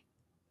like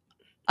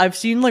I've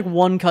seen like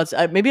one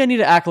cutscene. Maybe I need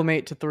to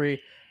acclimate to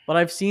 3, but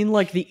I've seen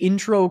like the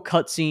intro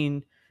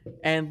cutscene,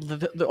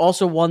 and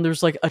also one.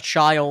 There's like a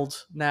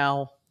child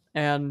now,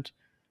 and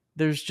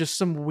there's just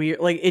some weird.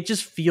 Like it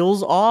just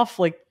feels off.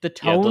 Like the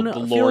Yeah, the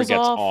tone lore feels gets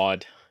off.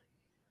 odd.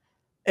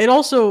 It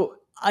also,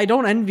 I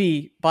don't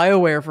envy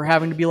BioWare for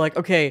having to be like,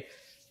 okay,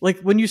 like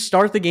when you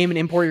start the game and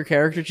import your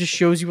character, it just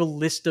shows you a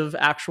list of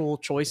actual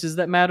choices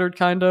that mattered,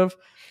 kind of.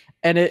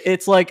 And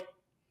it's like,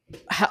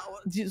 how,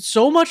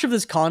 so much of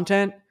this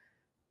content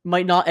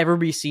might not ever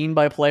be seen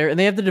by a player, and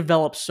they have to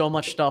develop so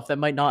much stuff that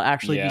might not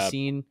actually be Yeah.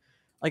 seen.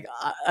 Like,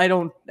 I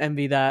don't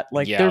envy that.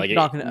 Like, Yeah, they're like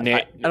not gonna,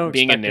 I don't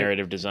being a expect it.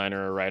 narrative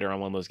designer or writer on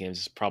one of those games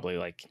is probably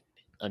like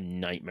a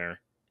nightmare.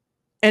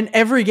 And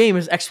every game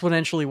is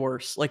exponentially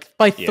worse. Like,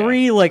 by Yeah.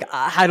 3, like,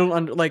 I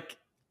don't, like,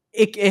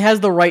 it has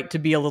the right to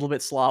be a little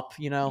bit slop,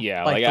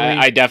 Yeah, by like 3.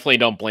 I definitely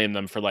don't blame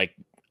them for like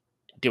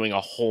doing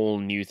a whole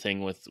new thing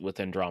with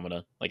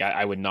Andromeda. Like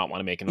I would not want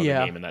to make another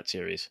Yeah. game in that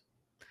series.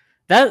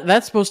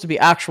 That's supposed to be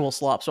actual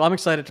slop, so I'm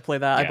excited to play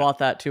that. I Yeah. bought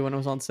that too when it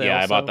was on sale. Yeah,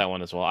 I bought So that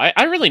one as well.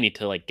 I really need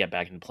to like get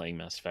back into playing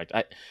Mass Effect.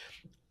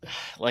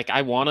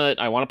 I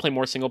wanna play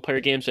more single player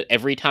games, but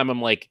every time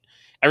I'm like,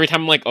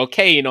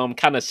 okay, I'm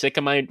kind of sick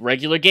of my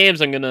regular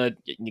games. I'm gonna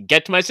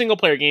get to my single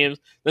player games.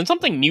 Then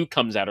something new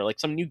comes out, or like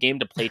some new game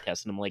to play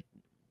test, and I'm like,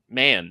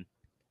 man,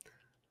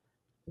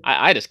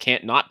 I just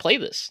can't not play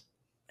this.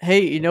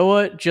 hey, you know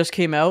what just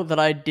came out that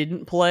I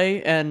didn't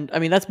play, and I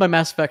mean that's my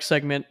Mass Effect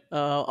segment.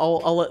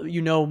 I'll let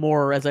you know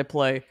more as I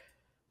play.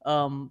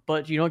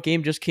 But you know what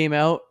game just came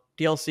out?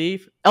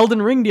 DLC,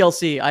 Elden Ring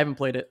DLC. I haven't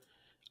played it.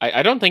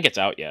 I don't think it's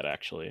out yet,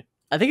 actually.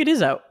 I think it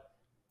is out.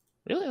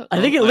 Really? I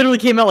think it literally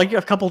came out like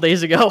a couple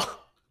days ago.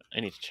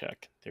 I need to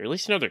check. They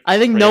released another. I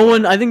think no trailer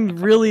one. I a think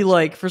couple really days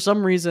like ago. for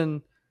some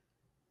reason.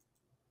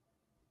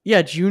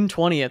 Yeah, June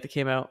 20th it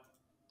came out.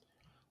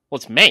 Well,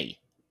 it's May.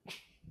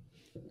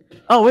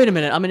 Oh wait a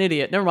minute, I'm an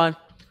idiot. Never mind.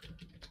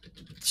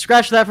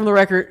 Scratch that from the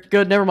record.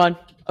 Good. Never mind.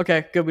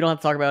 Okay, good. We don't have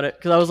to talk about it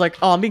because I was like,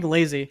 oh, I'm being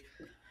lazy.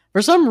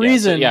 For some Yeah,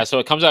 reason, so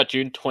it comes out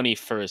June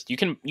 21st.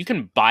 You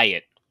can buy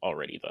it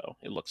already though.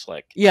 It looks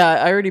like yeah,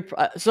 I already.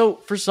 So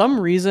for some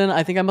reason,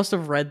 I think I must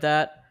have read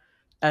that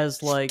as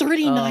it's like,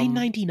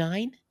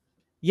 $39.99.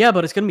 yeah,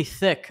 but it's gonna be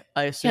thick,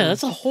 I Yeah, assume.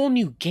 that's a whole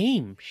new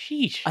game.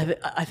 Sheesh.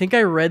 I think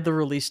I read the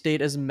release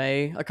date as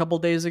May a couple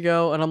days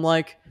ago, and I'm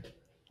like,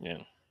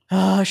 Yeah.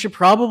 I should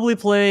probably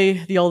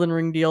play the Elden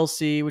Ring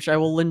DLC, which I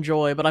will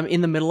enjoy, but I'm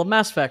in the middle of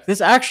Mass Effect.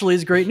 This actually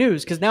is great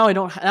news because now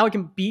I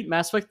can beat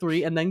Mass Effect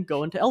 3 and then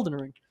go into Elden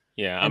Ring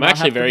Yeah, I'm and not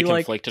actually have to very be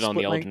like conflicted on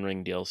the split my. Elden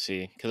Ring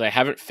DLC because I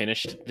haven't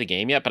finished the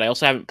game yet, but I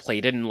also haven't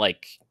played it in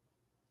like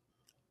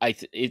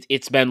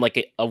it's been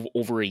like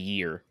over a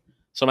year.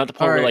 So I'm at the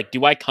All point where right, like,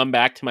 do I come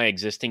back to my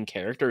existing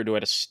character or do I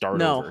just start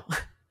no, over?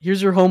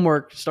 here's your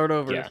homework. Start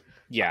over. Yeah,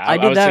 yeah, I I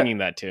did was that. thinking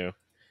that too.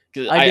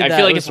 Because I did I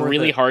feel that. It like was it's worth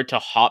really it. hard to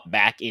hop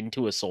back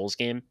into a Souls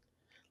game.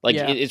 Like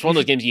Yeah, it's one you of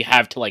those should. games you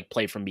have to like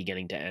play from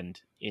beginning to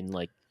end in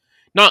like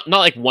not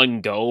like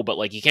one go, but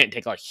like you can't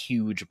take a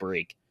huge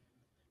break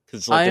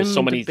because like I'm there's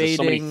so many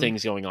debating.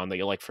 things going on that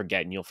you'll like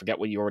forget and you'll forget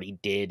what you already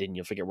did and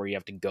you'll forget where you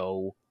have to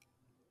go.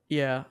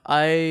 Yeah,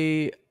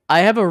 I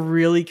have a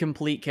really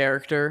complete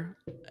character,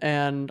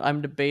 and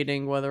I'm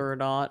debating whether or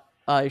not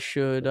I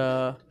should.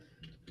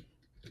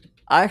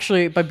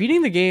 Actually, by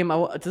beating the game,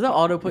 does that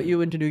auto put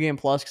you into New Game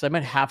Plus? Because I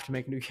might have to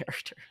make a new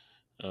character.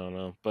 I don't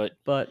know, but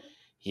But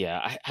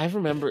yeah, I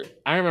remember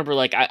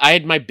like I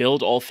had my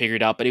build all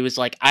figured out, but it was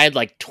like I had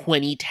like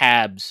 20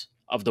 tabs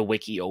of the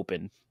wiki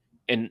open.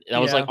 And that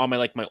was like yeah, on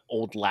my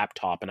old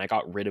laptop and I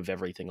got rid of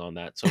everything on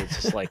that. So it's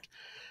just like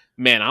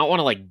man, I don't want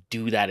to like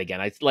do that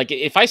again. I like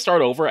if I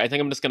start over, I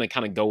think I'm just gonna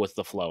kind of go with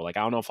the flow. Like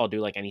I don't know if I'll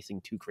do like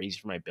anything too crazy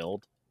for my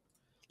build.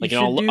 you Like you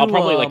know, should I'll do.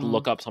 probably like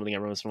look up something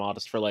every once in a while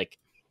just for like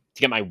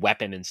to get my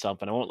weapon and stuff,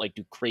 and I won't like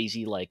do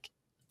crazy like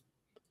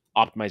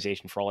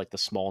optimization for all like the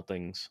small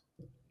things.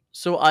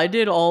 So I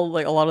did all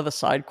like a lot of the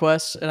side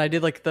quests, and I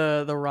did like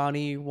the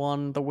Ronnie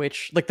one, the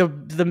witch, like the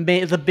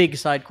big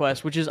side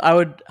quest, which is I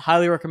would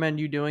highly recommend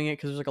you doing it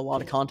because there's like a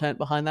lot of content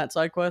behind that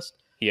side quest.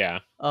 Yeah,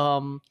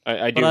 Um,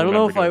 I but do I don't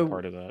know remember if doing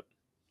part of that.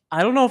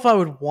 I don't know if I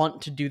would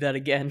want to do that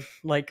again,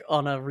 like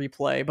on a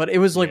replay. But it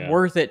was like Yeah.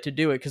 worth it to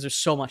do it because there's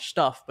so much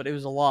stuff. But it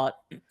was a lot.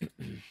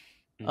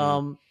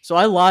 Hmm. So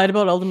I lied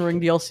about Elden Ring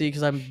DLC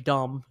because I'm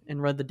dumb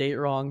and read the date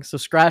wrong. So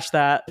scratch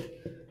that.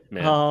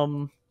 Man.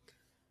 Um,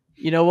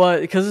 you know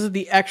what? Because this is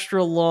the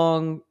extra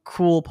long,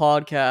 cool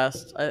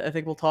podcast. I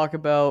think we'll talk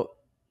about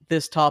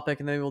this topic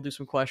and then we'll do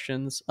some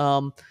questions.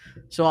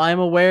 So I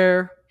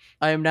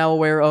am now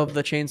aware of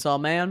the Chainsaw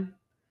Man.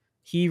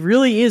 He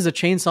really is a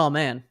chainsaw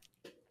man.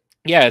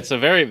 Yeah, it's a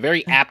very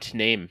very apt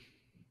name.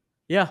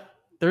 Yeah,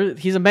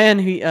 he's a man.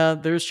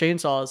 There's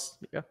chainsaws.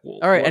 Yeah.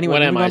 All right. Anyway,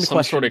 What am moving I? on to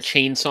Some sort of questions.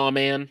 chainsaw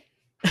man?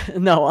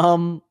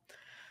 No.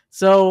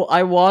 So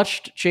I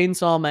watched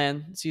Chainsaw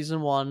Man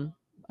season 1.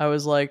 I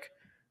was like,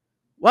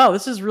 wow,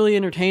 this is really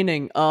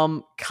entertaining.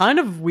 Kind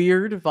of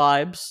weird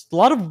vibes. A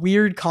lot of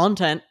weird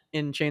content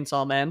in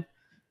Chainsaw Man.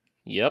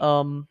 Yep.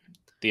 Um,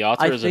 The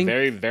author I is a think,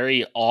 very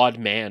very odd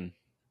man.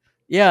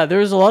 yeah,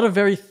 there's a lot of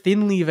very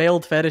thinly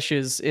veiled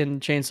fetishes in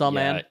Chainsaw Yeah.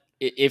 Man.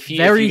 If you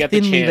Very get the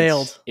thinly chance,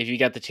 veiled. if you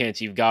get the chance,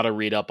 you've got to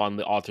read up on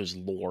the author's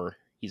lore.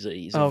 He's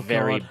a Oh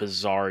very God.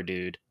 bizarre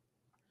dude.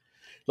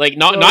 Like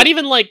not So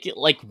even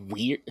like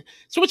weird.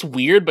 So it's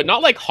weird, but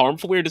not like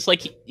harmful weird. It's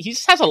like he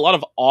just has a lot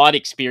of odd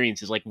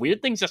experiences. Like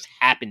weird things just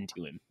happen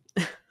to him.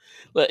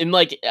 And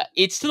like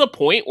it's to the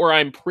point where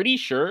I'm pretty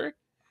sure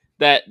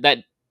that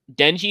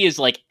Denji is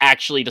like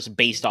actually just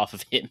based off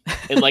of him,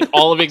 and like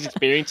all of his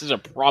experiences are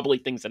probably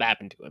things that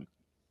happened to him.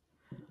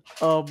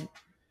 um,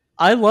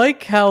 I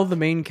like how the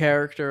main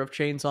character of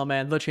Chainsaw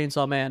Man, the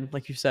Chainsaw Man,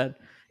 like you said,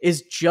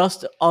 is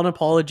just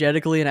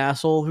unapologetically an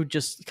asshole who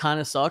just kind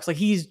of sucks. Like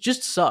he's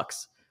just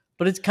sucks,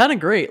 but it's kind of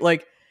great.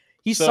 Like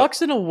he So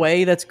sucks in a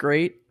way that's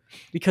great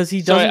because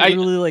he so doesn't I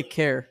really like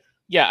care.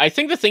 yeah, I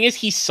think the thing is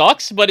he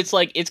sucks, but it's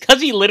like it's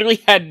because he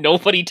literally had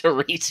nobody to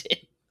raise him.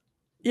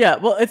 Yeah,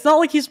 well, it's not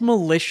like he's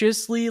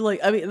maliciously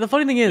like. I mean, the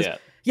funny thing is, Yeah,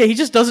 yeah, he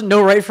just doesn't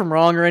know right from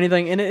wrong or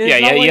anything, and it's yeah.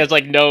 not He like has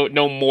like no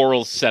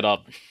morals set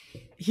up.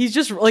 he's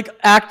just like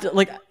act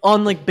like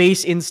on like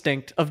base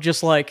instinct of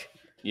just like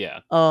Yeah,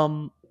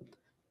 um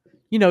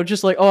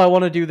just like, oh, I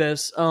want to do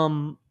this.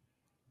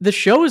 The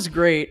show is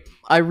great.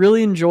 I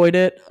really enjoyed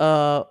it.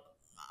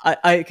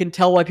 I can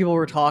tell why people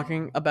were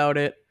talking about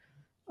it.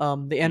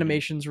 The hmm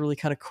animation's really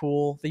kind of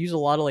cool. They use a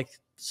lot of like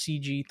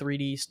CG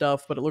 3D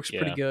stuff, but it looks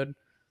pretty yeah, good.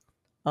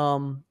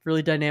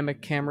 Really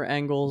dynamic camera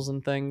angles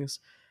and things.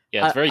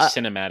 yeah. It's I, very I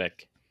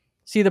cinematic.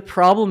 see. The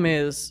problem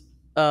is,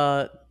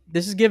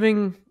 this is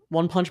giving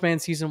One Punch Man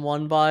season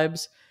 1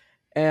 vibes,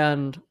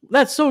 and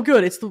that's so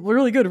good. It's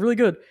really good, really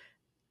good.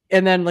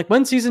 And then like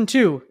when season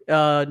 2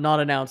 not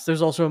announced,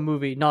 there's also a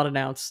movie not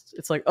announced.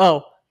 It's like,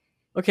 oh,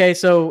 okay,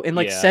 so in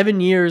like Yeah. 7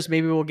 years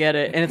maybe we'll get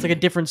it, and it's like a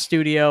different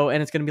studio,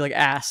 and it's gonna be like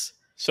ass.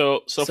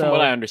 So from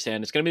what I So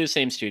understand, it's going to be the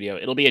same studio.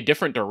 It'll be a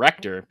different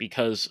director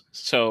because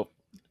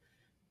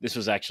this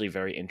was actually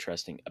very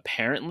interesting.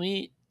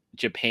 Apparently,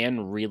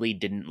 Japan really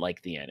didn't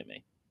like the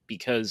anime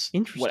because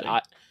interesting.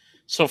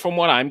 from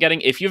what I'm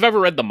getting, if you've ever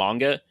read the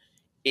manga,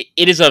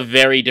 it is a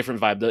very different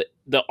vibe.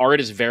 The art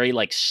is very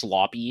like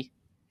sloppy,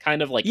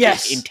 kind of like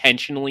Yes.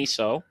 intentionally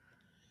so.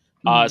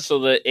 Mhm. So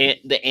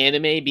the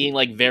anime being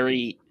like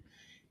very,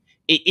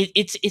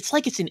 it's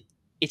like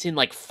it's in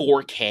like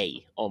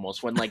 4K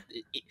almost when like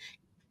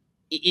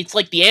it's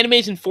like the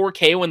anime's in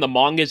 4K when the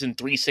manga's in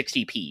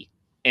 360p,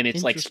 and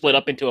it's like split Interesting.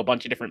 up into a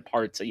bunch of different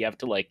parts that you have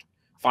to like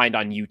find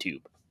on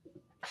YouTube.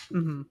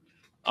 Mhm.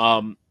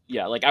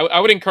 Yeah, like I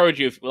would encourage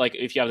you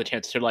if you have the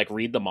chance to like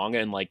read the manga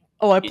and like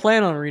Oh, I it,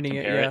 plan on reading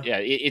it. compare it. Yeah. Yeah,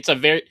 it's a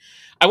very,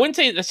 I wouldn't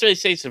say necessarily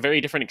say it's a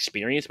very different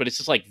experience, but it's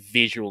just like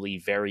visually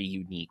very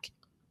unique.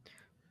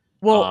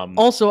 Well, Um,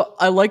 also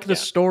I like the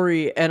yeah,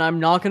 story, and I'm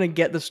not gonna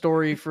get the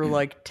story for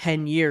like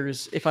 10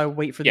 years if I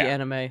wait for the yeah,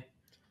 anime.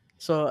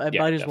 So I yeah,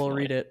 might as well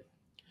read definitely. it.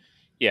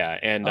 Yeah,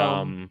 and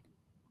Um,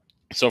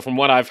 so from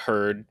what I've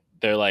heard,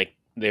 they're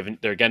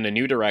getting a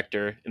new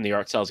director, and the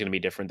art style is going to be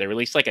different. They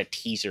released like a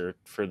teaser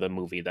for the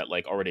movie that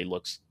like already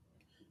looks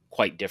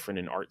quite different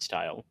in art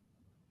style.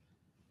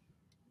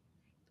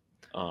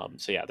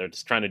 So yeah, they're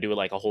just trying to do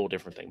like a whole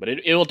different thing, but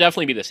it'll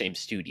definitely be the same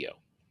studio.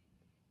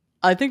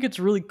 I think it's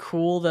really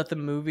cool that the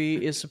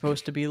movie is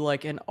supposed to be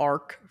like an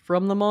arc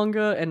from the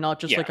manga and not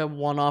just Yeah, like a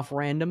one-off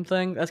random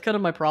thing. That's kind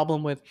of my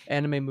problem with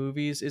anime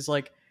movies is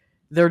like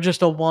they're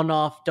just a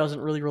one-off, doesn't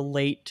really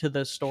relate to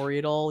the story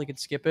at all. You can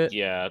skip it.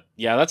 yeah.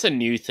 That's a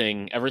new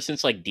thing. Ever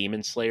since like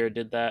Demon Slayer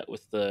did that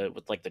with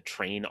like the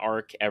train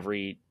arc,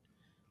 every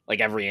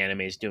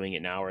anime is doing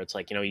it now, where it's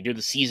like you do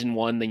the season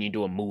one, then you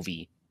do a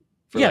movie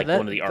for Yeah, like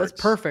one of the that's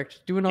arcs.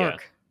 perfect. Do an Yeah,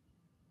 arc.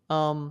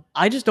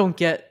 I just don't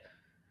get.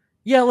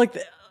 Yeah, like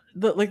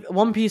the like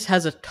One Piece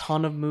has a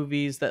ton of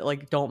movies that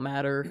like don't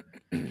matter,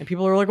 and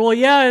people are like, "Well,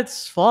 yeah,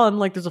 it's fun.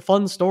 Like, there's a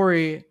fun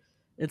story."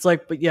 It's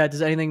like, but yeah,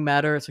 does anything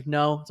matter? It's like,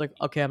 no. It's like,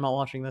 okay, I'm not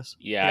watching this.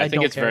 yeah. Like, I I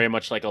think don't it's very care.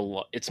 much like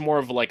it's more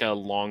of like a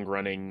long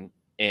running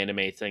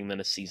anime thing than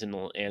a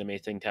seasonal anime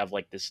thing to have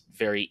like this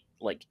very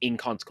like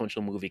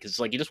inconsequential movie, because it's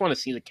like you just want to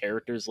see the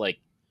characters like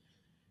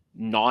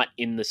not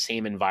in the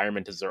same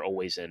environment as they're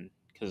always in,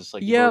 because it's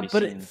like you've Yeah, already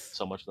but seen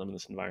so much of them in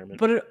this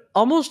environment. it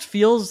almost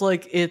feels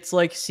like it's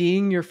like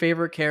seeing your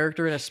favorite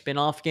character in a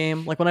spin-off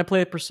game. Like when I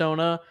play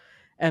Persona,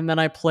 and then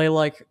I play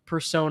like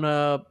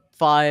Persona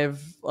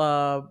 5,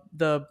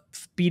 the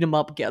beat 'em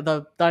up,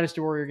 the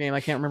Dynasty Warrior game.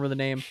 I can't remember the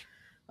name.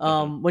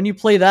 Hmm. When you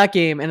play that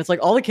game and it's like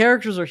all the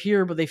characters are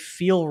here but they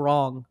feel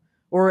wrong,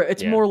 or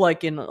it's Yeah. more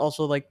like in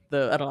also like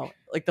the, I don't know,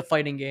 like the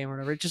fighting game or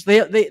whatever. It's just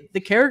they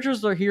the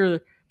characters are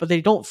here but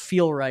they don't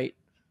feel right.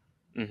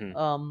 Hmm.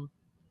 um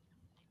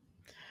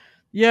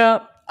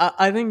yeah,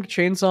 I think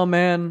Chainsaw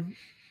Man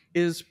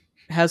is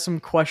has some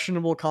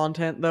questionable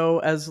content though,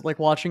 as like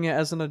watching it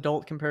as an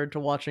adult compared to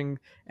watching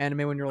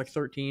anime when you're like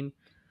 13.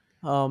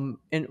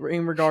 In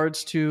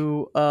regards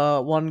to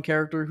one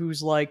character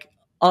who's like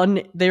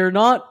they're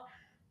not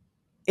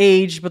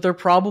aged, but they're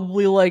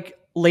probably like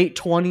late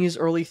 20s,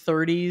 early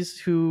 30s,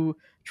 who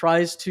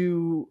tries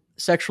to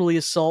sexually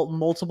assault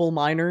multiple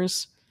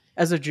minors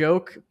as a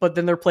joke, but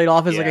then they're played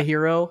off as like a Yeah,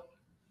 hero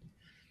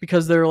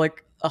because they're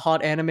like a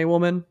hot anime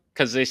woman.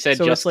 because they said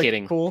So it's just like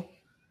kidding. cool.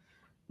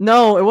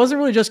 No, it wasn't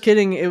really just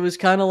kidding. It was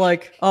kind of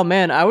like, oh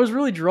man, I was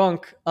really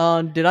drunk.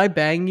 Did I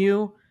bang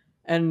you?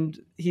 And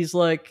he's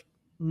like,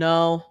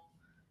 no.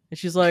 And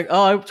she's like,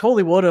 oh, I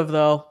totally would have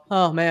though.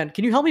 Oh man,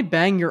 can you help me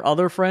bang your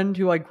other friend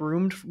who I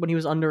groomed when he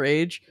was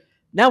underage?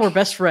 Now we're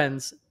best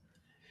friends.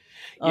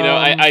 Um,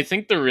 I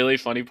think the really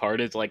funny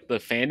part is like the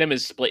fandom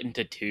is split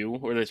into two,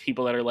 where there's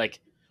people that are like,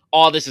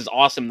 "Oh, this is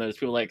awesome." There's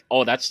people like,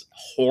 "Oh, that's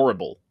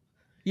horrible."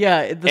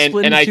 yeah, the And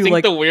split and I into think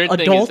like the weird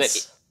thing is that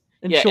adults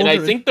and yeah, and I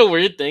children. think the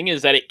weird thing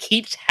is that it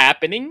keeps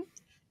happening,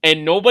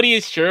 and nobody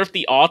is sure if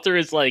the author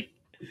is like.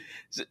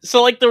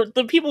 So like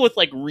the people with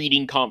like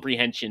reading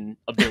comprehension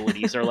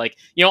abilities are like,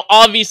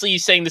 obviously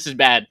he's saying this is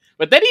bad,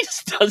 but then he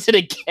just does it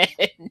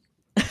again.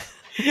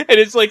 And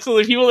it's like, so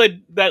the people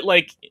that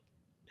like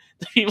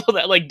the people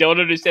that like don't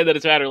understand that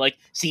it's bad are like,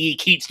 see, he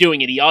keeps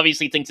doing it. He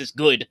obviously thinks it's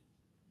good.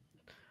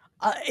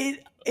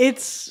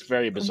 It's It's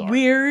very bizarre.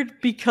 weird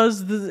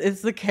because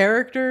it's the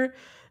character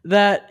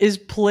that is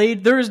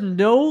played. There is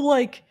no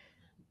like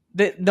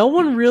that. No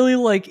one really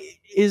like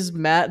is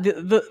mad.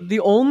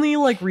 The only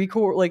like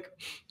record like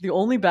the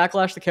only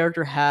backlash the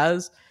character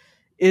has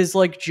is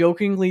like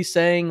jokingly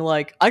saying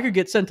like I could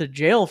get sent to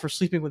jail for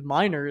sleeping with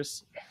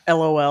minors.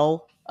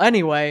 LOL.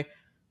 Anyway,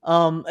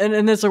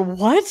 and it's like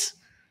what?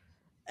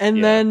 And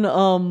Yeah, then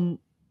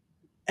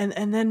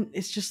and then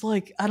it's just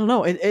like I don't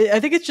know. I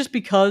think it's just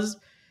because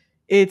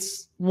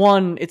it's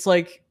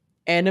like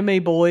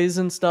anime boys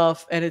and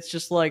stuff, and it's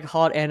just like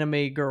hot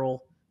anime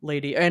girl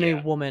lady, yeah,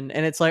 anime woman,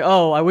 and it's like,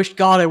 oh, I wish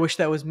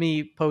that was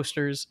me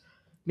posters,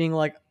 being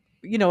like,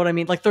 you know what I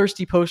mean, like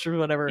thirsty posters or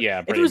whatever.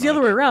 yeah, If it pretty was the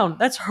other way much. around,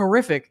 that's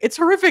horrific. It's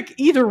horrific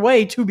either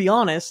way, to be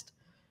honest.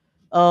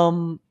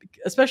 Um,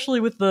 especially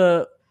with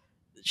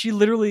she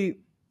literally,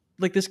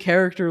 like this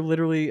character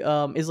literally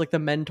is like the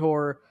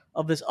mentor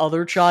of this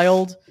other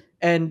child,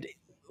 and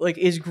like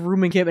is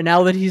grooming him, and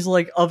now that he's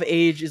like of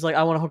age is like,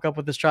 I want to hook up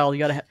with this child. You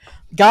gotta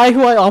guy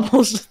who I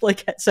almost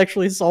like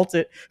sexually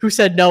assaulted, who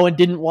said no and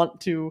didn't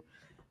want to.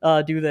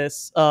 do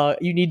this.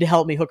 You need to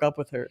help me hook up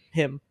with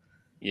him.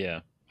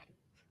 Yeah.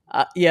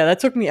 Yeah, that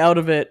took me out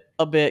of it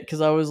a bit because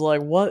I was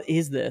like, what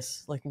is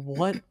this? Like,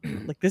 what?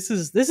 Like, this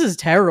is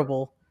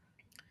terrible.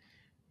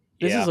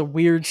 This is Yeah. a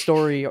weird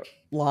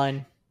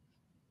storyline.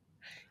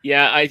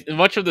 Yeah, I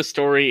much of the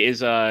story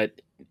is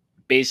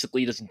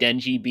basically just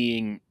Denji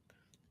being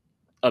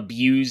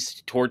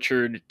abused,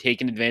 tortured,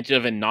 taken advantage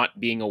of, and not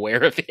being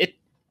aware of it.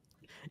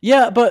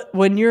 Yeah, but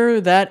when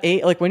you're that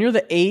age, like when you're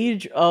the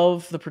age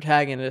of the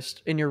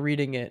protagonist and you're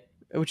reading it,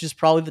 which is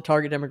probably the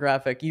target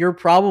demographic, you're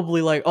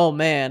probably like, "Oh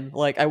man,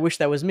 like I wish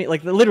that was me."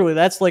 Like literally,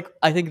 that's like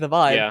I think the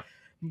vibe. Yeah,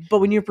 But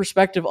when your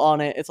perspective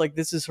on it, it's like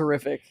this is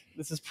horrific.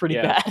 This is pretty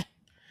yeah. bad.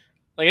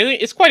 Like I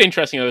think it's quite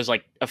interesting. There's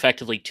like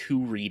effectively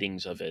two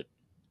readings of it.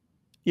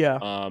 Yeah.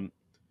 Um,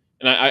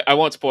 and I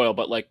won't spoil,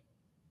 but like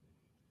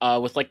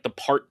with like the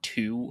part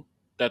two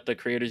that the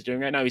creator's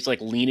doing right now, he's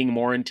like leaning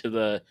more into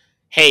the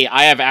hey,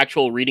 I have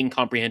actual reading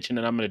comprehension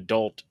and I'm an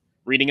adult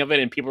reading of it,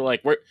 and people are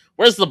like,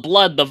 where's the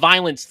blood, the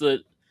violence,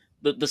 the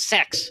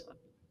sex?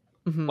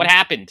 Hmm. What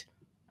happened?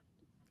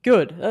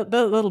 Good.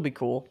 That'll be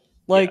cool. Yeah,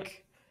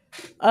 Like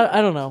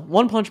I don't know.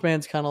 One Punch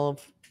Man's kind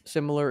of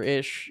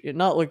similar-ish.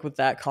 Not like with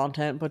that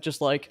content, but just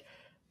like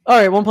all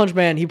right, One Punch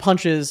Man, he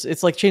punches.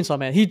 It's like Chainsaw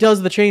Man. He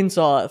does the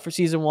chainsaw for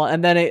season one,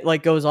 and then it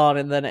like goes on,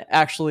 and then it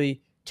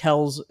actually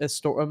tells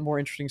a more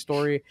interesting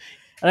story.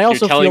 And I you're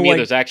also telling feel me like,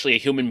 there's actually a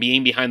human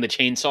being behind the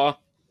chainsaw?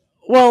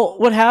 well,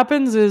 what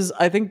happens is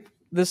I think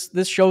this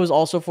show is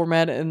also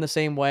formatted in the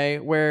same way,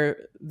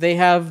 where they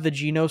have the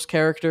Genos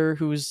character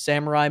who's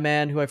Samurai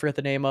Man, who I forget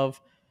the name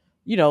of.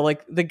 You know,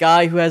 like the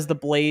guy who has the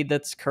blade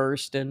that's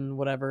cursed and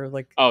whatever.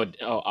 Like Oh,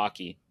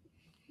 Aki.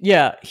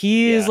 yeah,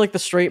 he is Yeah. like the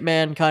straight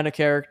man kind of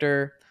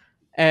character,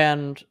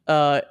 and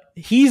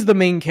he's the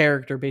main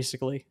character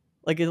basically,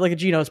 like a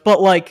Genos. But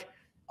like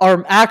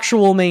our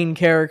actual main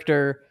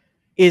character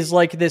is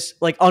like this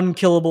like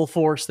unkillable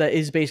force that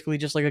is basically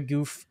just like a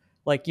goof.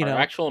 Like Our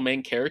actual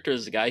main character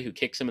is the guy who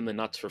kicks him in the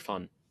nuts for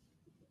fun.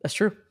 that's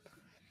true.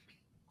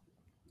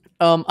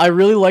 I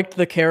really liked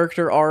the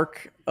character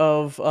arc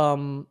of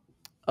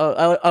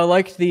I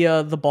liked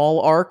the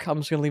ball arc. I'm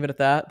just gonna leave it at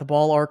that. The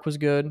ball arc was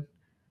good.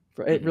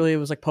 It Hmm. really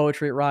was like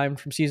poetry. It rhymed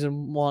from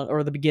season one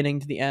or the beginning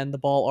to the end. The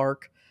ball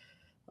arc.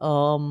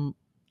 Um,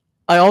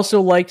 I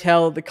also liked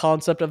how the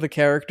concept of the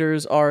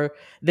characters are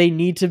they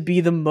need to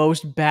be the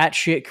most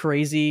batshit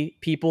crazy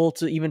people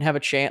to even have a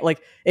chance.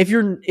 Like if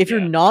you're Yeah.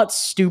 not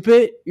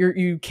stupid,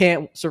 you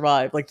can't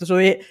survive. Like so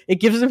it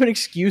gives them an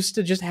excuse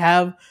to just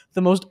have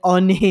the most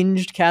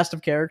unhinged cast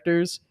of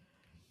characters.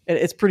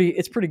 It's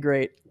pretty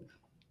great.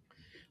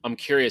 I'm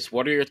curious,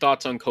 what are your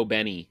thoughts on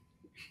Kobeni?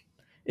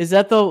 Is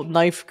that the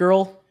knife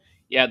girl?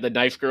 Yeah, the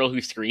knife girl who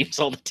screams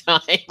all the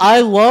time.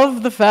 I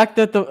love the fact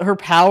that her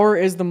power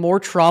is the more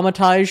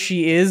traumatized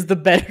she is, the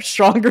better,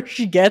 stronger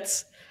she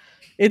gets.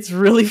 It's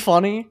really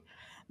funny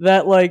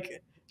that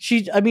like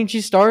I mean,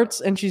 she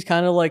starts and she's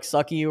kind of like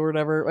sucky or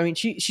whatever. I mean,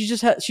 she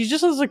just has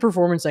like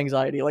performance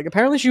anxiety. Like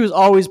apparently she was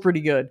always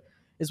pretty good,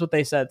 is what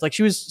they said. Like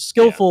she was Yeah.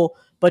 skillful,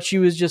 but she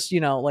was just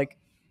like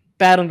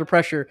bad under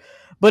pressure.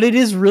 But it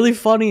is really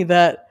funny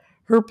that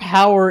her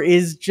power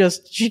is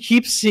just she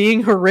keeps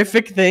seeing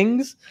horrific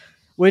things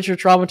which are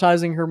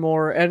traumatizing her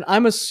more. And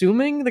I'm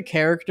assuming the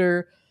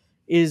character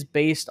is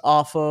based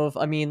off of,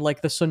 I mean,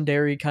 like the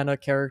Sundari kind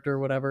of character, or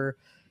whatever.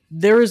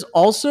 There is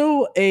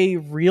also a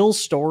real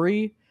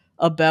story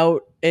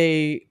about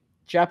a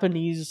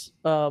Japanese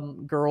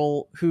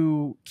girl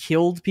who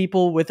killed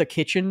people with a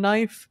kitchen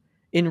knife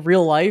in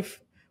real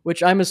life,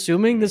 which I'm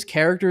assuming Mhm. this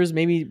character is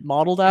maybe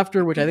modeled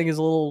after, which I think is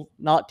a little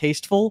not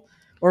tasteful.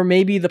 Or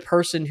maybe the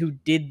person who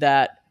did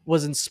that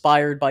was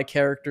inspired by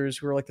characters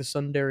who are like the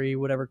Sundari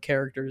whatever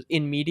characters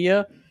in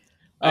media.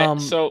 Um,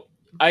 So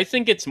I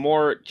think it's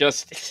more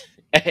just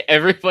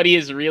everybody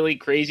is really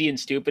crazy and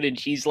stupid, and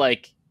she's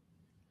like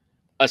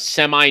a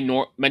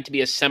meant to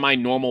be a semi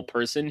normal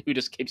person who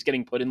just keeps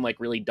getting put in like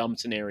really dumb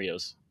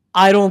scenarios.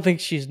 I don't think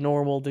she's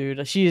normal,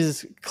 dude. She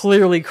is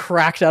clearly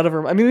cracked out of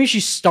her. I mean, maybe she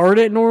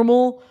started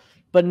normal,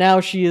 but now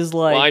she is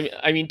Well, like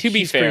I mean, to be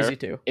she's crazy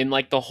fair, too. in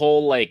like the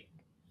whole like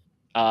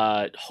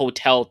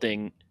hotel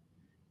thing,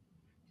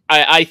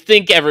 I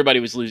think everybody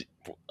was losing.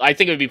 I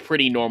think it would be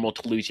pretty normal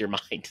to lose your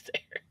mind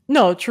there.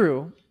 No,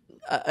 true.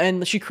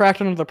 And she cracked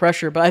under the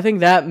pressure, but I think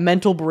that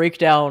mental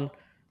breakdown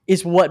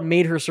is what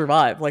made her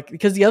survive. Like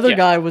because the other Yeah.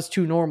 guy was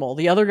too normal.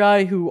 The other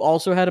guy who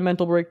also had a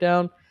mental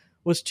breakdown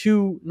was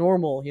too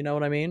normal, you know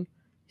what I mean?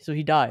 So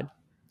he died.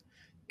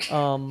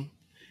 Um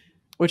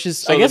which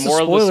is I So the guess a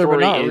moral of the spoiler but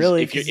story not is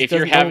really if you're cuz it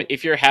doesn't don't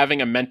if you're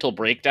having a mental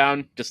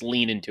breakdown, just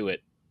lean into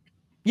it.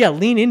 yeah,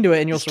 lean into it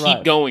and you'll Just keep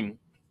survive. going.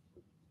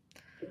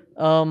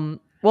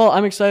 Well,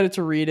 I'm excited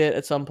to read it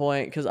at some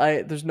point cuz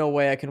there's no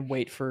way I can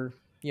wait for,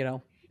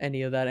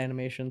 any of that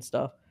animation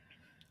stuff.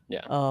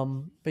 Yeah.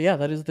 But yeah,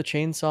 that is the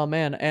Chainsaw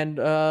Man. And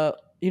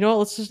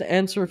let's just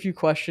answer a few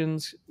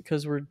questions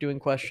because we're doing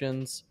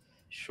questions.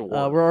 Sure.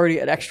 We're already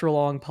an extra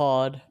long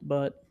pod,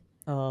 but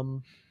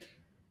um,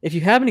 If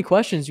you have any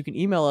questions, you can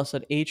email us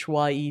at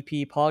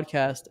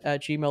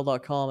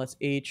hyeppodcast@gmail.com. That's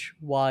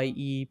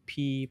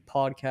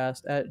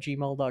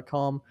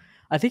hyeppodcast@gmail.com.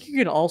 I think you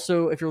can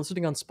also, if you're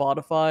listening on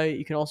Spotify,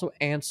 you can also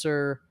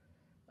answer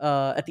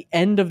at the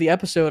end of the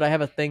episode. I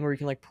have a thing where you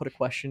can like put a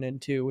question in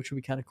too, which would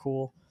be kind of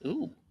cool.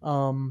 Ooh,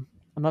 I'm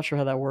not sure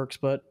how that works,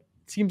 but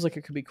it seems like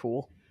it could be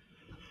cool.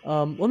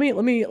 Let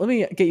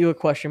me get you a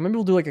question. Maybe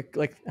we'll do like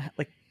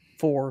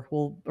four,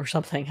 or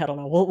something. I don't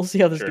know. We'll see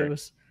how this sure.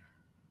 goes.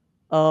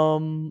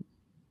 Um,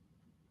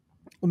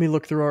 Let me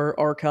look through our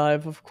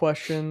archive of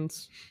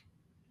questions.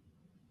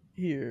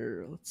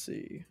 Here, let's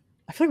see.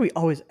 I feel like we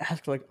always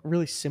ask like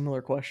really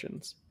similar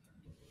questions.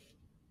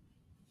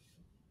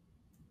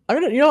 I'm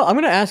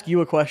gonna ask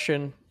you a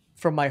question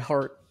from my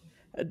heart.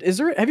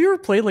 Have you ever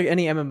played like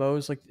any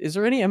MMOs? Like, is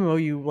there any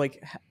MMO you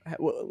like,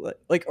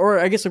 or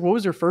I guess like, what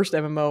was your first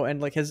MMO,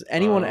 and like, has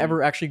anyone Um,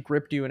 ever actually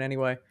gripped you in any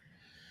way?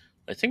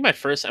 I think my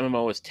first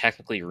MMO was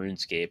technically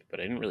RuneScape, but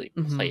I didn't really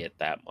Mm-hmm. play it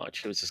that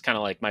much. It was just kind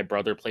of like my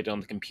brother played it on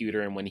the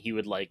computer, and when he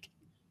would like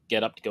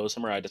get up to go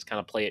somewhere, I just kind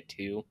of play it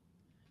too.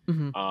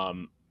 Mm-hmm.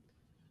 Um,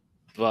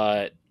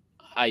 but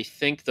I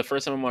think the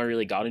first MMO I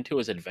really got into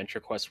was Adventure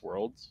Quest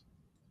Worlds.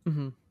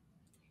 Mm-hmm.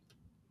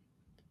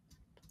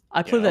 I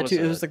Yeah, played that that too.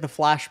 was It a was like the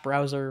Flash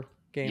browser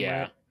game,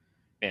 yeah, right?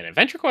 man.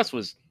 Adventure Quest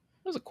was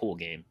a cool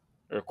game,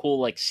 or a cool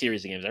like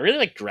series of games. I really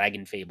like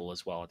Dragon Fable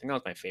as well. I think that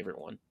was my favorite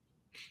one,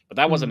 but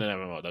that wasn't Mm. an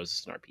MMO. That was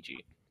just an RPG.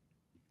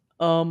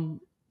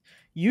 Um,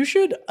 you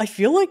should. I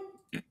feel like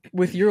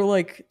with your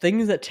like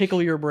things that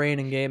tickle your brain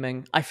in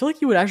gaming, I feel like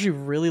you would actually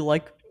really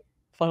like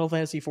Final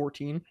Fantasy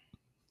 14.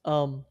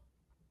 Um,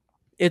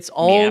 it's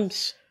all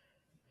Meows.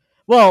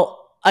 well.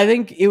 I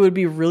think it would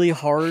be really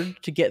hard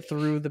to get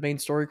through the main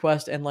story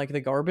quest and like the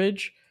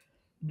garbage,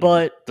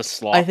 but The I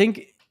Slop.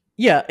 think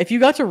yeah, if you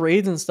got to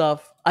raids and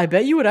stuff, I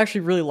bet you would actually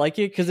really like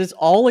it because it's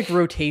all like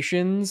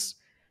rotations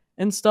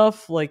and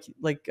stuff, like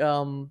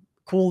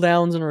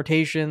cooldowns and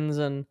rotations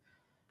and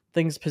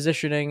things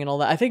positioning and all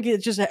that. I think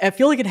I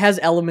feel like it has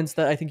elements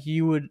that I think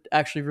you would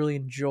actually really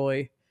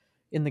enjoy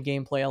in the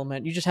gameplay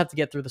element. You just have to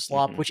get through the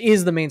slop, Hmm. which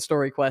is the main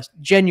story quest,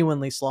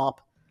 genuinely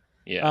slop.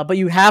 Yeah, But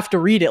you have to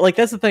read it. Like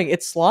that's the thing.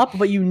 It's slop,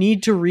 but you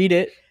need to read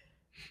it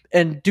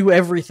and do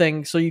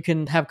everything so you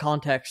can have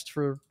context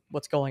for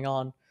what's going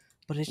on.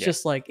 But it's yeah.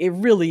 just like it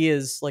really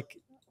is like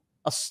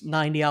a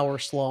 90-hour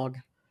slog.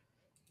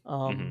 Hmm.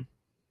 Um,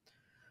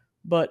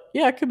 but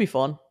yeah, it could be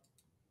fun.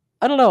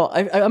 I don't know.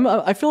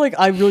 I feel like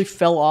I really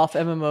fell off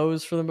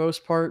MMOs for the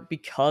most part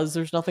because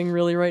there's nothing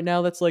really right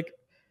now that's like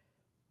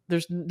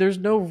there's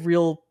no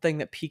real thing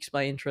that piques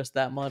my interest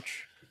that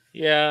much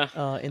Yeah,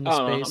 in the I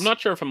don't know. I'm space. not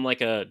sure if I'm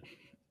like an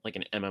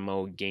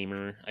MMO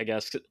gamer. I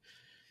guess because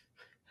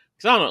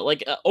I don't know.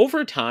 Like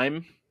over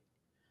time,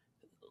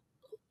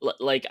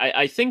 like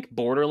I think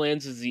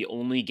Borderlands is the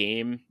only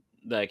game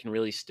that I can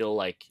really still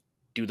like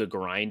do the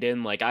grind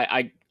in. Like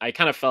I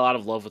kind of fell out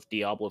of love with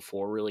Diablo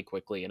 4 really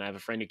quickly, and I have a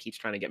friend who keeps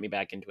trying to get me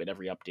back into it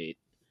every update.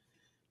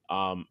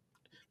 Um,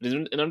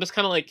 and I'm just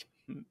kind of like,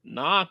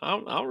 nah, I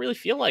don't really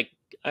feel like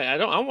I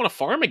don't want to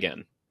farm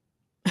again.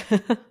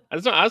 I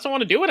just don't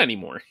want to do it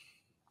anymore.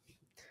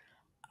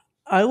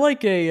 I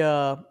like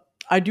a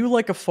I do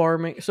like a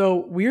farming.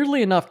 So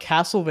weirdly enough,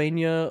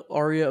 Castlevania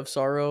Aria of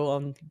Sorrow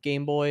on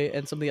Game Boy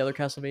and some of the other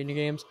Castlevania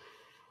games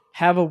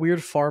have a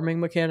weird farming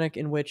mechanic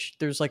in which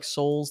there's like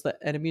souls that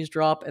enemies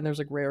drop and there's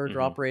like rare Hmm.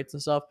 drop rates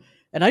and stuff.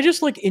 And I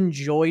just like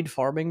enjoyed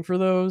farming for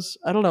those.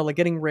 I don't know, like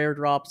getting rare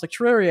drops. Like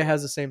Terraria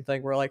has the same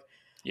thing where like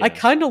I Yeah.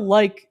 kind of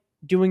like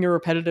doing a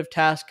repetitive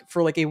task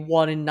for like a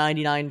 1 in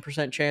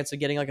 99% chance of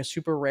getting like a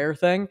super rare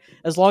thing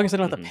as long as I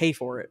don't have to Hmm. pay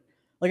for it.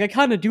 Like I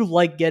kind of do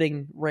like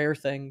getting rare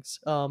things.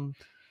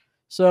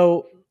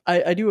 So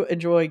I do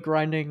enjoy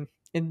grinding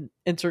in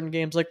certain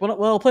games. Like when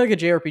I'll play like a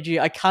JRPG,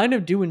 I kind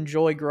of do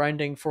enjoy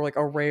grinding for like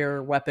a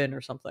rare weapon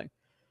or something.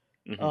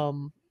 Hmm.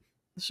 Um,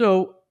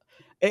 so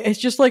it's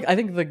just like I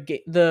think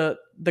the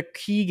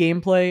key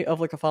gameplay of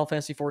like a Final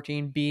Fantasy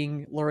 14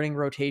 being learning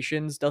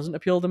rotations doesn't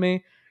appeal to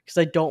me because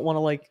I don't want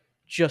to like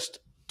just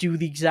do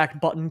the exact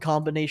button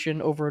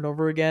combination over and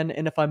over again.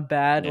 And if I'm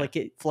bad, Yeah. like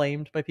get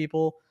flamed by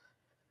people.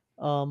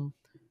 Um,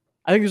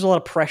 I think there's a lot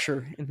of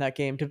pressure in that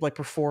game to like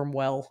perform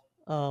well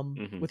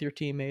Hmm. with your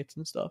teammates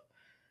and stuff.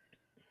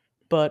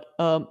 But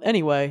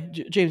anyway,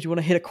 James, you want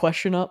to hit a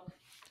question up?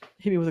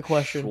 Hit me with a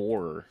question.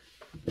 Sure.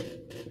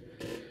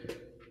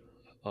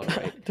 All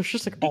right. There's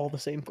just like Do, all the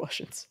same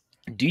questions.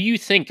 do you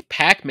think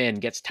Pac-Man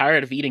gets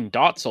tired of eating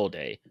dots all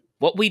day?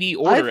 What would he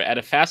order I've at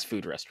a fast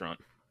food restaurant?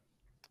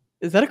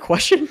 Is that a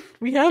question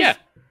we Yeah. have?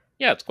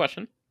 Yeah, it's a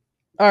question.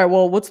 All right.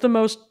 Well, what's the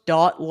most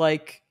dot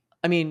like?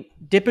 I mean,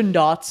 Dippin'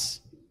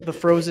 Dots, the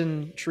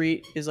frozen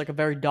treat, is like a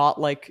very dot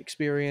like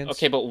experience.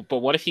 Okay, but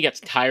what if he gets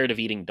tired of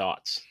eating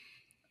dots?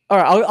 All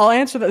right, I'll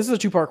answer that. This is a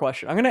two-part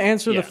question. I'm going to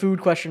answer the Yeah. food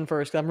question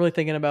first because I'm really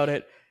thinking about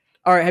it.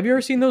 All right, have you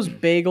ever seen those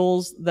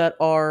bagels that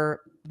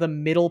are the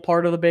middle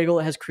part of the bagel?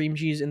 It has cream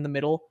cheese in the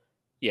middle.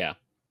 Yeah.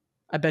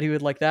 I bet he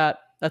would like that.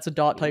 That's a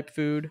dot Ooh. type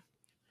food.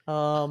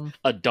 Um,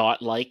 A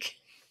dot like.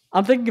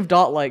 I'm thinking of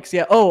dot likes.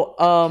 Yeah. Oh,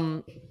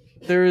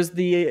 There's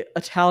the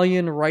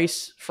Italian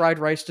fried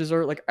rice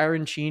dessert, like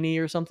arancini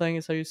or something.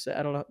 Is how you say.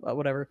 I don't know.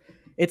 Whatever.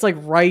 It's like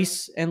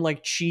rice and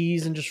like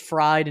cheese and just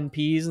fried and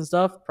peas and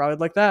stuff. Probably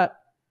like that.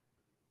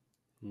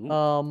 Ooh.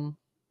 Um,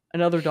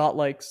 Another dot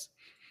likes.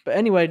 But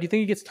anyway, do you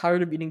think he gets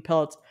tired of eating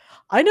pellets?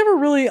 I never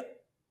really.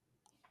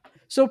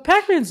 So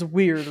Pac-Man's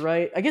weird,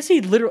 right? I guess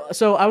he literally.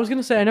 So I was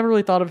gonna say I never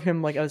really thought of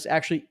him like as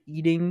actually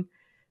eating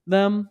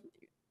them.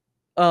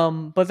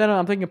 But then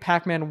I'm thinking of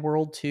Pac-Man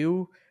World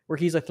 2, where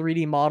he's a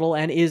 3D model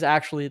and is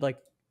actually like,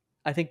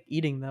 I think,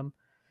 eating them.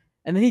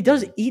 And then he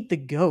does eat the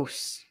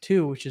ghosts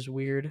too, which is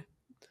weird.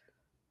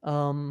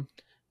 Um,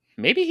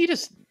 Maybe he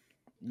just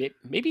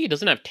maybe he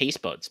doesn't have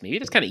taste buds. Maybe he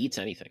just kind of eats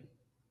anything.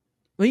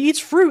 but he eats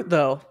fruit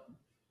though.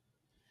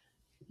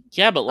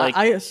 Yeah, but like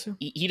I assume.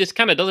 he just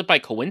kind of does it by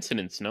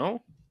coincidence.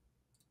 No,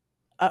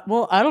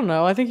 Well, I don't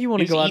know. I think you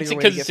want he to just go out of eats your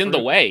it way to because get it's in the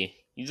fruit. way.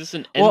 He's just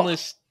an Well,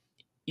 endless.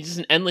 He's just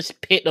an endless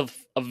pit of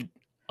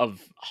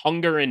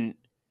hunger and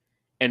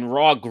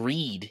raw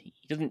greed. He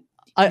doesn't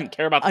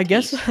care about the I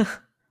guess taste.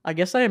 I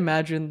guess I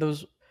imagine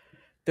those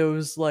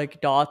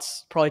like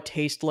dots probably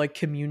taste like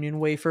communion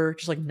wafer,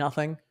 just like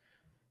nothing.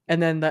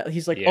 And then that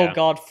he's like, "Oh Yeah,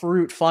 god,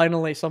 fruit,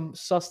 finally some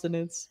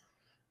sustenance."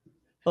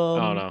 I don't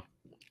Um know.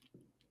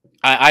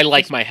 I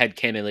like it's my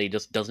headcanon that he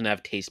just doesn't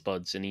have taste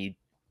buds, and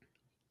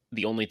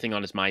the only thing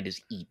on his mind is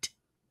eat.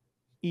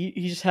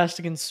 he just has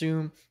to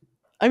consume.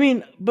 I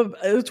mean, but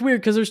it's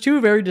weird because there's two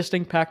very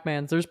distinct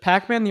Pac-Mans. There's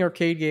Pac-Man the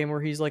arcade game where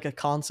he's like a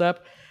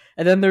concept,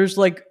 and then there's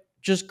like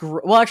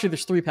well, actually,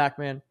 there's three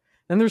Pac-Man.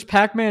 Then there's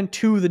Pac-Man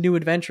 2: The New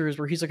Adventures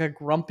where he's like a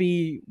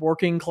grumpy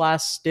working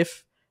class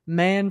stiff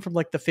man from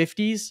like the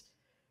 50s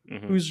Hmm.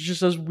 who's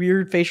just has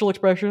weird facial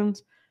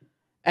expressions.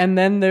 And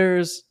then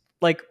there's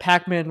like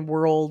Pac-Man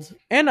World,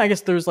 and I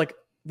guess there's like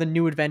the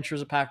New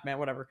Adventures of Pac-Man,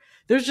 whatever.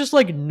 There's just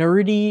like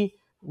nerdy,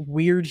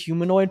 weird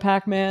humanoid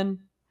Pac-Man.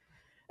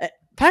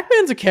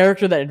 Pac-Man's a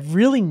character that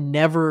really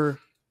never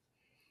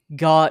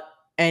got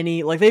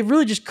any like they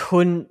really just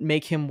couldn't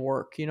make him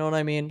work. You know what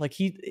I mean? Like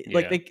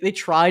Yeah. they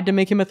tried to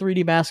make him a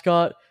 3D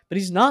mascot, but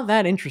he's not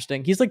that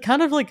interesting. He's like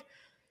kind of like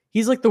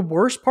he's like the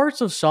worst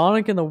parts of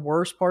Sonic and the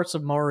worst parts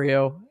of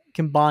Mario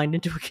combined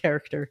into a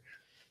character,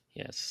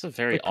 Yeah, it's just a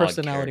very like odd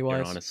personality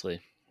character, wise.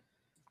 honestly.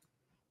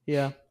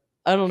 Yeah.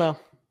 I don't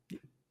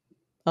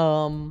know.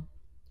 Um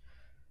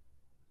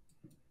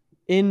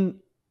in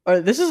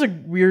This is a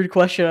weird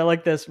question. I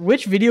like this.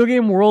 Which video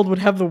game world would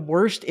have the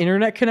worst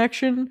internet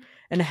connection,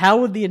 and how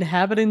would the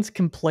inhabitants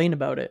complain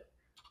about it?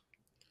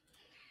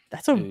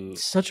 That's Ooh.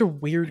 such a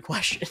weird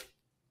question.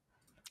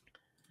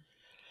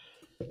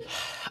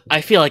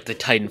 I feel like the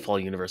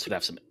Titanfall universe would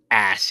have some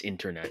ass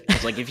internet.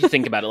 Because, like, if you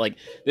think about it, like,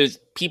 there's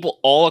people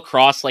all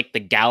across, like, the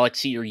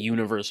galaxy or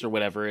universe or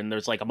whatever, and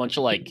there's, like, a bunch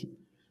of, like,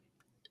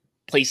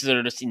 places that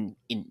are just in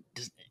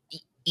just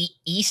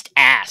east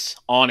ass,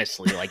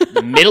 honestly, like,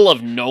 the middle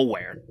of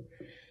nowhere.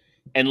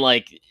 And,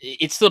 like,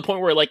 it's to the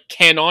point where, like,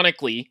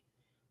 canonically,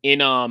 in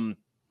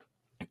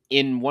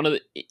one of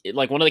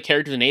the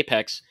characters in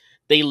Apex,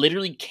 they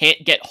literally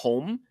can't get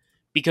home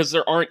because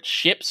there aren't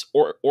ships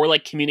or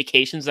like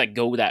communications that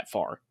go that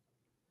far.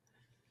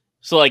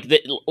 So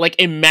like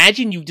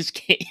imagine you just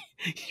can't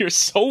you're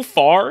so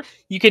far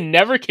you can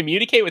never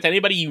communicate with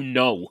anybody you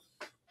know.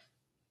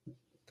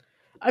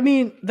 I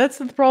mean, that's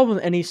the problem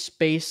with any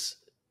space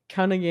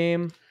kind of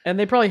game, and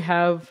they probably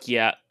have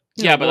Yeah.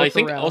 Yeah, but I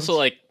think also workarounds.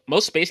 like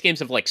most space games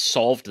have like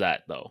solved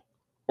that though.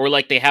 Or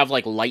like they have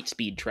like light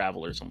speed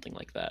travel or something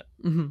like that.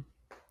 Mm-hmm.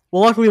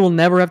 Well, luckily, we'll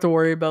never have to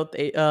worry about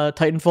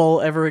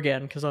Titanfall ever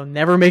again because I'm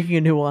never making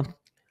a new one.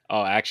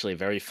 Oh, actually,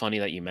 very funny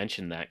that you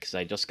mentioned that because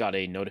I just got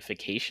a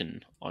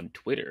notification on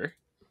Twitter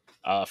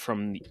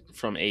from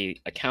a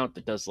account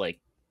that does like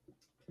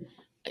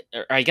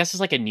or I guess it's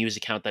like a news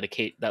account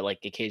that like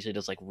occasionally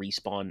does like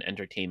Respawn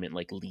Entertainment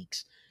like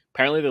leaks.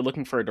 Apparently, they're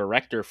looking for a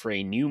director for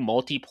a new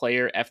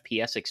multiplayer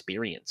FPS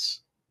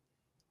experience.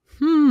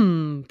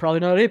 Probably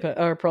not Apex,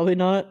 or probably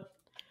not.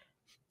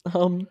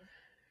 Um,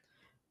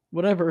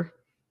 Whatever.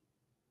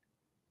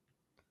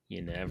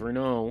 You never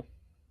know.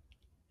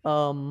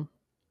 Um,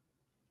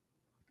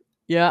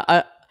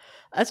 yeah,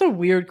 that's a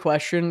weird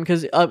question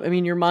because I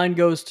mean, your mind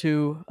goes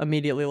to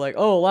immediately like,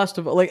 oh, Last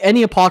of like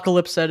any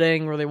apocalypse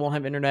setting where they won't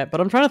have internet.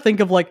 But I'm trying to think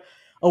of like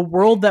a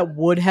world that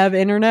would have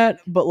internet,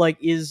 but like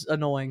is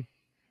annoying.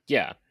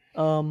 Yeah.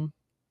 Um,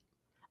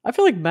 I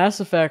feel like Mass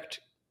Effect,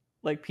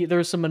 like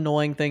there's some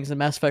annoying things in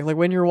Mass Effect. Like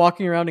when you're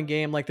walking around in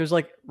game, like there's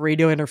like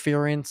radio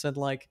interference and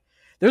like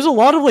there's a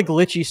lot of like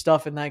glitchy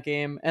stuff in that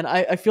game, and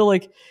I feel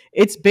like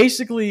it's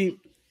basically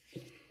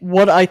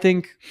what I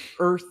think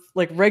Earth,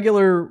 like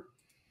regular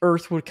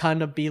Earth, would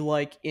kind of be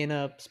like in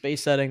a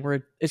space setting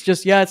where it's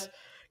just it's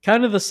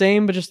kind of the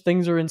same, but just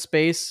things are in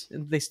space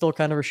and they still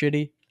kind of are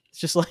shitty. It's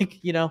just like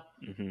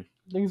Mm-hmm.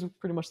 things are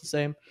pretty much the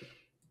same.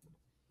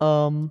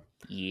 Um,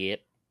 Yep.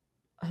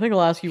 I think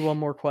I'll ask you one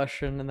more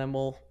question and then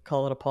we'll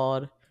call it a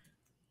pod.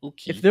 If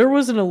Okay. there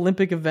was an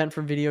Olympic event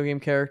for video game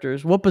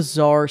characters, what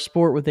bizarre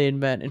sport would they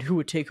invent and who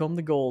would take home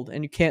the gold?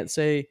 And you can't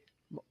say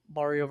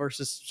Mario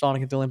versus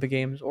Sonic at the Olympic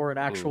Games or an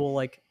Ooh. actual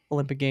like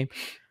Olympic game.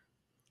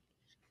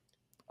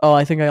 Oh,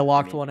 I think I I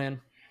locked mean, one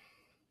in.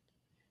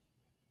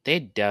 they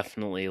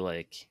definitely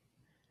like.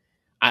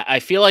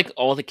 I feel like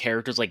all the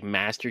characters like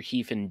Master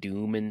Chief and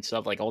Doom and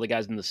stuff, like all the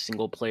guys in the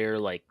single player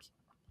like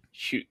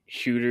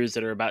shooters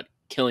that are about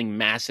killing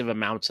massive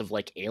amounts of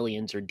like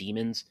aliens or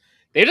demons,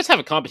 they just have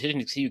a competition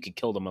to see who could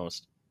kill the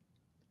most.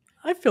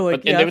 I feel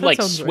like, But and they yeah, would that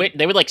like sounds right. switch.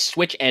 They would like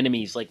switch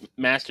enemies. Like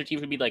Master Chief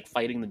would be like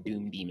fighting the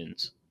Doom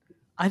demons.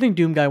 I think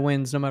Doom Guy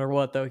wins no matter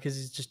what, though, because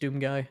he's just Doom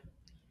Guy.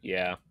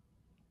 Yeah,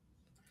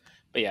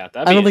 but yeah,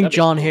 I don't think that'd be a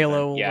John cool event.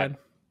 Halo will Yeah, win.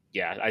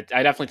 yeah, I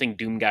definitely think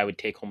Doom Guy would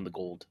take home the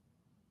gold.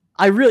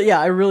 I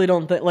really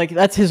don't think, like,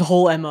 that's his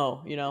whole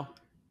MO, you know,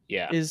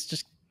 Yeah, is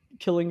just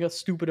killing a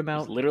stupid he's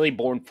amount. literally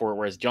born for it.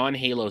 Whereas John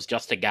Halo's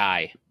just a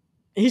guy.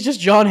 He's just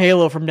John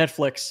Halo from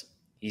Netflix.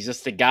 He's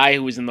just a guy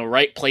who was in the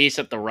right place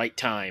at the right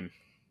time.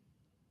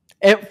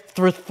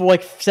 For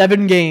like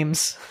 7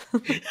 games.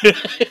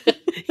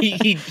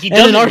 he And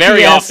does an it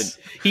very RTS. often.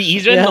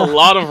 He's in a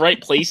lot of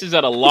right places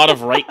at a lot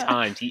of right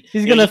times.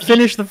 He's gonna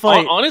finish the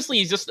fight. Honestly,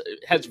 he just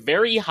has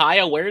very high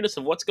awareness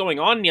of what's going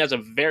on, and he has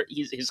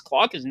his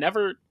clock is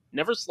never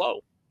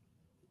slow.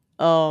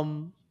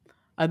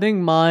 I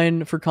think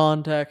mine, for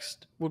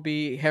context, would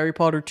be Harry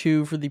Potter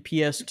 2 for the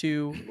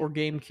PS2 or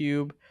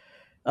GameCube.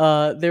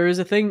 There is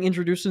a thing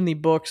introduced in the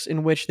books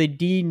in which they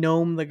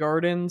de-gnome the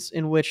gardens,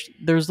 in which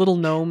there's little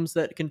gnomes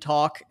that can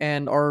talk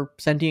and are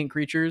sentient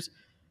creatures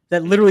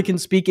that literally can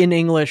speak in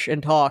English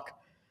and talk.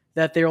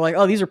 That they're like,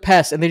 oh, these are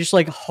pests, and they just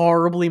like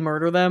horribly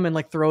murder them and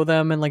like throw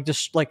them and like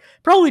just like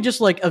probably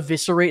just like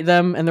eviscerate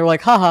them. And they're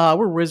like, haha,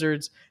 we're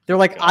wizards. They're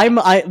like,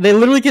 they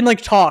literally can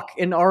like talk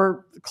and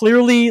are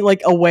clearly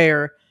like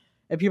aware.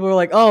 And people are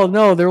like, oh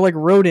no, they're like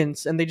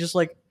rodents, and they just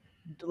like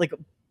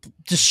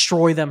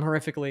destroy them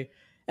horrifically.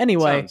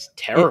 Anyway, sounds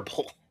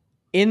terrible.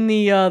 In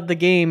the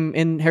game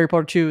in Harry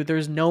Potter 2,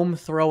 there's gnome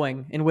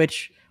throwing, in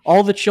which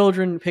all the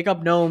children pick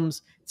up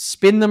gnomes,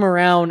 spin them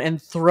around,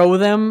 and throw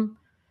them.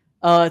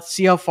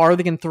 See how far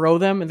they can throw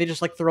them, and they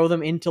just like throw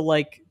them into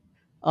like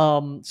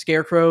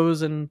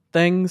scarecrows and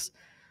things.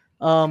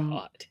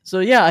 So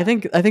yeah, I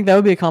think that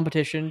would be a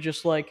competition,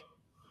 just like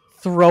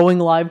throwing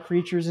live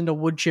creatures into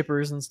wood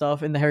chippers and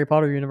stuff in the Harry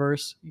Potter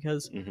universe,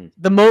 because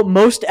the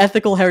most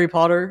ethical Harry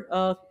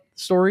Potter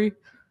story.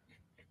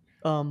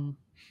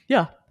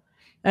 Yeah.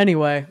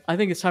 Anyway, I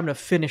think it's time to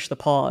finish the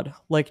pod,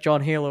 like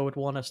John Halo would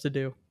want us to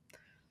do.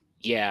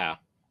 Yeah.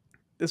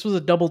 This was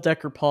a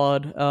double-decker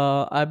pod.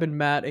 I've been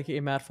Matt, aka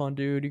Matt Fun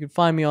Dude. You can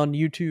find me on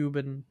YouTube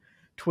and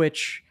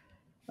Twitch.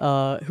 Who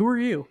are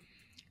you?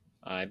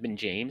 I've been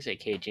James,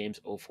 aka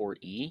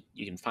James04E.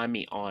 You can find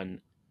me on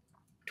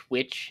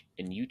Twitch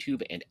and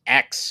YouTube and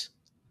X.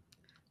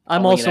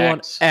 I'm also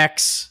on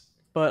X,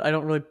 but I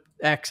don't really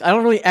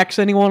X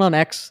anyone on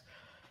X.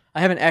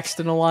 I haven't X'd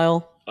in a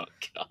while. Oh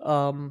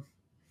god.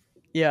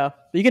 Yeah,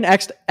 you can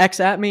X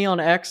at me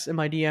on X in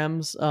my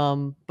DMs.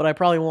 But I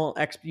probably won't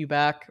X you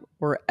back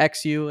or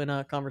X you in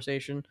a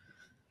conversation.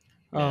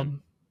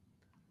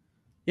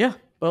 Yeah.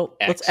 Well,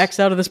 let's X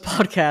out of this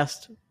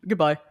podcast.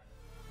 Goodbye.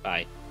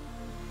 Bye.